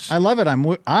much. I love it.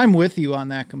 I'm with you on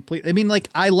that completely. I mean, like,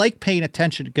 I like paying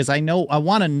attention because I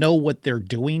want to know what they're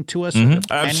doing to us.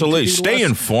 Mm-hmm. Absolutely. Stay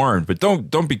informed, but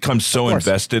don't become so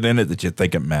invested in it that you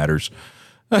think it matters,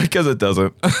 because it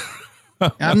doesn't.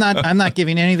 I'm not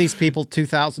giving any of these people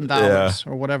 $2,000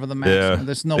 or whatever the max. Yeah,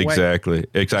 there's no way. Exactly.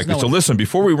 No so way. Listen,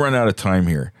 before we run out of time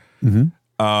here, you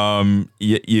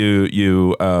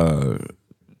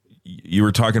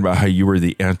were talking about how you were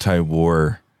the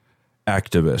anti-war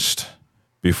activist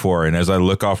before, and as I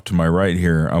look off to my right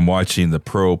here, I'm watching the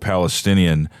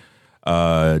pro-Palestinian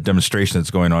demonstration that's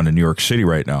going on in New York City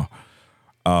right now.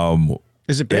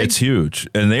 Is it big? It's huge,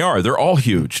 and they're all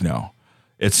huge now.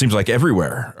 It seems like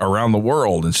everywhere around the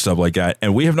world and stuff like that.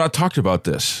 And we have not talked about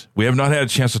this. We have not had a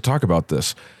chance to talk about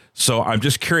this. So I'm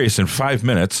just curious, in 5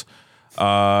 minutes,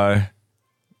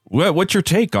 what's your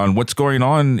take on what's going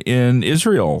on in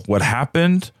Israel? What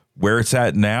happened? Where it's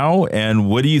at now? And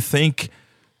what do you think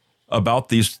about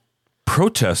these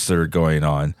protests that are going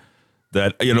on?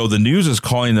 That, the news is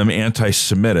calling them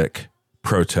anti-Semitic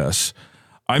protests.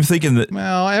 I'm thinking that...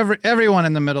 Well, everyone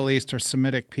in the Middle East are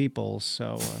Semitic peoples.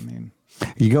 So, I mean...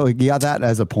 You got that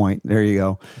as a point. There you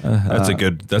go. That's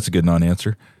a good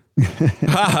non-answer. But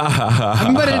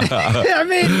I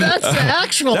mean, that's the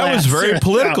actual That was very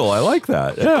political. I like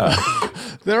that. Yeah.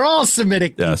 They're all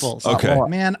Semitic people. Yes. Okay.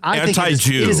 Man, I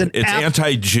anti-Jew. think it's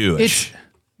anti-Jewish.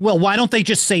 Well, why don't they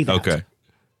just say that? Okay.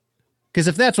 Because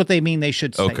if that's what they mean, they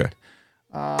should say it.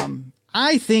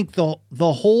 I think the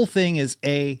whole thing is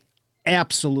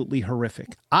absolutely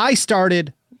horrific. I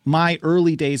started my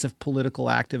early days of political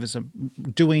activism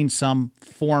doing some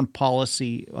foreign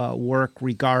policy work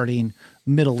regarding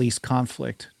Middle East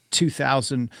conflict,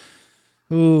 2000,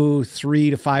 3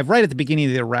 to 5, right at the beginning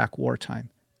of the Iraq war time.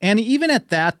 And even at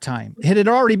that time, it had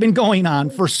already been going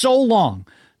on for so long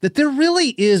that there really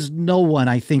is no one,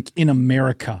 I think, in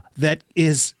America that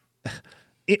is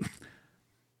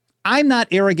I'm not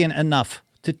arrogant enough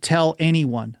to tell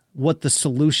anyone what the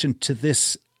solution to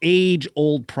this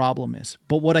age-old problem is.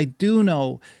 But what I do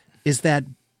know is that,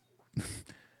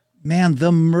 man,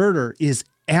 the murder is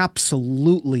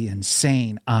absolutely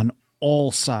insane on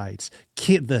all sides.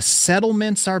 The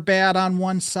settlements are bad on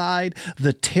one side.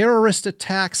 The terrorist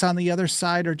attacks on the other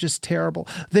side are just terrible.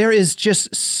 There is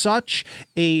just such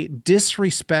a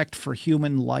disrespect for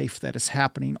human life that is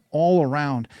happening all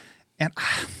around. And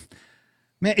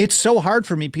man, it's so hard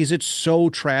for me because it's so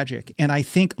tragic. And I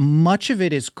think much of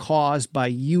it is caused by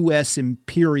U.S.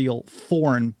 imperial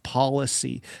foreign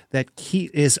policy that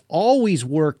is always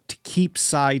worked to keep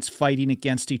sides fighting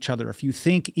against each other. If you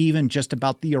think even just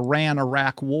about the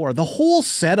Iran-Iraq war, the whole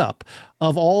setup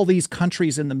of all these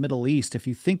countries in the Middle East, if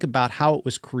you think about how it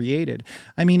was created,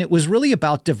 I mean, it was really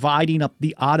about dividing up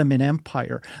the Ottoman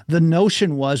Empire. The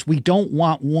notion was we don't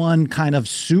want one kind of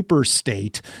super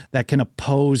state that can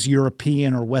oppose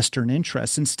European or Western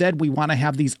interests. Instead, we want to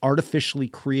have these artificially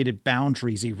created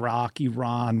boundaries, Iraq,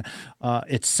 Iran,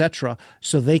 etc.,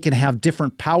 so they can have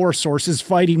different power sources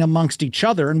fighting amongst each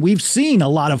other. And we've seen a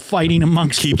lot of fighting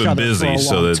amongst each other busy for a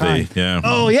so long that time.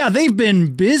 Oh yeah, they've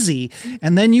been busy.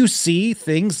 And then you see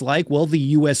things like, well, the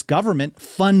U.S. government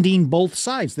funding both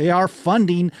sides. They are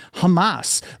funding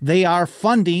Hamas. They are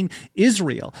funding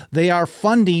Israel. They are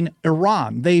funding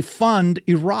Iran. They fund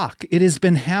Iraq. It has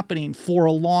been happening for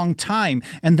a long time.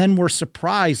 And then we're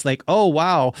surprised, like, oh,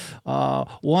 wow,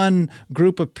 one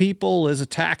group of people is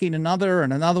attacking another,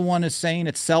 and another one is saying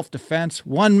it's self-defense.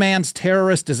 One man's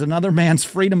terrorist is another man's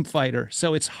freedom fighter.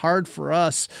 So it's hard for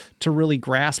us to really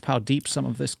grasp how deep some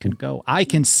of this can go. I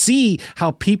can see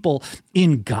how people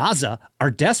in Gaza are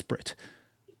desperate.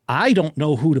 I don't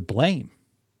know who to blame.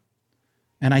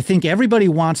 And I think everybody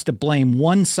wants to blame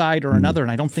one side or another,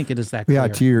 and I don't think it is that clear.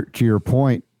 Yeah, to your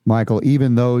point, Michael,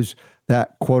 even those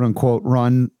that quote unquote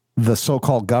run the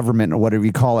so-called government or whatever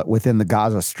you call it within the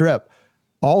Gaza Strip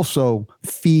also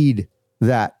feed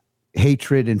that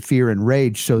hatred and fear and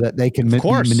rage so that they can be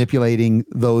manipulating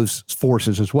those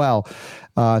forces as well.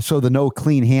 So the no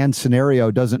clean hand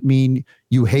scenario doesn't mean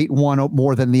you hate one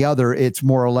more than the other. It's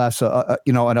more or less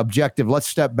an objective. Let's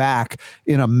step back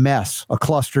in a mess, a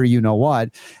cluster, you know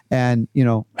what, and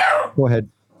go ahead.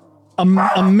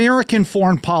 American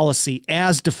foreign policy,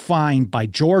 as defined by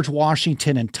George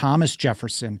Washington and Thomas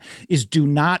Jefferson, is do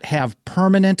not have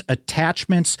permanent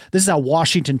attachments. This is how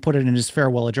Washington put it in his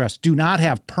farewell address. Do not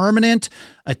have permanent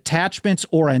attachments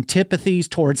or antipathies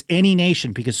towards any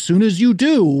nation, because as soon as you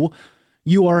do,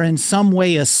 you are in some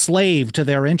way a slave to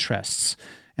their interests.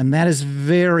 And that is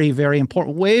very, very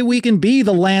important. The way we can be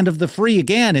the land of the free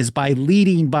again is by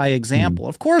leading by example.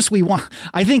 Of course,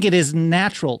 I think it is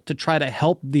natural to try to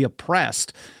help the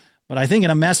oppressed. But I think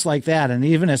in a mess like that, and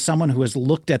even as someone who has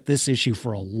looked at this issue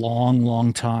for a long,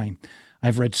 long time,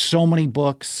 I've read so many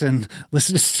books and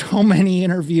listened to so many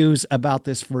interviews about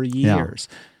this for years.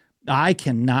 Yeah. I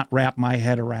cannot wrap my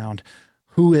head around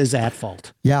who is at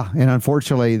fault. Yeah. And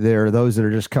unfortunately, there are those that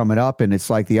are just coming up, and it's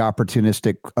like the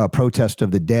opportunistic protest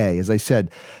of the day. As I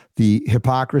said, the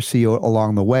hypocrisy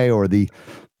along the way, or the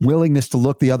willingness to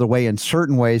look the other way in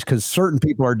certain ways because certain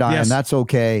people are dying. Yes. That's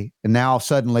okay. And now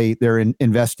suddenly they're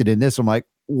invested in this. I'm like,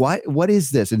 what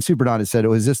is this? And Super Don has said,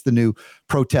 is this the new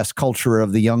protest culture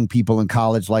of the young people in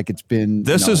college? Like it's been.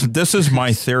 This is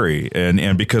my theory.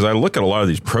 And because I look at a lot of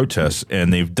these protests,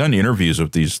 and they've done interviews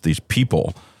with these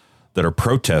people that are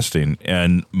protesting,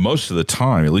 and most of the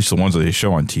time, at least the ones that they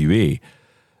show on TV,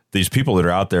 these people that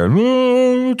are out there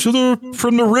from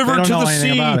the river to the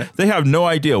sea, they have no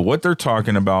idea what they're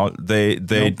talking about. They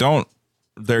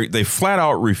flat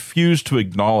out refuse to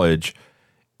acknowledge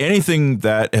anything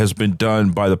that has been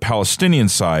done by the Palestinian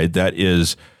side that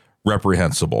is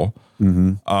reprehensible.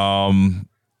 Mm-hmm.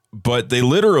 But they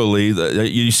literally,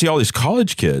 you see all these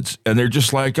college kids, and they're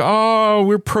just like, oh,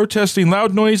 we're protesting,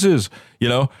 loud noises,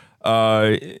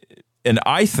 and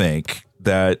I think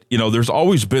that, there's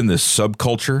always been this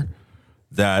subculture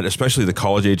that, especially the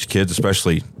college age kids,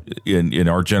 especially in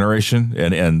our generation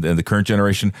and the current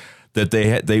generation, that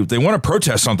they want to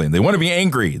protest something. They want to be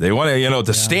angry. They want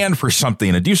to, stand for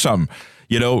something and do something.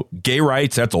 Gay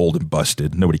rights, that's old and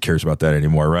busted. Nobody cares about that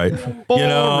anymore, right?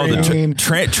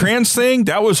 The trans thing,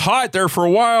 that was hot there for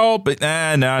a while, but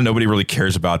nobody really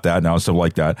cares about that now, stuff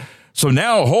like that. So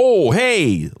now,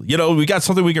 hey, we got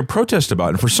something we can protest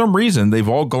about. And for some reason, they've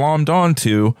all glommed on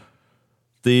to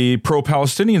the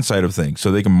pro-Palestinian side of things,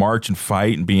 so they can march and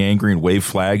fight and be angry and wave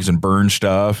flags and burn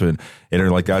stuff and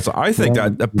like that. So I think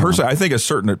I think a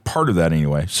certain part of that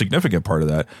anyway, significant part of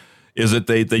that, is that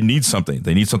they need something.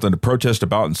 They need something to protest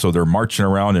about, and so they're marching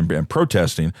around and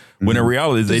protesting. When in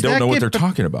reality, they don't know what they're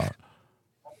talking about.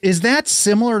 Is that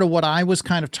similar to what I was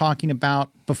kind of talking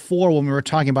about before when we were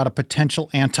talking about a potential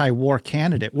anti-war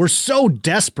candidate? We're so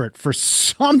desperate for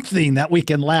something that we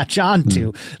can latch on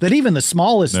to that even the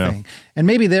smallest thing, and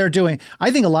maybe they're doing,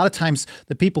 I think a lot of times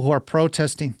the people who are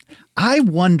protesting, I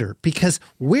wonder, because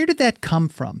where did that come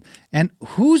from? And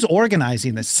who's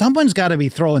organizing this? Someone's got to be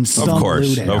throwing some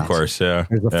loot at Of course, yeah.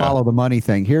 There's a follow the money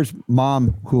thing. Here's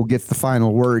Mom who gets the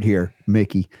final word here,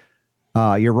 Mickey.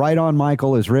 You're right on,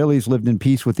 Michael. Israelis lived in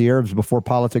peace with the Arabs before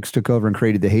politics took over and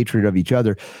created the hatred of each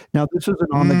other. Now, this is an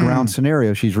on-the-ground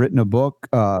scenario. She's written a book,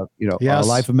 A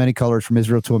Life of Many Colors, From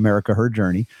Israel to America, Her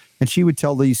Journey. And she would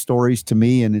tell these stories to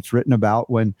me, and it's written about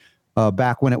when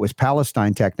back when it was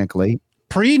Palestine, technically.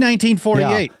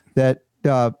 Pre-1948. Yeah,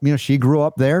 that, she grew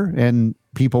up there, and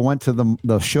people went to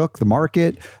the shuk, the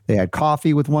market. They had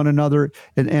coffee with one another.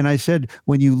 And I said,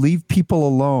 when you leave people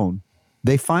alone,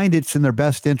 they find it's in their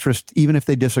best interest, even if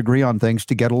they disagree on things,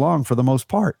 to get along for the most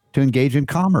part, to engage in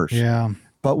commerce. Yeah.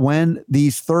 But when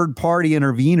these third-party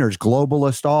interveners,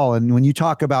 globalists all, and when you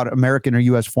talk about American or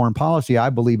U.S. foreign policy, I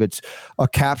believe it's a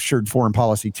captured foreign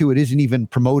policy too. It isn't even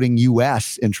promoting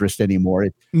U.S. interest anymore.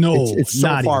 It's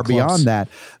so far beyond that.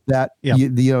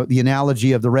 The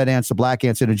analogy of the red ants, the black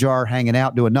ants in a jar hanging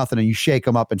out doing nothing, and you shake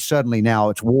them up, and suddenly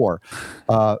now it's war.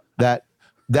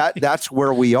 That's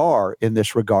where we are in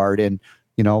this regard. And,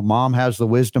 Mom has the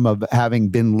wisdom of having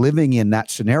been living in that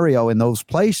scenario in those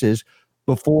places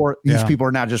before these people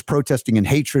are now just protesting in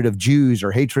hatred of Jews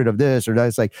or hatred of this or that.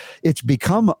 It's like, it's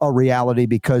become a reality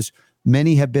because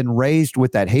many have been raised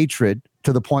with that hatred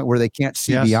to the point where they can't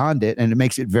see beyond it. And it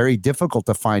makes it very difficult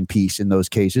to find peace in those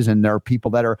cases. And there are people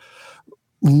that are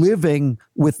living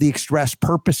with the express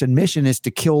purpose and mission is to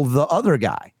kill the other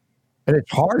guy. And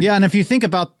it's hard. Yeah. And if you think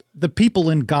about the people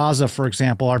in Gaza, for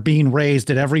example, are being raised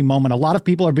at every moment. A lot of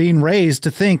people are being raised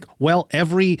to think, well,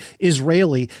 every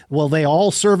Israeli, they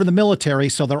all serve in the military,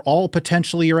 so they're all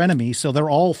potentially your enemy, so they're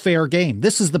all fair game.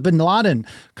 This is the bin Laden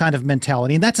kind of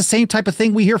mentality. And that's the same type of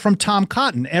thing we hear from Tom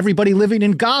Cotton. Everybody living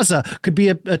in Gaza could be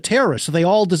a terrorist, so they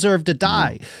all deserve to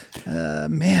die.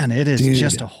 Man, it is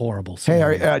just a horrible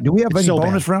story. Hey, do we have any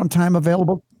bonus round time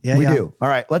available? Yeah, we do. All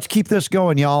right, let's keep this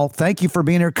going, y'all. Thank you for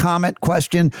being here. Comment,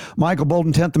 question. Michael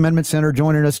Boldin, 10th Amendment Center,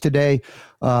 joining us today,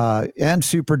 and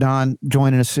Super Don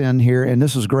joining us in here. And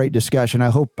this is a great discussion.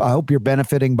 I hope you're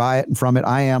benefiting by it and from it.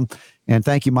 I am. And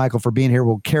thank you, Michael, for being here.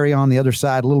 We'll carry on the other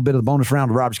side, a little bit of the bonus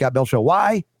round of the Robert Scott Bell Show.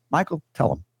 Why? Michael, tell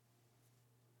them.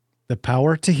 The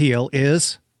power to heal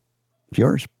is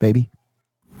yours, baby.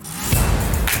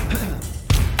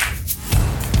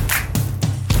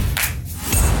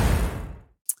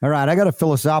 All right, I got a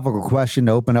philosophical question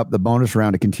to open up the bonus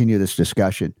round to continue this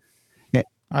discussion.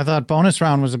 I thought bonus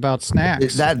round was about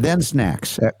snacks. Then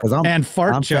snacks, because I'm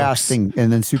fasting,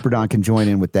 and then Super Don can join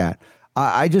in with that.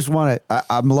 I just want to.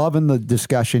 I'm loving the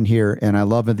discussion here, and I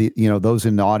love the those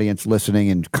in the audience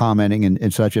listening and commenting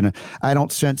and such. And I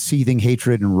don't sense seething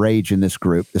hatred and rage in this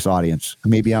group, this audience.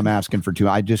 Maybe I'm asking for too.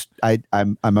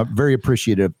 I'm very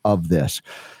appreciative of this,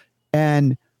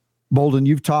 and. Boldin,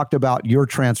 you've talked about your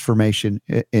transformation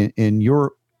in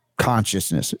your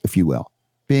consciousness, if you will,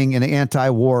 being an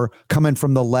anti-war, coming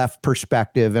from the left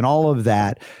perspective and all of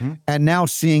that, and now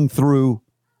seeing through,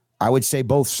 I would say,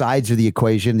 both sides of the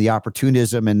equation, the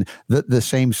opportunism and the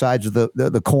same sides of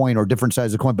the coin or different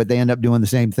sides of the coin, but they end up doing the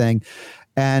same thing.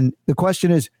 And the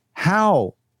question is,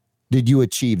 how did you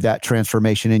achieve that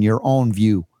transformation in your own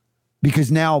view?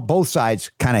 Because now both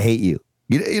sides kind of hate you.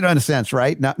 You know, in a sense,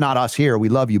 right? Not us here. We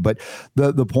love you. But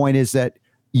the point is that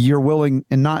you're willing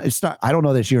and it's not, I don't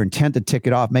know that it's your intent to tick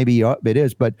it off. Maybe it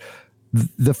is, but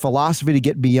the philosophy to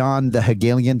get beyond the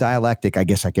Hegelian dialectic, I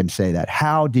guess I can say that.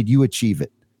 How did you achieve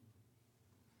it?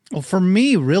 Well, for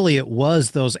me, really, it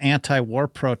was those anti-war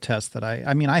protests that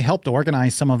I helped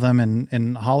organize some of them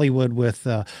in Hollywood with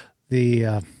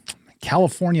the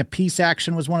California Peace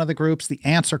Action was one of the groups, the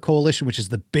Answer Coalition, which is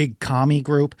the big commie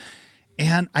group.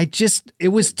 And it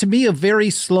was to me a very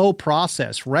slow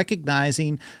process,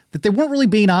 recognizing that they weren't really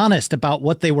being honest about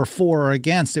what they were for or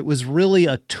against. It was really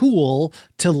a tool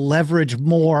to leverage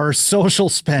more social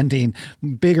spending,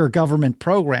 bigger government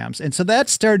programs. And so that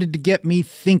started to get me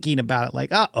thinking about it,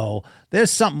 like,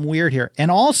 there's something weird here. And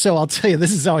also, I'll tell you,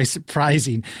 this is always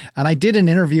surprising. And I did an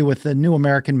interview with the New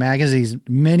American magazines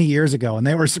many years ago, and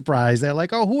they were surprised. They're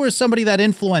like, who is somebody that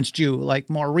influenced you, like,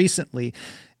 more recently?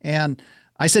 And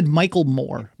I said Michael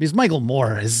Moore, because Michael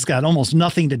Moore has got almost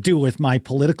nothing to do with my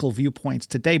political viewpoints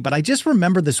today. But I just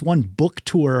remember this one book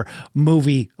tour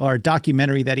movie or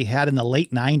documentary that he had in the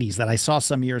late 90s that I saw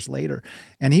some years later.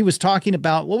 And he was talking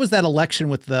about, what was that election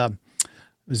with it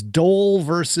was Dole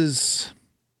versus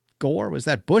Gore? Was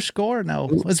that Bush Gore? No,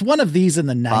 it was one of these in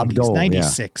the 90s, Dole,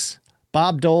 96. Yeah.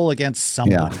 Bob Dole against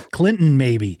somebody, yeah. Clinton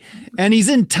maybe. And he's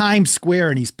in Times Square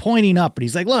and he's pointing up and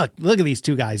he's like, look at these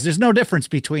two guys. There's no difference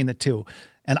between the two.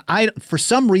 And for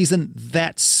some reason,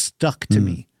 that stuck to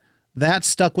me. That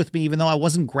stuck with me, even though I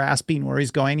wasn't grasping where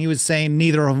he's going. He was saying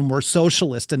neither of them were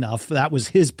socialist enough. That was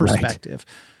his perspective.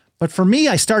 Right. But for me,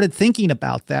 I started thinking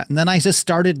about that. And then I just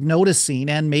started noticing,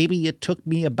 and maybe it took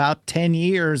me about 10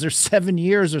 years or 7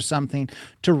 years or something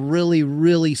to really,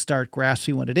 really start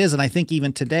grasping what it is. And I think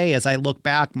even today, as I look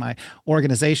back, my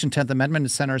organization, 10th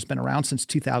Amendment Center, has been around since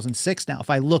 2006 now.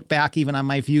 If I look back even on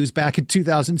my views back in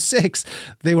 2006,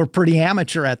 they were pretty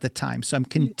amateur at the time. So I'm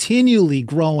continually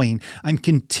growing, I'm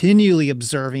continually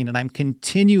observing, and I'm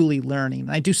continually learning.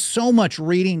 And I do so much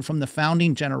reading from the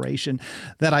founding generation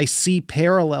that I see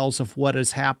parallels of what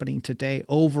is happening today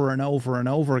over and over and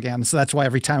over again. So that's why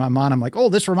every time I'm on, I'm like, oh,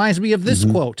 this reminds me of this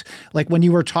quote. Like when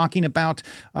you were talking about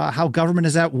how government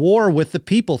is at war with the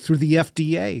people through the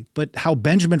FDA, but how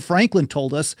Benjamin Franklin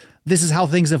told us this is how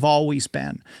things have always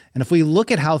been. And if we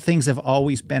look at how things have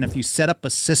always been, if you set up a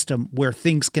system where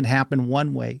things can happen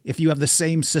one way, if you have the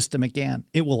same system again,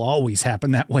 it will always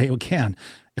happen that way again,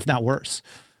 if not worse.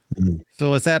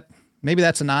 So is that... Maybe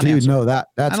that's a non-answer. Dude, no,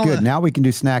 that's good. Now we can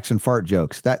do snacks and fart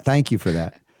jokes. Thank you for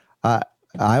that. I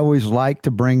always like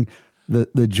to bring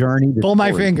the journey. Pull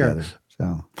my finger. Together.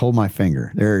 So pull my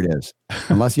finger. There it is.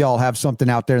 Unless y'all have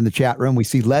something out there in the chat room. We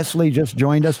see Leslie just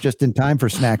joined us just in time for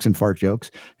snacks and fart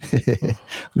jokes.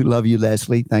 We love you,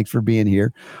 Leslie. Thanks for being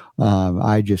here.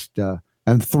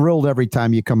 I'm thrilled every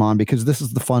time you come on, because this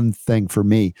is the fun thing for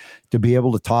me, to be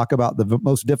able to talk about the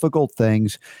most difficult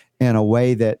things in a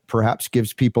way that perhaps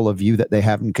gives people a view that they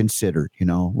haven't considered,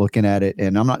 looking at it.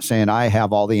 And I'm not saying I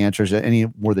have all the answers any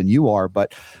more than you are,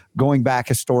 but going back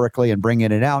historically and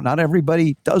bringing it out, not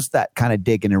everybody does that kind of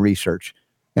digging and research.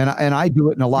 And I do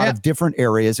it in a lot of different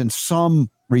areas and some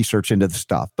research into the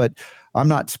stuff, but I'm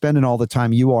not spending all the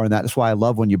time you are in that. That's why I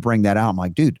love when you bring that out. I'm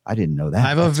like, dude, I didn't know that. I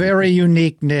have a very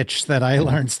unique niche that I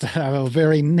learned to have, a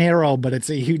very narrow, but it's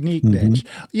a unique niche.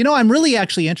 I'm really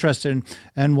actually interested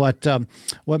in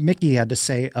what Mickey had to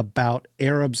say about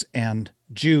Arabs and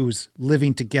Jews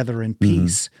living together in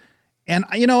peace. And,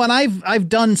 and I've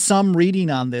done some reading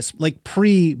on this, like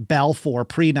pre-Balfour,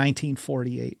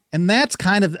 pre-1948. And that's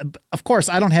kind of course,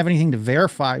 I don't have anything to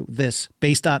verify this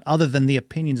based on other than the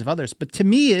opinions of others. But to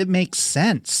me, it makes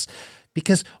sense,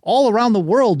 because all around the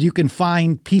world, you can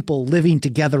find people living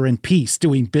together in peace,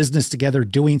 doing business together,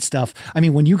 doing stuff. I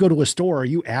mean, when you go to a store, are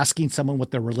you asking someone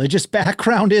what their religious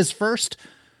background is first,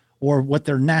 or what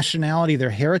their nationality, their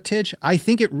heritage? I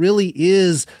think it really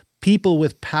is people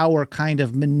with power kind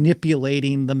of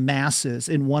manipulating the masses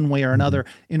in one way or another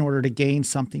in order to gain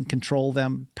something, control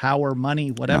them, power,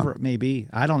 money, whatever it may be.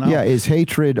 I don't know. Yeah. Is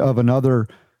hatred of another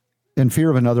and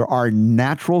fear of another our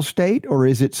natural state, or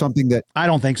is it something that... I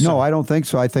don't think so. No, I don't think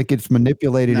so. I think it's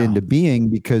manipulated into being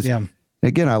because,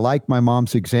 again, I like my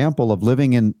mom's example of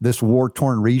living in this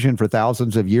war-torn region for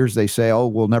thousands of years. They say, oh,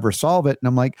 we'll never solve it. And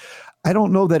I'm like, I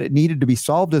don't know that it needed to be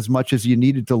solved as much as you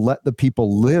needed to let the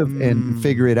people live and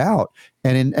figure it out.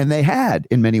 And they had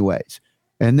in many ways.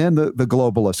 And then the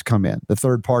globalists come in, the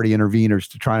third-party interveners,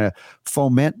 to try to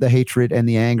foment the hatred and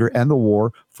the anger and the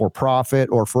war for profit,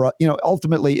 or for,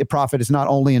 ultimately profit is not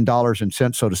only in dollars and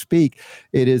cents, so to speak.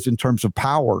 It is in terms of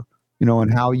power,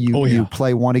 and how you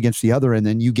play one against the other, and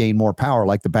then you gain more power,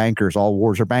 like the bankers. All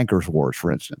wars are bankers' wars,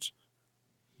 for instance.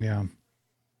 Yeah.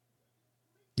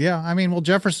 Yeah, I mean, well,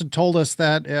 Jefferson told us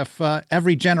that if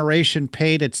every generation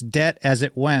paid its debt as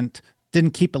it went,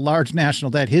 didn't keep a large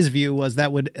national debt, his view was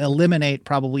that would eliminate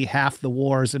probably half the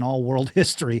wars in all world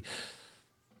history.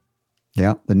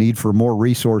 Yeah, the need for more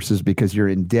resources because you're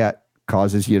in debt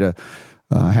causes you to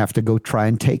have to go try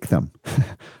and take them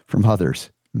from others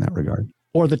in that regard.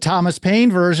 Or the Thomas Paine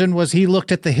version was he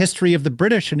looked at the history of the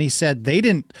British and he said they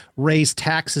didn't raise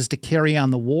taxes to carry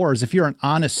on the wars. If you're an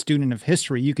honest student of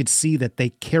history, you could see that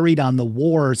they carried on the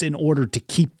wars in order to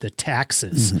keep the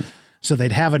taxes. So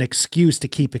they'd have an excuse to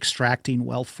keep extracting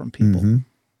wealth from people.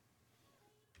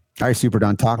 All right, Super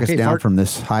Don, talk us down from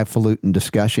this highfalutin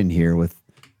discussion here with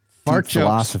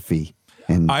philosophy.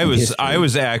 I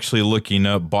was actually looking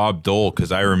up Bob Dole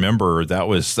because I remember that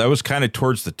was kind of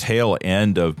towards the tail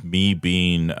end of me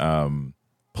being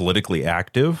politically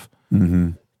active,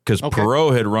 because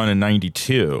Perot had run in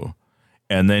 92,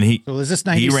 And then he was this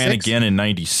 96? He ran again in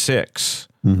 96.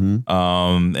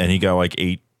 Mm-hmm. And he got like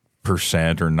 8%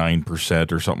 or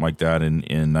 9% or something like that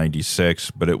in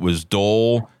 96. But it was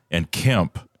Dole and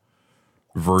Kemp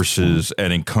versus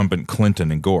an incumbent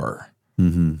Clinton and Gore.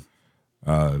 Mm-hmm.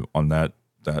 On that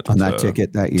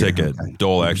ticket that year. Okay.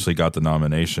 Dole actually got the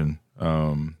nomination.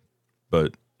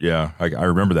 But yeah, I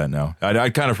remember that now.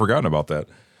 I'd kind of forgotten about that.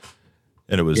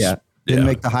 And it was didn't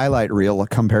make the highlight reel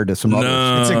compared to some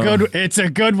others. It's a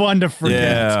good one to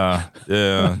forget.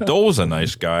 Yeah. Dole was a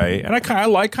nice guy, and I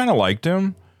kind of liked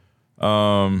him.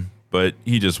 But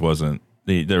he just wasn't.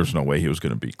 There was no way he was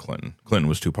going to beat Clinton. Clinton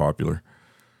was too popular.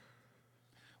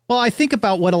 Well, I think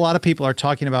about what a lot of people are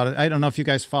talking about. I don't know if you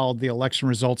guys followed the election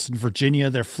results in Virginia.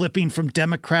 They're flipping from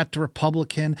Democrat to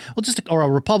Republican, or a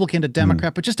Republican to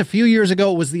Democrat. But just a few years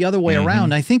ago, it was the other way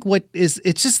around. I think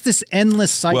it's just this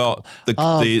endless cycle.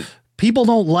 Well, people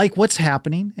don't like what's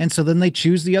happening, and so then they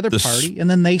choose the other party, and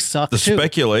then they suck. The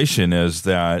speculation is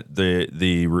that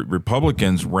the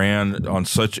Republicans ran on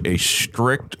such a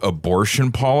strict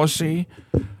abortion policy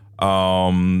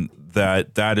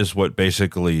that is what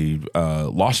basically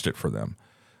lost it for them.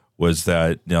 Was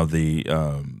that the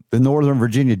Northern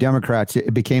Virginia Democrats,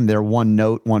 it became their one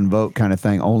note, one vote kind of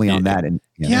thing, only on that. And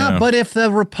but if the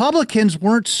Republicans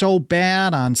weren't so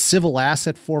bad on civil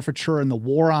asset forfeiture and the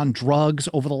war on drugs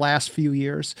over the last few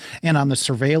years and on the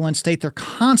surveillance state, they're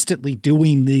constantly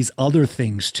doing these other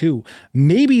things too.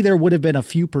 Maybe there would have been a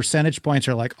few percentage points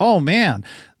are like, oh man,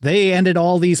 they ended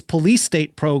all these police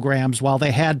state programs while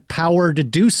they had power to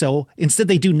do so. Instead,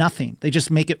 they do nothing. They just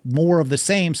make it more of the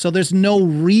same. So there's no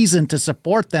reason to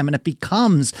support them, and it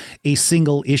becomes a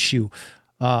single issue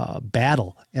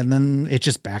battle. And then it's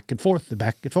just back and forth, more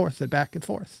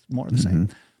of the same.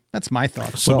 That's my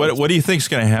thought. So what do you think is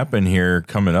going to happen here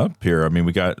coming up here? I mean,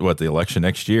 we got the election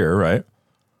next year, right?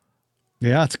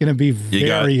 Yeah, it's going to be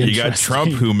very interesting. You got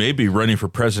Trump, who may be running for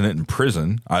president in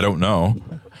prison. I don't know.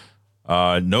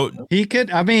 No, he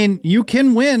could. I mean, you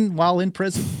can win while in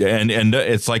prison, and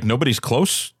it's like nobody's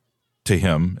close to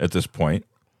him at this point.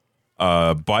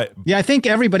 But yeah, I think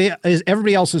everybody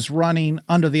else is running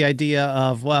under the idea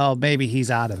of, well, maybe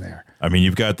he's out of there. I mean,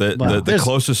 you've got the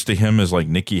closest to him is like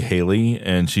Nikki Haley,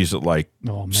 and she's at like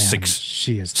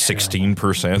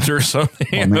 16% or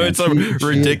something. It's a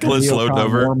ridiculous low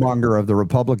number. Warmonger of the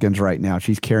Republicans right now.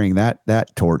 She's carrying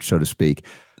that torch, so to speak.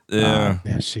 Yeah,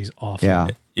 she's awful.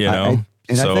 Yeah.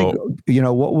 I think,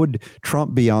 what would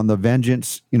Trump be on the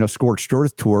vengeance, scorched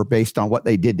earth tour based on what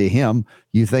they did to him?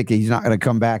 You think he's not going to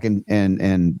come back and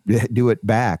do it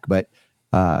back. But,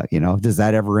 does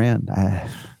that ever end?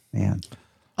 Man.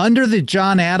 Under the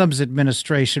John Adams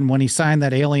administration, when he signed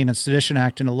that Alien and Sedition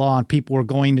Act into law and people were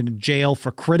going into jail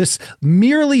for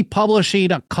merely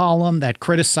publishing a column that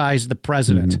criticized the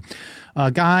president.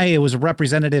 A guy, it was a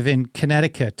representative in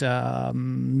Connecticut,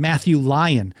 Matthew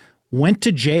Lyon, went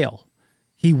to jail.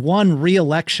 He won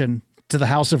re-election to the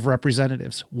House of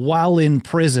Representatives while in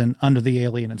prison under the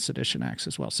Alien and Sedition Acts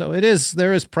as well. So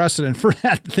there is precedent for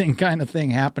that kind of thing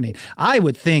happening. I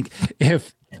would think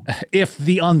if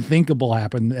the unthinkable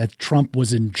happened, that Trump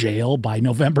was in jail by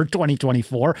November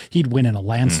 2024, he'd win in a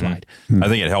landslide. I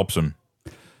think it helps him.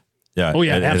 Yeah. Oh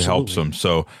yeah, it helps him.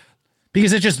 So.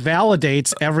 Because it just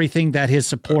validates everything that his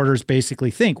supporters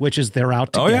basically think, which is they're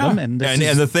out to get him. And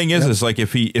the thing is like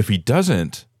if he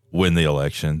doesn't win the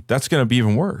election, that's going to be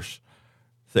even worse.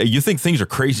 You think things are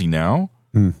crazy now?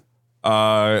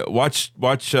 Watch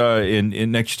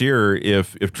in next year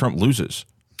if Trump loses.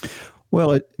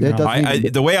 Well, it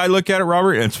doesn't. The way I look at it,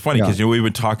 Robert, and it's funny because we've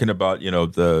been talking about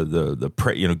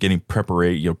getting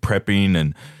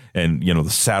prepping and the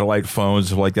satellite phones,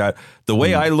 stuff like that. The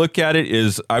way I look at it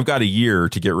is I've got a year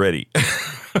to get ready.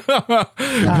 Because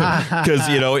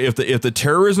if the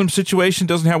terrorism situation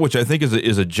doesn't happen, which I think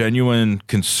is a genuine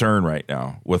concern right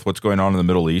now with what's going on in the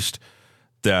Middle East,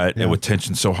 and with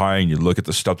tension so high, and you look at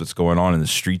the stuff that's going on in the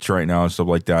streets right now and stuff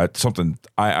like that,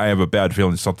 I have a bad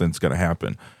feeling something's going to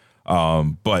happen.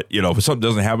 But if something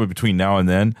doesn't happen between now and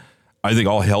then, I think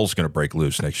all hell's going to break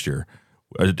loose next year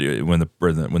when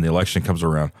the election comes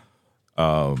around.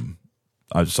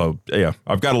 I've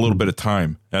got a little bit of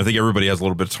time, and I think everybody has a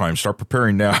little bit of time. Start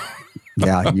preparing now.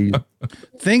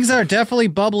 Things are definitely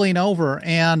bubbling over,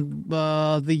 and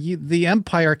the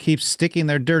empire keeps sticking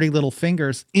their dirty little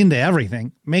fingers into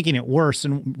everything, making it worse.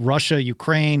 In Russia,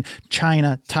 Ukraine,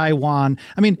 China, Taiwan.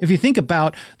 I mean, if you think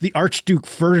about the Archduke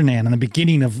Ferdinand in the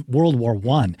beginning of World War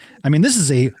I, mean, this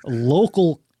is a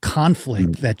local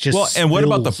conflict that just and what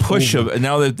about the push of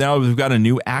now we've got a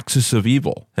new axis of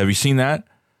evil? Have you seen that?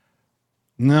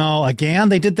 No, again,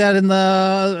 they did that in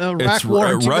the Iraq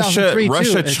War in 2003,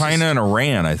 Russia, too. China, and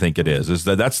Iran, I think it is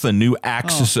that's the new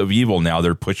axis of evil now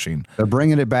they're pushing. They're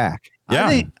bringing it back. Yeah. I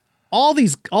think all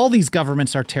these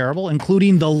governments are terrible,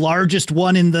 including the largest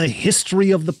one in the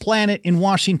history of the planet in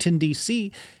Washington,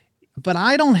 D.C., but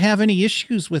I don't have any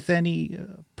issues with any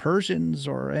Persians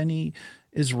or any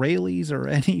Israelis or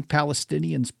any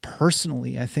Palestinians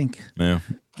personally. I think, man,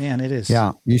 it is.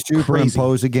 Yeah, you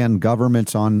superimpose again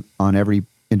governments on every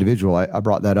individual. I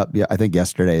brought that up. Yeah, I think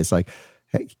yesterday. It's like,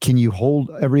 hey, can you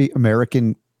hold every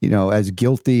American, as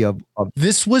guilty of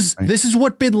this is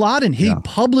what bin Laden, he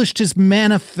published his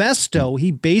manifesto.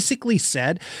 He basically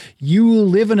said, you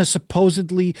live in a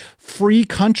supposedly free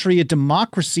country, a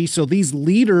democracy. So these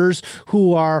leaders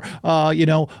who are,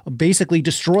 basically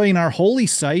destroying our holy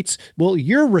sites, well,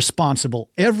 you're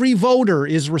responsible. Every voter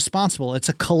is responsible. It's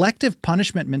a collective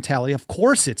punishment mentality. Of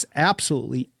course, it's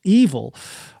absolutely evil.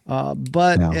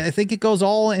 But I think it goes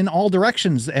in all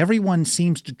directions. Everyone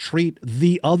seems to treat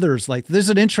the others like there's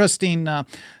an interesting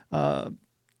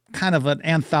kind of an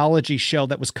anthology show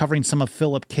that was covering some of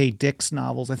Philip K. Dick's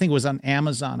novels. I think it was on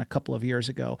Amazon a couple of years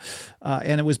ago.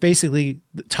 And it was basically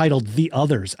titled The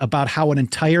Others, about how an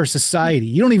entire society,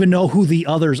 you don't even know who the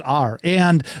others are.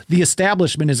 And the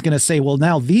establishment is going to say, well,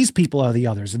 now these people are the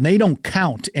others and they don't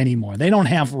count anymore. They don't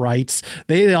have rights.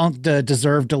 They don't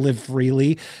deserve to live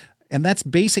freely. And that's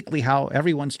basically how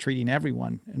everyone's treating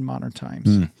everyone in modern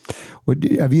times.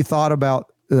 Have you thought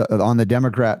about, on the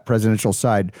Democrat presidential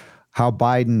side, how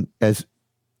Biden, as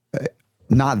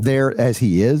not there as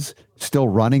he is, still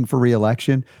running for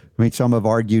re-election? I mean, some have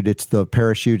argued it's the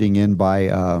parachuting in by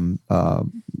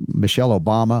Michelle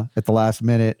Obama at the last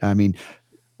minute. I mean,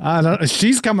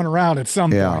 she's coming around at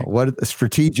some point. What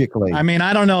strategically? I mean,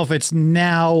 I don't know if it's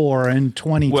now or in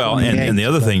 2028. Well, and the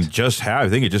other thing I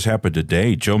think it just happened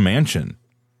today. Joe Manchin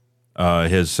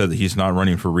has said that he's not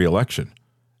running for re-election.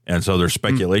 And so there's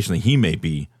speculation that he may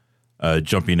be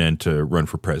jumping in to run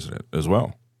for president as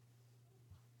well.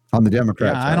 On the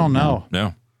Democrats. I don't know.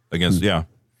 No. Against,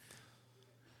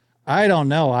 I don't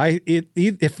know.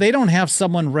 If they don't have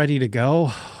someone ready to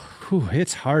go,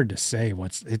 it's hard to say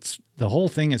the whole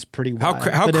thing is pretty wild.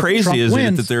 How crazy is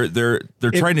it that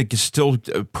they're trying to still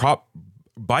prop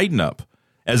Biden up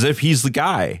as if he's the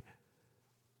guy?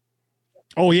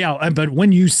 Oh yeah, but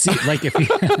when you see, like,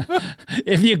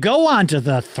 if you go onto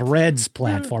the Threads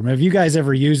platform, have you guys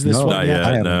ever used this one? Not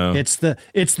yet. No. It's the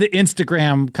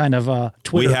Instagram kind of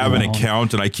Twitter. We have an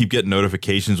account, and I keep getting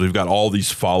notifications. We've got all these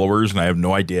followers, and I have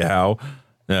no idea how.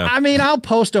 Yeah. I mean, I'll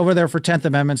post over there for 10th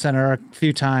Amendment Center a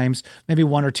few times, maybe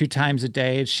 1 or 2 times a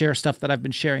day, and share stuff that I've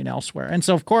been sharing elsewhere. And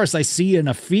so, of course, I see in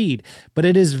a feed, but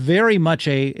it is very much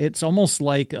it's almost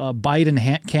like a Biden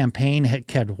campaign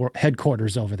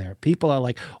headquarters over there. People are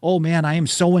like, oh man, I am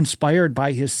so inspired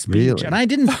by his speech. Really? And I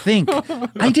did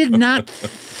not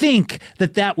think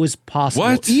that was possible.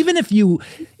 What? Even if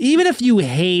you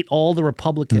hate all the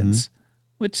Republicans,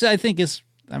 which I think is,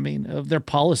 of their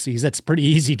policies, that's pretty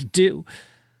easy to do.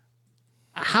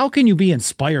 How can you be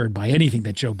inspired by anything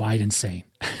that Joe Biden's saying?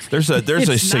 There's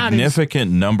a significant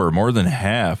number, more than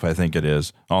half, I think it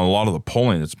is, on a lot of the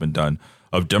polling that's been done,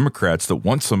 of Democrats that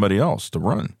want somebody else to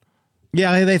run.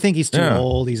 Yeah, they think he's too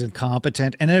old, he's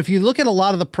incompetent. And if you look at a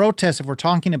lot of the protests, if we're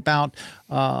talking about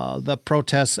the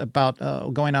protests about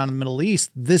going on in the Middle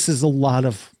East, this is a lot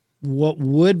of what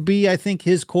would be, I think,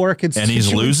 his core constituency. And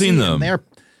he's losing them.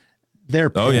 They're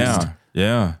pissed. Oh,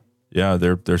 yeah. Yeah,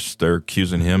 they're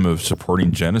accusing him of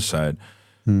supporting genocide,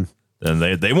 and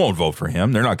they won't vote for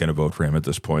him. They're not going to vote for him at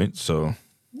this point. So,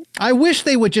 I wish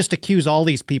they would just accuse all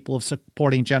these people of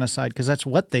supporting genocide, because that's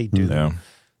what they do. Yeah.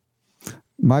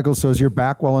 Michael, so is your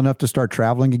back well enough to start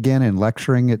traveling again and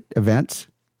lecturing at events?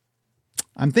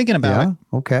 I'm thinking about it.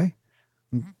 Okay.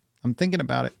 I'm thinking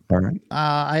about it. All right.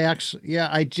 I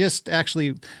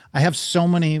have so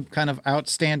many kind of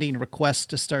outstanding requests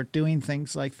to start doing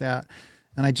things like that.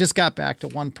 And I just got back to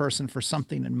one person for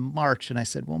something in March, and I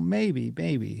said, well, maybe.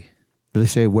 Do they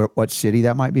say what city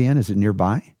that might be in? Is it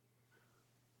nearby?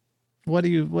 What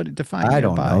define? I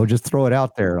don't know. Just throw it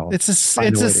out there. It's a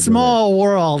small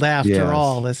world after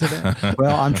all, isn't it?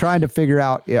 Well, I'm trying to figure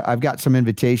out. I've got some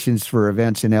invitations for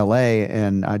events in LA,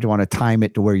 and I want to time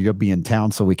it to where you'll be in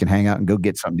town so we can hang out and go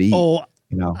get something to eat. Oh,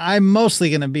 I'm mostly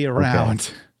going to be around.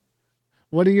 Okay.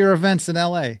 What are your events in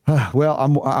LA? Well,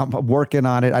 I'm working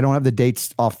on it. I don't have the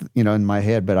dates off, in my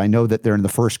head, but I know that they're in the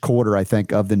first quarter, I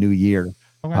think, of the new year.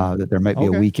 Okay. That there might be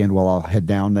a weekend where I'll head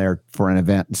down there for an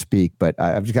event and speak, but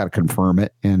I've just got to confirm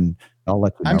it, and I'll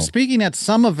let you know. I'm speaking at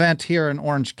some event here in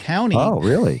Orange County. Oh,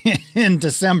 really? In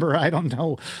December. I don't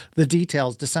know the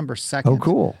details. December 2nd. Oh,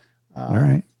 cool. All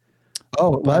right.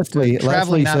 Oh, Leslie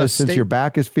says, since state. your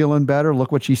back is feeling better,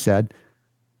 look what she said.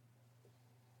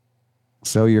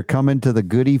 So you're coming to the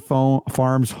Goody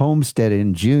Farms homestead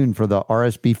in June for the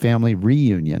RSB family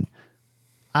reunion.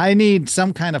 I need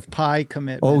some kind of pie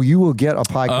commitment. Oh, you will get a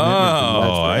pie commitment.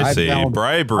 Oh, I see.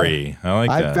 Bribery. I like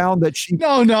that. I found that she.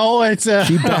 No, it's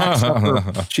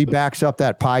she backs up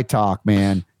that pie talk,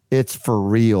 man. It's for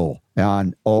real.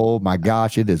 And oh my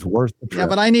gosh, it is worth the trip. Yeah,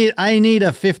 but I need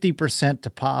a 50%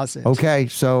 deposit. Okay,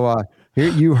 so here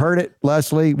you heard it,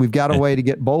 Leslie. We've got a way to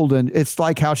get Boldin. It's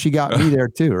like how she got me there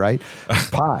too, right?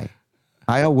 Pie.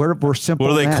 We're simple.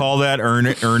 What do they call that?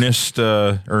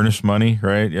 Earnest money,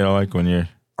 right? You know, like when you're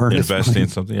investing in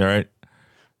something, all right?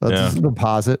 That's a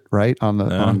deposit, right, on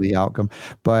the outcome.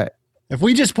 But if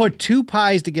we just put 2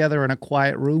 pies together in a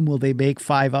quiet room, will they bake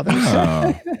 5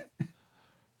 others?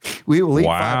 We will eat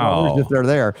 5 others if they're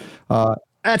there.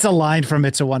 That's a line from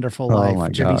It's a Wonderful Life. My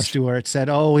Jimmy gosh. Stewart said,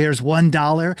 "Oh, here's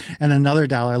 $1 and another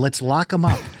 $1. Let's lock them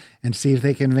up and see if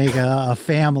they can make a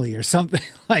family or something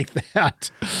like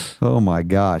that." Oh my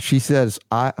gosh. She says,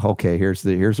 here's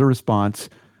the response.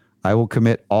 I will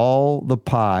commit all the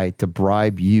pie to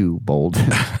bribe you,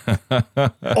 Boldin.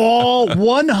 all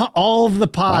of the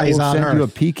pies on I will send earth. you a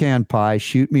pecan pie.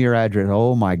 Shoot me your address.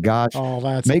 Oh my gosh. Oh,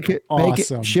 that's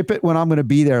awesome. Ship it when I'm going to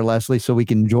be there, Leslie, so we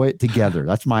can enjoy it together.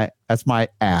 That's my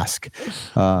ask.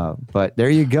 But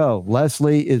there you go.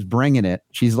 Leslie is bringing it.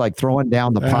 She's like throwing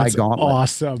down the pie gauntlet.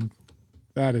 Awesome.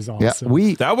 That is awesome.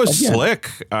 Yeah, that was slick.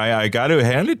 I got to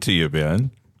hand it to you, Ben.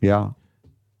 Yeah.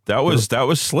 That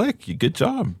was slick. Good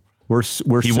job.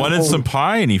 He wanted some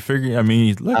pie, and he figured. I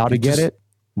mean, look, how to get it.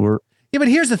 Yeah, but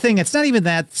here's the thing: it's not even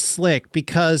that slick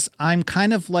because I'm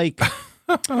kind of like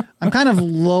I'm kind of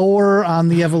lower on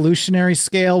the evolutionary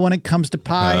scale when it comes to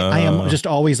pie. I am just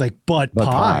always like, but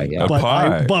pie,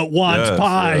 but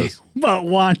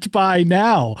want pie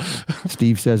now.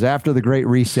 Steve says after the Great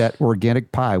Reset,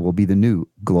 organic pie will be the new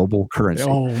global currency.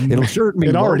 Oh, it'll certainly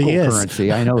be already local is.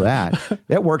 currency. I know that.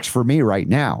 That works for me right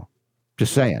now.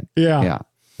 Just saying. Yeah.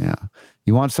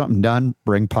 You want something done?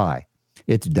 Bring pie.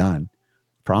 It's done.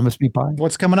 Promise me pie.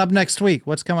 What's coming up next week?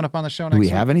 What's coming up on the show next week? week?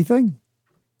 Do we have anything?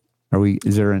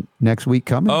 Is there a next week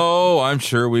coming? Oh, I'm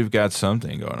sure we've got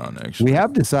something going on next week. We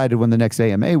have decided when the next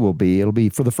AMA will be. It'll be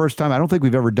for the first time. I don't think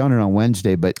we've ever done it on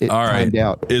Wednesday, but it timed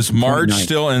out. Is Marge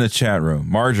still in the chat room?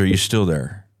 Marge, are you still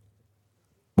there?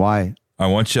 Why? I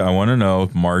want to know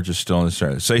if Marge is still in the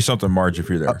chat. Say something, Marge, if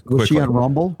you're there. Was she on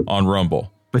Rumble? On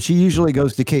Rumble. But she usually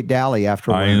goes to Kate Daly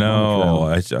after. I know.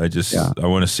 I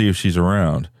want to see if she's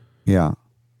around. Yeah.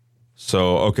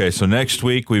 So next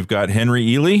week we've got Henry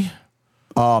Ely.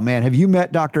 Oh man, have you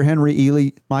met Dr. Henry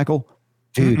Ely, Michael?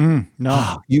 Dude, no,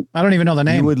 I don't even know the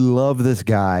name. You would love this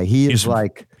guy. He's a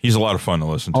lot of fun to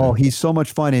listen to. Oh, he's so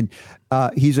much fun, and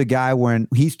he's a guy when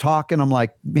he's talking, I'm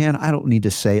like, man, I don't need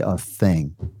to say a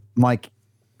thing. I'm like,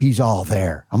 he's all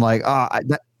there. I'm like,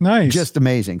 nice, just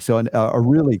amazing. So a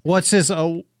really what's his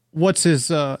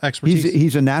expertise?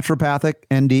 He's a naturopathic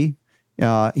ND.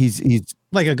 He's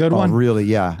like a good one. Really,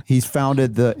 yeah. He's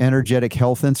founded the Energetic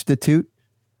Health Institute,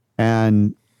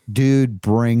 and dude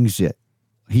brings it.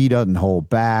 He doesn't hold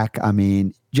back. I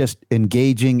mean, just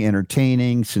engaging,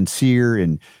 entertaining, sincere,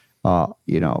 and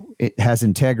it has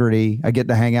integrity. I get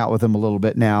to hang out with him a little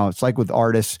bit now. It's like with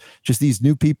artists, just these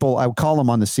new people. I would call them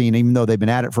on the scene, even though they've been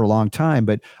at it for a long time,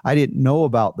 but I didn't know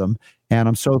about them. And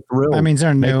I'm so thrilled. That means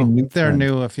they're new. They're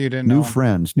new if you didn't know.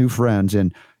 New friends.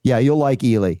 And yeah, you'll like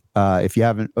Ely. If you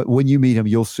haven't, when you meet him,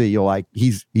 you'll see,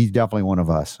 he's definitely one of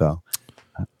us. So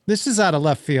this is out of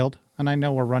left field, and I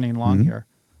know we're running long here.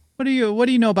 What do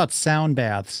you know about sound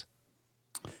baths?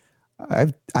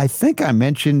 I think I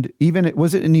mentioned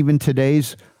was it in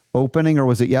today's opening or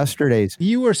was it yesterday's?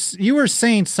 You were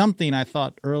saying something I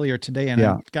thought earlier today, and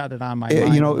I got it on my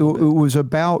mind. It was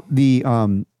about the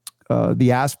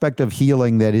aspect of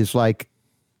healing that is like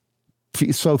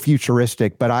so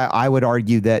futuristic, but I would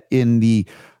argue that in the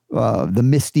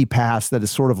misty past that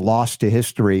is sort of lost to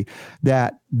history,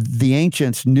 that the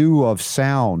ancients knew of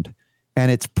sound and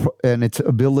its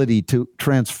ability to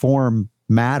transform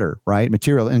matter, right?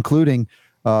 Material, including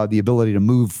the ability to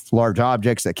move large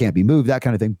objects that can't be moved, that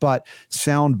kind of thing. But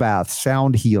sound baths,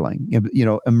 sound healing,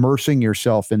 immersing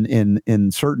yourself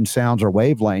in certain sounds or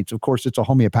wavelengths. Of course, it's a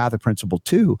homeopathic principle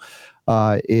too.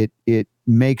 It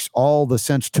makes all the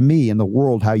sense to me in the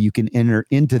world how you can enter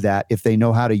into that if they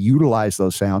know how to utilize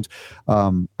those sounds.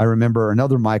 I remember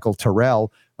another Michael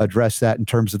Terrell addressed that in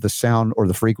terms of the sound or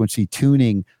the frequency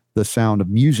tuning the sound of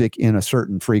music in a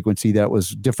certain frequency that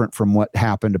was different from what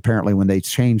happened apparently when they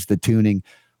changed the tuning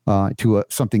to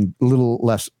something a little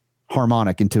less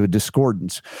harmonic into a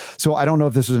discordance. So I don't know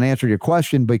if this is an answer to your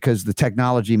question, because the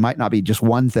technology might not be just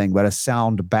one thing, but a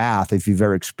sound bath, if you've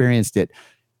ever experienced it,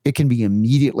 it can be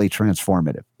immediately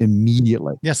transformative.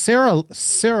 Immediately. Yeah,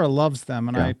 Sarah loves them,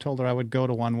 and I told her I would go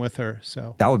to one with her.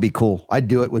 So that would be cool. I'd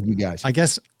do it with you guys. I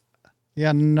guess,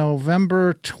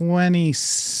 November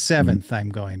 27th, I'm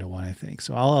going to one, I think.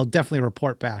 So I'll definitely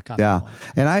report back on that one.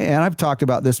 And I've talked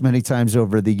about this many times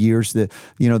over the years, that,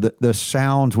 the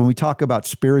sounds, when we talk about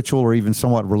spiritual or even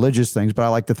somewhat religious things, but I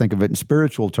like to think of it in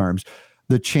spiritual terms,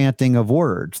 the chanting of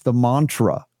words, the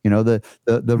mantra,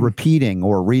 the repeating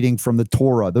or reading from the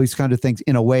Torah, those kind of things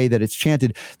in a way that it's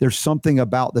chanted. There's something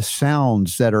about the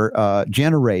sounds that are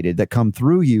generated that come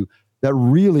through you that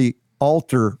really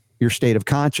alter your state of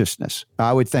consciousness,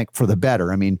 I would think, for the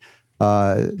better. I mean,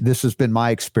 this has been my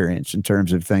experience in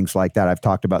terms of things like that. I've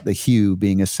talked about the hue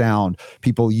being a sound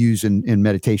people use in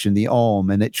meditation, the Om,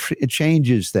 and it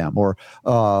changes them, or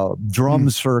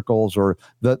drum circles, or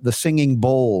the singing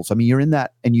bowls. I mean, you're in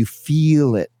that and you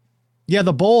feel it. Yeah,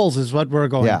 the bowls is what we're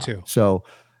going to. So,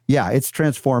 it's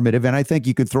transformative. And I think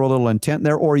you could throw a little intent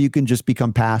there, or you can just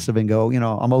become passive and go,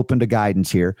 I'm open to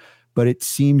guidance here. But it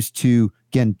seems to,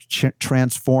 again,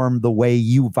 transform the way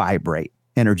you vibrate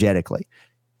energetically.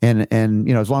 And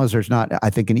as long as there's not, I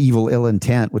think, an ill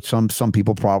intent, which some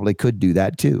people probably could do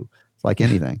that too. It's like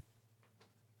anything.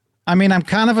 I mean, I'm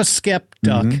kind of a skeptic.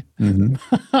 We're going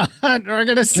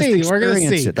to see. We're going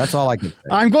to see. It. That's all I can say.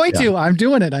 I'm going to. I'm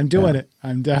doing it. I'm doing it.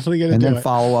 I'm definitely going to do it. And then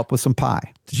follow up with some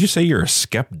pie. Did you say you're a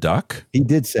skepduck? He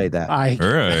did say that.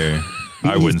 Right.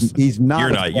 I wouldn't. He's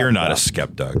not. You're not a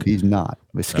skepduck. He's not.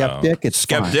 A skeptic. It's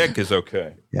skeptic fine. is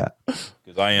okay. Yeah.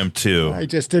 Because I am too. I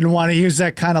just didn't want to use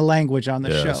that kind of language on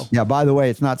the show. Yeah. By the way,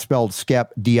 it's not spelled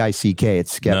skep, D-I-C-K.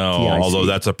 It's skep. No, T-I-C. although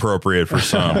that's appropriate for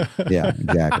some. Yeah,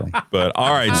 exactly. But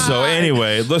all right. So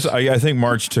anyway, listen. I think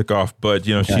March took off, but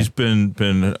she's been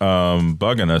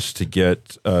bugging us to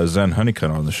get Zen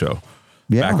Honeycutt on the show,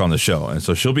 back on the show, and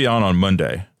so she'll be on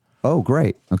Monday. Oh,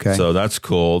 great. Okay. So that's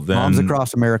cool. Then Moms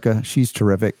Across America. She's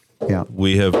terrific. Yeah.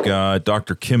 We have got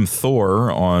Dr. Kim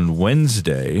Thor on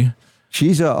Wednesday.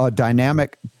 She's a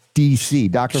dynamic DC,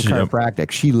 doctor of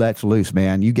chiropractic. She lets loose,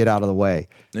 man. You get out of the way.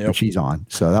 Yep. She's on.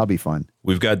 So that'll be fun.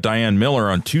 We've got Diane Miller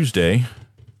on Tuesday.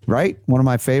 Right? One of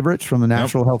my favorites from the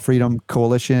Natural Health Freedom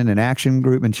Coalition and Action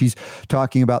Group. And she's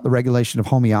talking about the regulation of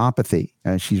homeopathy.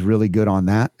 She's really good on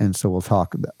that. And so we'll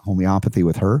talk about homeopathy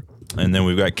with her. And then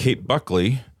we've got Kate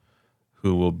Buckley,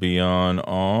 who will be on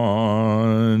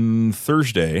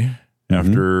Thursday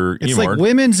after It's EMART. like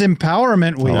Women's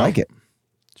Empowerment Week. I like it.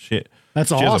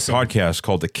 That's awesome. She has a podcast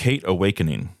called The Kate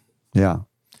Awakening. Yeah.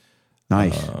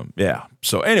 Nice. Yeah.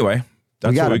 So anyway,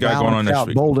 that's what we got going on next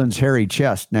week. Boldin's hairy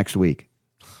chest next week.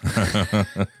 How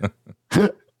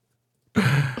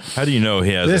do you know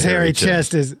he has this hairy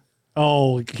chest?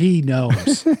 He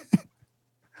knows.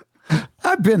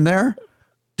 I've been there.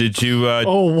 Did you?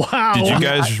 Oh wow! Did you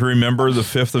guys remember the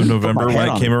 5th of November when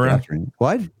it came around?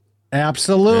 What?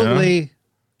 Absolutely. Yeah.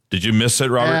 Did you miss it,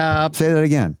 Robert? Say that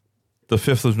again. The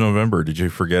 5th of November. Did you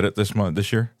forget it this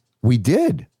year? We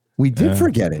did. We did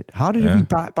forget it. How did we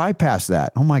bypass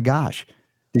that? Oh my gosh!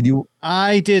 Did you?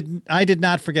 I did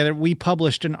not forget it. We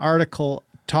published an article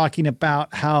talking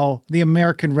about how the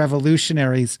American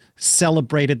revolutionaries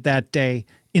celebrated that day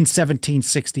in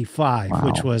 1765,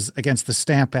 which was against the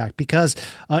Stamp Act, because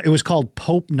it was called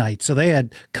Pope Night. So they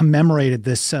had commemorated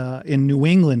this in New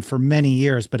England for many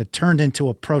years, but it turned into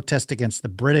a protest against the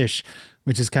British,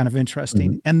 which is kind of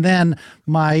interesting. And then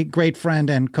my great friend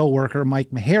and coworker,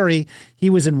 Mike Meharry, he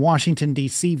was in Washington,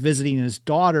 D.C. visiting his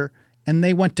daughter, and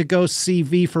they went to go see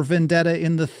V for Vendetta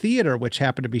in the theater, which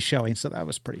happened to be showing. So that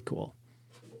was pretty cool.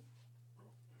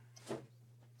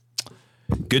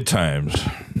 Good times.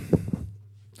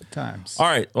 Times. All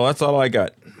right. Well, that's all I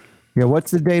got. Yeah.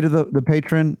 What's the date of the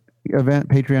Patreon event?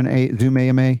 Patreon Zoom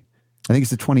AMA? I think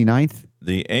it's the 29th.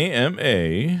 The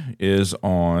AMA is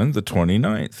on the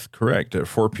 29th. Correct. At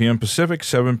 4 p.m. Pacific,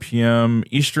 7 p.m.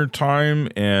 Eastern time.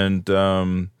 And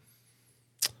I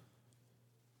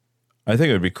think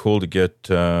it would be cool to get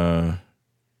Boldin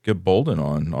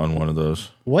on one of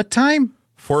those. What time?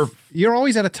 You're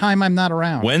always at a time I'm not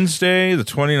around. Wednesday, the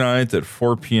 29th at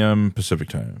 4 p.m. Pacific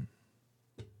time.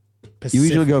 You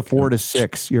usually go 4 to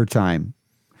 6 your time.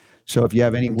 So if you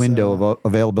have any window of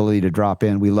availability to drop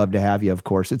in, we love to have you, of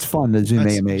course. It's fun, the Zoom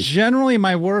AMA. Generally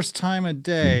my worst time of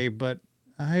day, but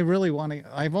I really want to.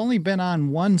 I've only been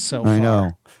on one so far. I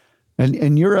know.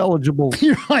 And you're eligible.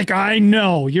 You're like, I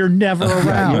know. You're never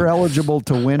around. Yeah, you're eligible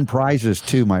to win prizes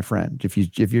too, my friend.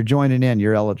 If you're joining in,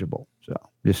 you're eligible. So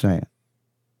just saying.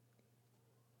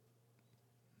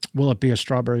 Will it be a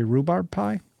strawberry rhubarb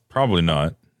pie? Probably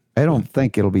not. I don't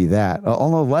think it'll be that.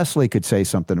 Although Leslie could say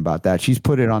something about that. She's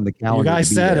put it on the calendar. You guys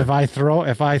said if I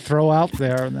throw out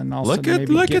there, then I'll look at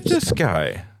this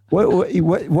guy. What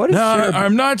is now,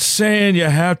 I'm not saying you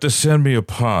have to send me a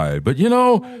pie, but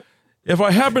if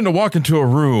I happen to walk into a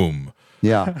room,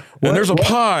 and there's a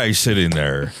pie sitting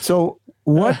there. So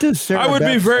what does Sarah I would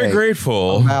be very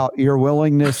grateful about your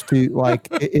willingness to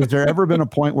is there ever been a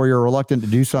point where you're reluctant to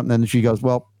do something and she goes,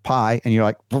 well, pie, and you're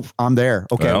like, I'm there.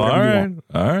 Okay. Well, all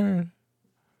right.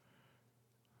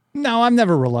 No, I'm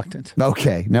never reluctant.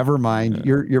 Okay, never mind.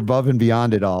 You're above and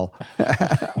beyond it all.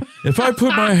 If I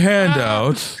put my hand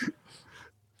out,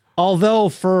 although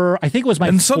I think it was my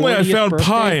and suddenly I found birthday,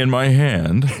 pie in my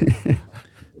hand.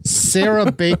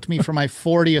 Sarah baked me for my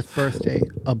 40th birthday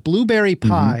a blueberry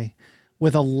pie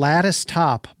with a lattice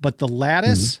top, but the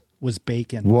lattice was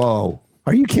bacon. Whoa.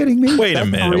 Are you kidding me? Wait a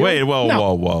minute. Wait,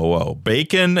 whoa.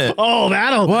 Bacon? Oh,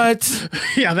 that'll... What?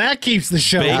 Yeah, that keeps the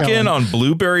show Bacon going. on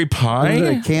blueberry pie? Was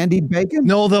it candied bacon?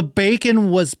 No, the bacon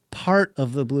was part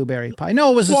of the blueberry pie.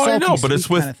 No, it was a salty but it's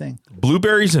with kind of thing.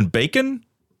 Blueberries and bacon?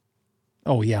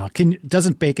 Oh, yeah.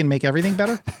 Doesn't bacon make everything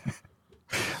better?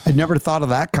 I never thought of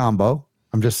that combo.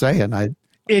 I'm just saying.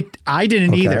 I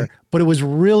didn't either, but it was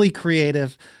really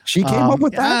creative. She came up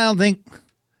with that?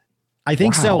 I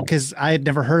think so, because I had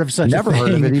never heard of such a thing. Never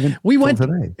heard of it even we went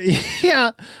today.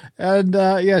 Yeah.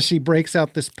 And she breaks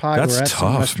out this pie. That's We're at tough,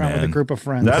 some restaurant man. with a group of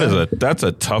friends. That's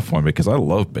a tough one because I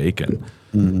love bacon.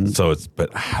 Mm-hmm. So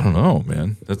but I don't know,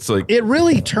 man. That's like it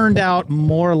really turned out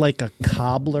more like a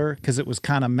cobbler because it was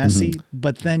kind of messy.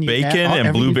 But then bacon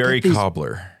and blueberry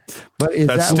cobbler. But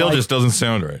that still just doesn't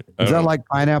sound right. Is that like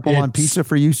pineapple on pizza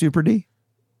for you, Super D?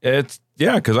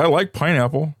 Because I like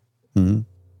pineapple. Mm-hmm.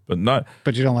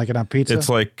 But you don't like it on pizza. It's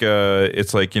like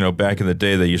back in the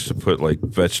day they used to put like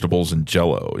vegetables in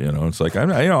Jello. It's like I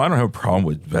don't have a problem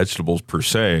with vegetables per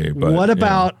se. But what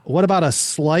about a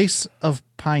slice of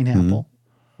pineapple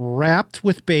wrapped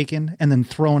with bacon and then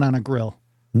thrown on a grill?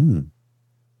 Could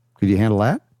you handle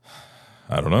that?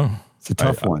 I don't know. It's a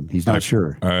tough one. He's not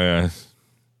sure. I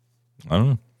don't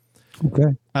know.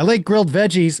 Okay. I like grilled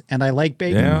veggies and I like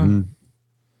bacon. Yeah. Mm-hmm.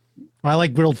 I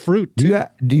like grilled fruit. Do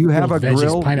you have a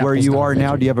grilled grill where you are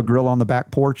now? Do you have a grill on the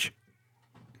back porch?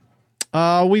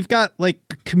 We've got like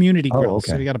community grills,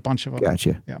 okay. so we got a bunch of them.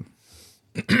 Gotcha. Yeah.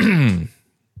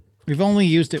 We've only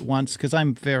used it once because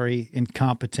I'm very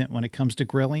incompetent when it comes to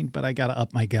grilling, but I got to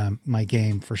up my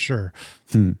game for sure.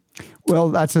 Well,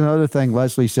 that's another thing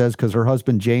Leslie says because her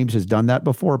husband James has done that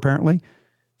before, apparently.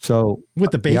 So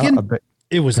with the bacon,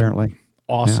 it was apparently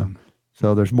awesome. Yeah.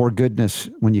 So there's more goodness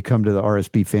when you come to the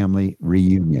RSB family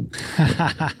reunion.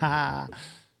 I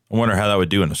wonder how that would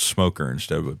do in a smoker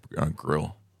instead of on a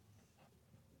grill.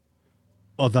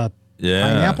 Oh, the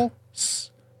pineapple?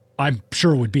 I'm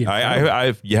sure it would be.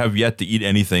 I have yet to eat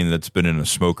anything that's been in a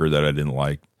smoker that I didn't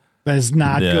like. That is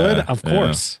not good, of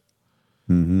course.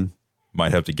 Mm-hmm.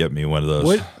 Might have to get me one of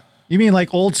those. You mean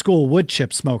like old school wood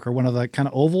chip smoker, one of the kind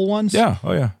of oval ones? Yeah.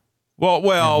 Oh, yeah.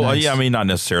 Well, nice. yeah, I mean, not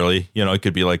necessarily. It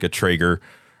could be like a Traeger,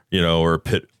 or a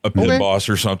pit boss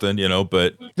or something,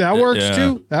 but that works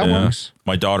too. That works.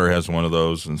 My daughter has one of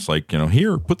those, and it's like,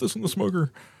 here, put this in the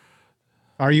smoker.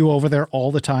 Are you over there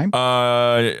all the time?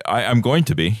 I'm going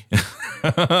to be.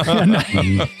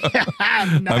 Nice.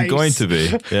 I'm going to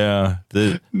be. Yeah.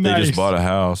 They just bought a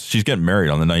house. She's getting married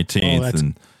on the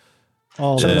 19th.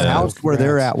 So the house where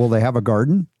they're at, will they have a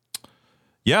garden?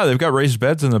 Yeah, they've got raised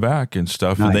beds in the back and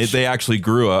stuff. Nice. And they actually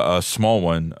grew a small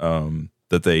one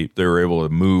that they were able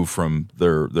to move from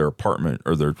their apartment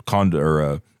or their condo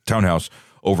or townhouse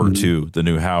over to the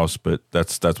new house. But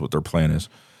that's what their plan is.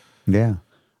 Yeah.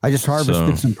 I just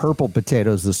harvested some purple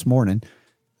potatoes this morning.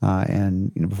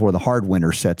 And before the hard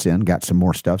winter sets in, got some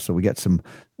more stuff. So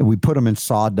we put them in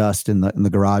sawdust in the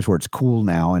garage where it's cool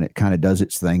now and it kind of does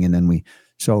its thing. And then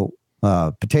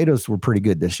potatoes were pretty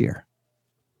good this year.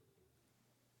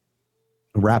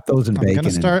 Wrap those in bacon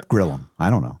and grill them. I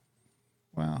don't know.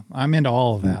 Well, I'm into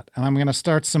all of that. And I'm going to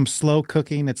start some slow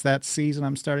cooking. It's that season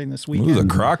I'm starting this weekend. Ooh, the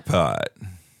crock pot.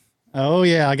 Oh,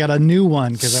 yeah. I got a new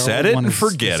one. Set it and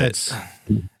forget it.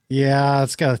 Yeah,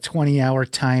 it's got a 20-hour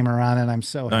timer on it. I'm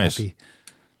so happy.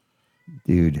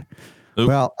 Dude.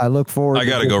 Well, I look forward I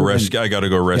gotta go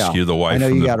rescue the wife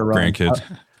and the grandkids.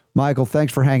 Michael,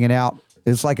 thanks for hanging out.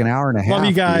 It's like an hour and a half. Love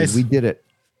you guys. Dude. We did it.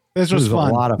 This was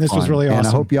fun. A lot of this fun. was really awesome. And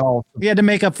I hope y'all. We had to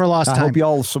make up for lost time. I hope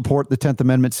y'all support the 10th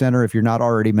Amendment Center. If you're not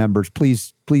already members,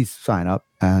 please sign up.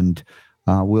 And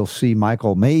we'll see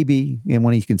Michael maybe, and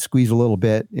when he can squeeze a little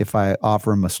bit, if I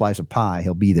offer him a slice of pie,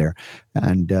 he'll be there.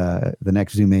 And the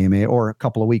next Zoom AMA or a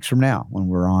couple of weeks from now when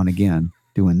we're on again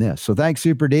doing this. So thanks,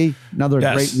 Super D. Another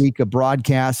great week of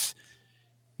broadcasts.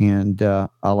 and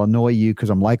I'll annoy you because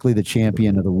I'm likely the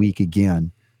champion of the week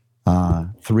again.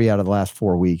 3 out of the last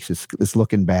 4 weeks. It's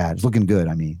looking bad. It's looking good.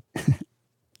 I mean,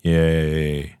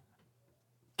 yay.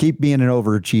 Keep being an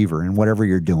overachiever in whatever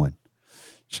you're doing.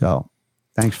 So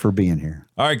thanks for being here.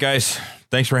 All right, guys.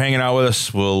 Thanks for hanging out with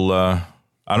us. We'll, I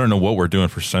don't know what we're doing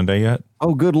for Sunday yet.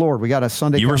 Oh, good Lord. We got a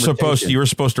Sunday. You were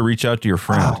supposed to reach out to your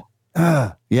friend.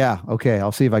 Yeah. Okay.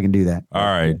 I'll see if I can do that. All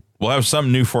right. We'll have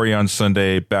something new for you on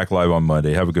Sunday, back live on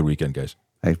Monday. Have a good weekend, guys.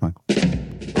 Thanks, Michael.